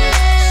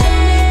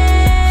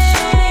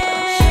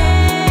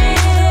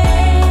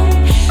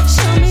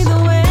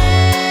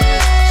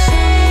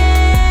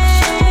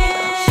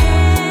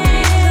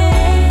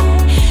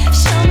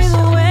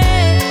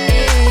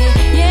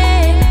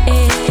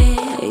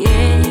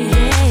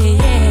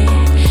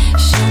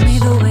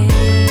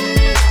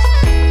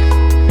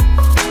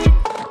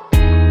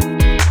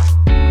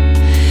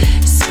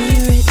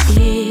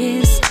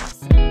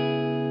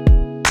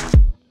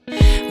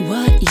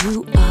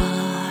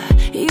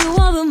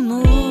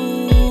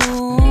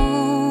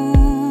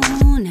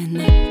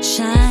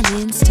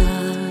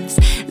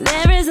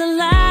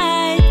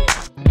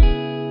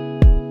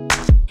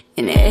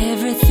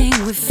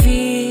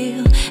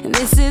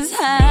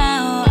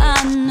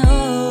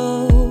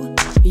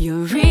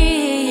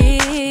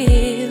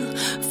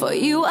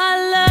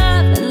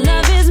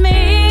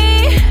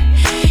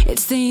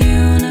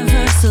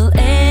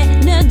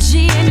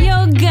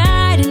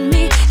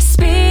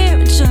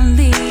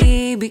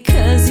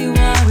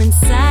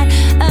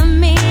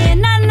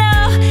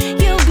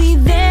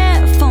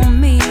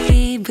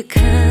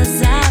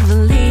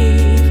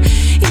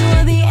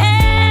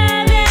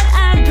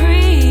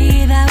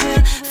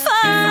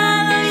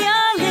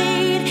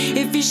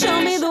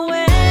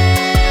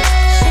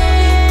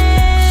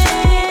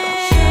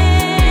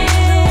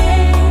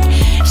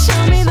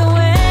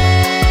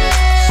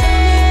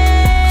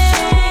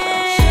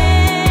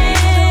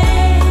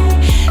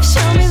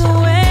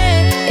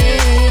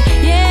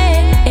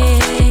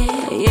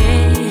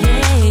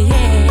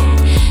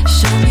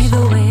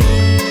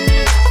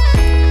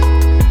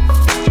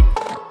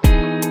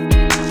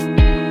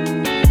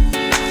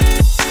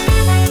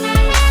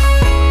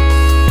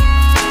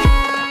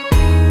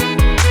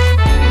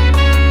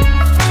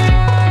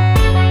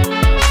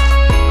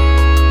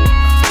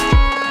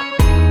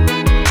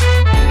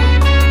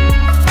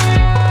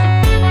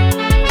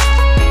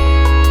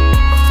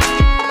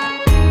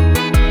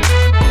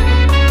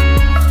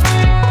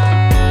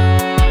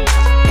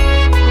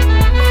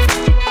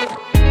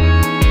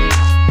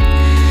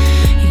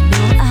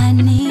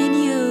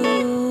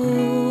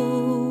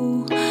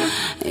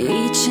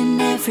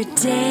 every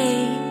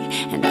day,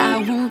 and I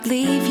won't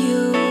leave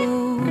you.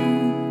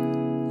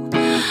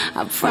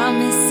 I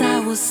promise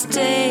I will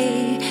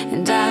stay,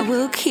 and I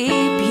will keep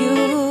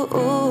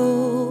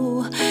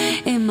you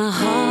in my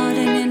heart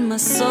and in my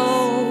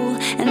soul,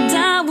 and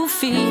I will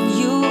feed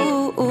you.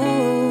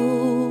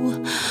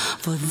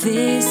 For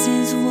this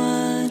is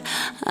what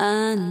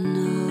I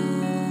know.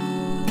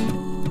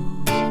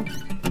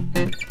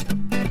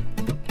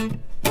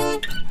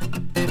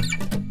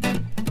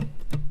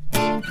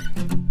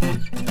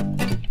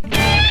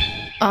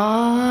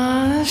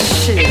 Ah,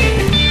 shit.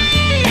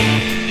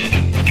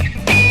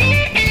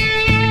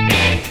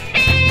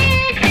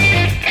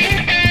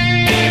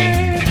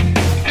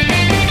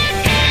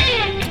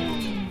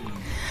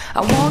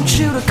 I want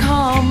you to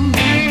come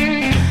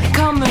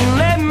and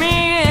let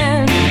me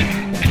in.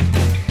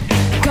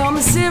 Come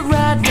and sit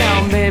right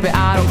down, baby,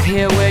 I don't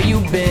care where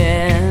you've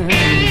been.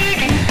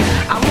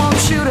 I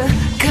want you to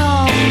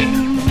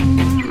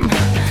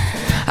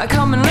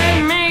come and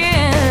let me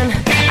in.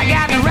 I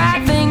got the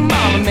right thing,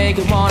 mama, make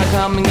you wanna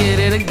come and get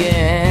it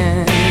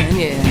again,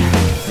 yeah.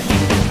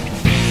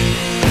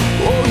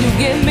 Oh, you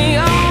get me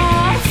off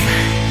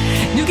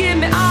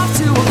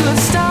to a good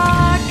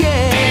start,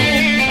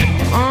 yeah.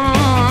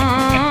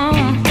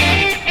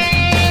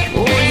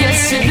 Oh,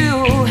 yes you do.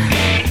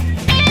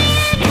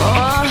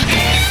 Oh,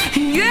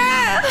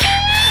 yeah.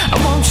 I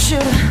want you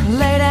to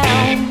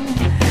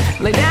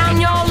lay down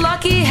your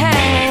lucky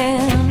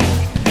hand.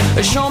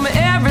 Show me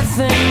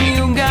everything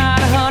you got,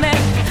 honey.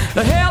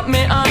 Help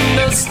me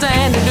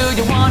understand. Do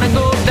you wanna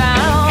go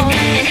down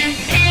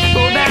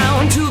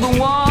to the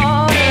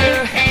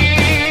water?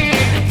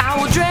 I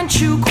will drench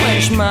you,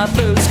 quench my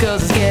thirst,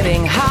 'cause it's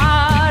getting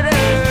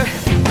hotter.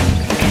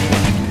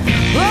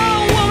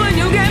 Oh, woman,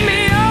 you get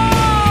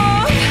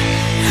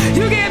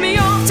me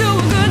off to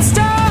a good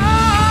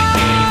start.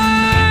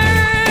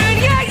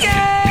 Yeah,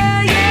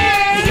 yeah,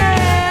 yeah,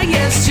 yeah,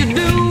 yes you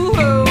do.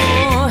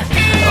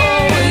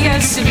 Oh,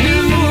 yes you do.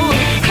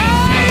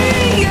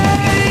 Hey, yeah,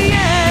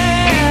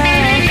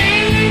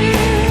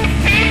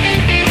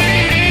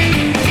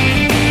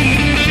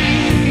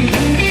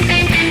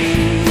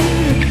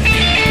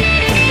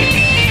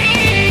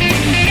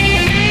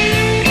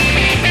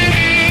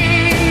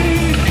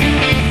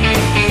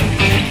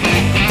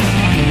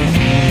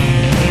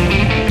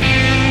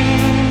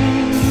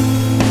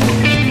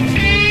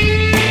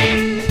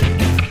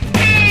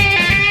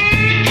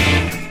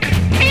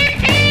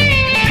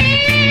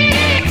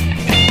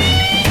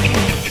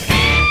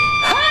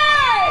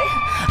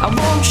 I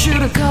want you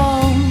to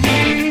come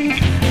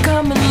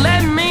and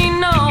let me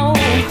know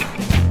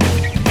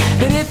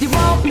that if you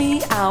want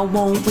me, I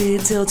won't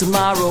wait till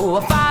tomorrow.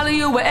 I'll follow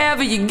you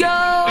wherever you go.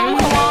 I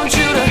want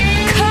you to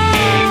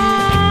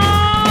come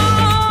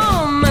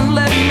and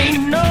let me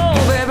know,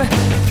 baby.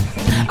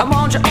 I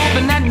want you to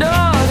open that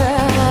door,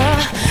 girl,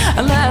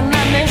 and let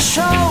me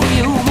show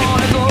you.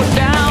 Wanna go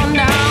down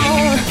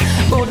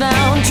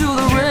to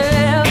the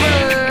river.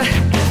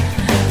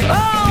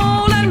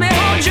 Oh, let me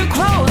hold you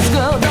close,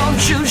 girl,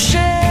 don't you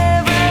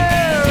shiver.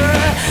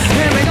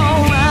 Here we go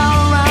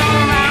round,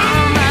 round,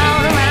 round,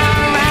 round,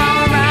 round,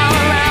 round,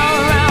 round, round,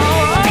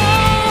 round. Oh,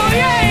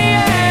 yeah,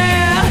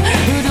 yeah.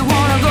 Do you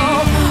wanna go?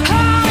 Oh,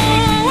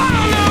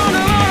 no, no,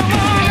 no,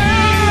 no,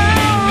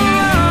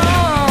 no.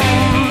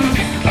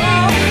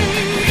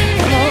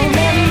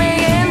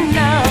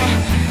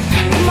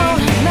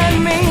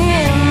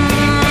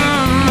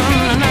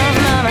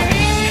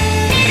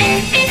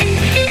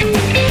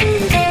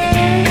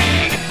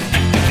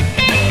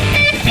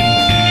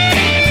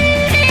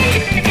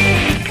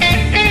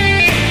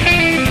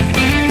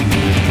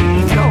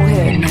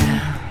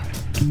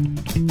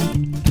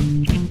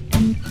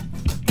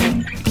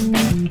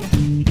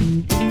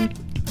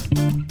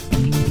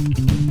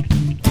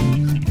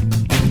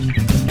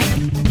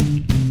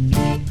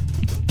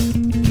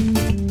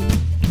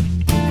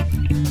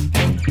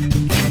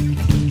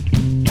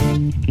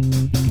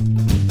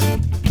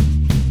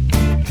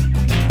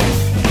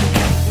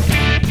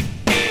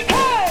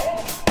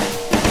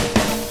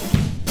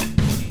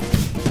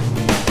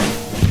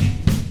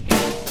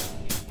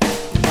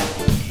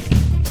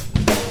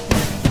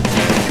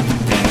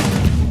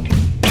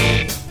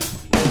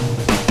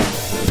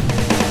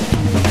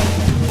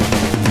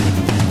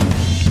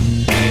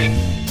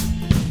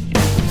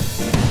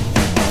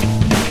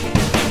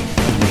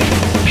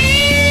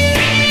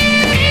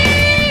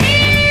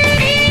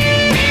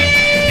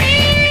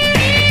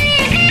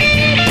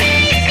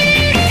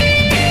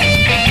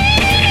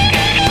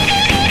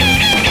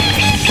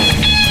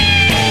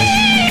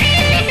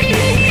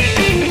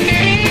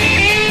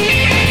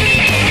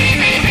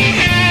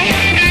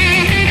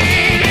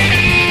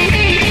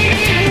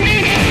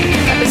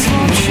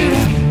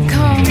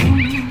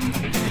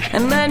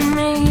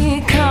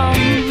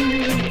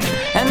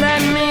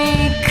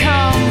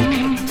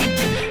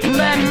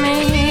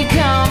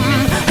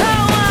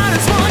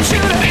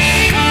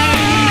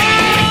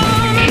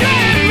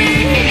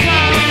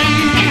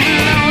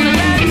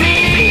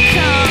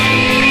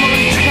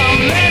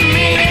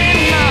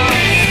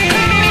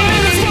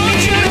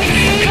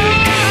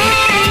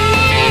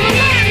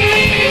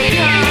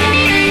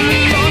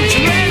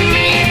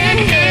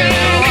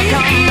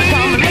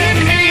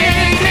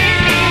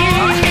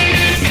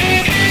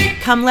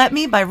 Come Let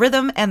Me by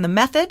Rhythm and the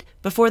Method.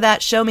 Before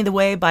that, Show Me the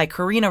Way by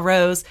Karina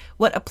Rose.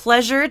 What a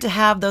pleasure to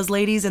have those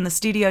ladies in the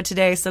studio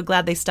today. So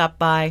glad they stopped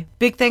by.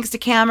 Big thanks to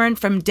Cameron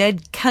from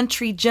Dead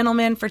Country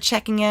Gentlemen for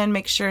checking in.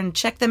 Make sure and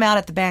check them out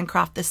at the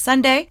Bancroft this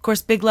Sunday. Of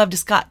course, big love to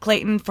Scott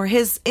Clayton for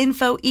his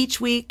info each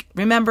week.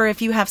 Remember,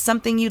 if you have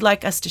something you'd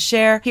like us to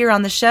share here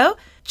on the show,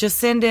 just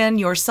send in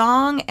your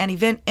song and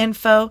event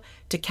info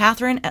to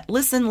Catherine at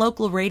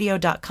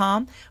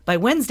listenlocalradio.com by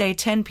Wednesday,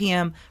 10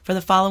 p.m. for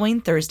the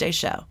following Thursday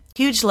show.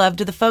 Huge love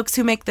to the folks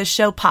who make this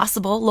show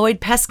possible. Lloyd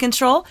Pest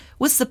Control,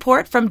 with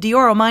support from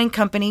Dioro Mine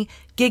Company,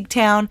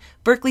 Gigtown,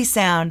 Berkeley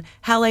Sound,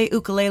 Halle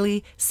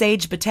Ukulele,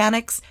 Sage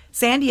Botanics,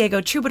 San Diego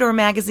Troubadour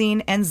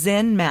Magazine, and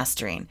Zen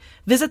Mastering.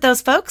 Visit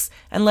those folks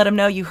and let them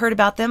know you heard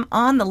about them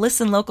on the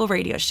Listen Local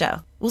radio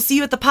show. We'll see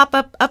you at the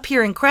pop-up up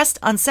here in Crest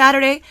on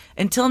Saturday.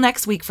 Until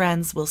next week,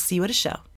 friends, we'll see you at a show.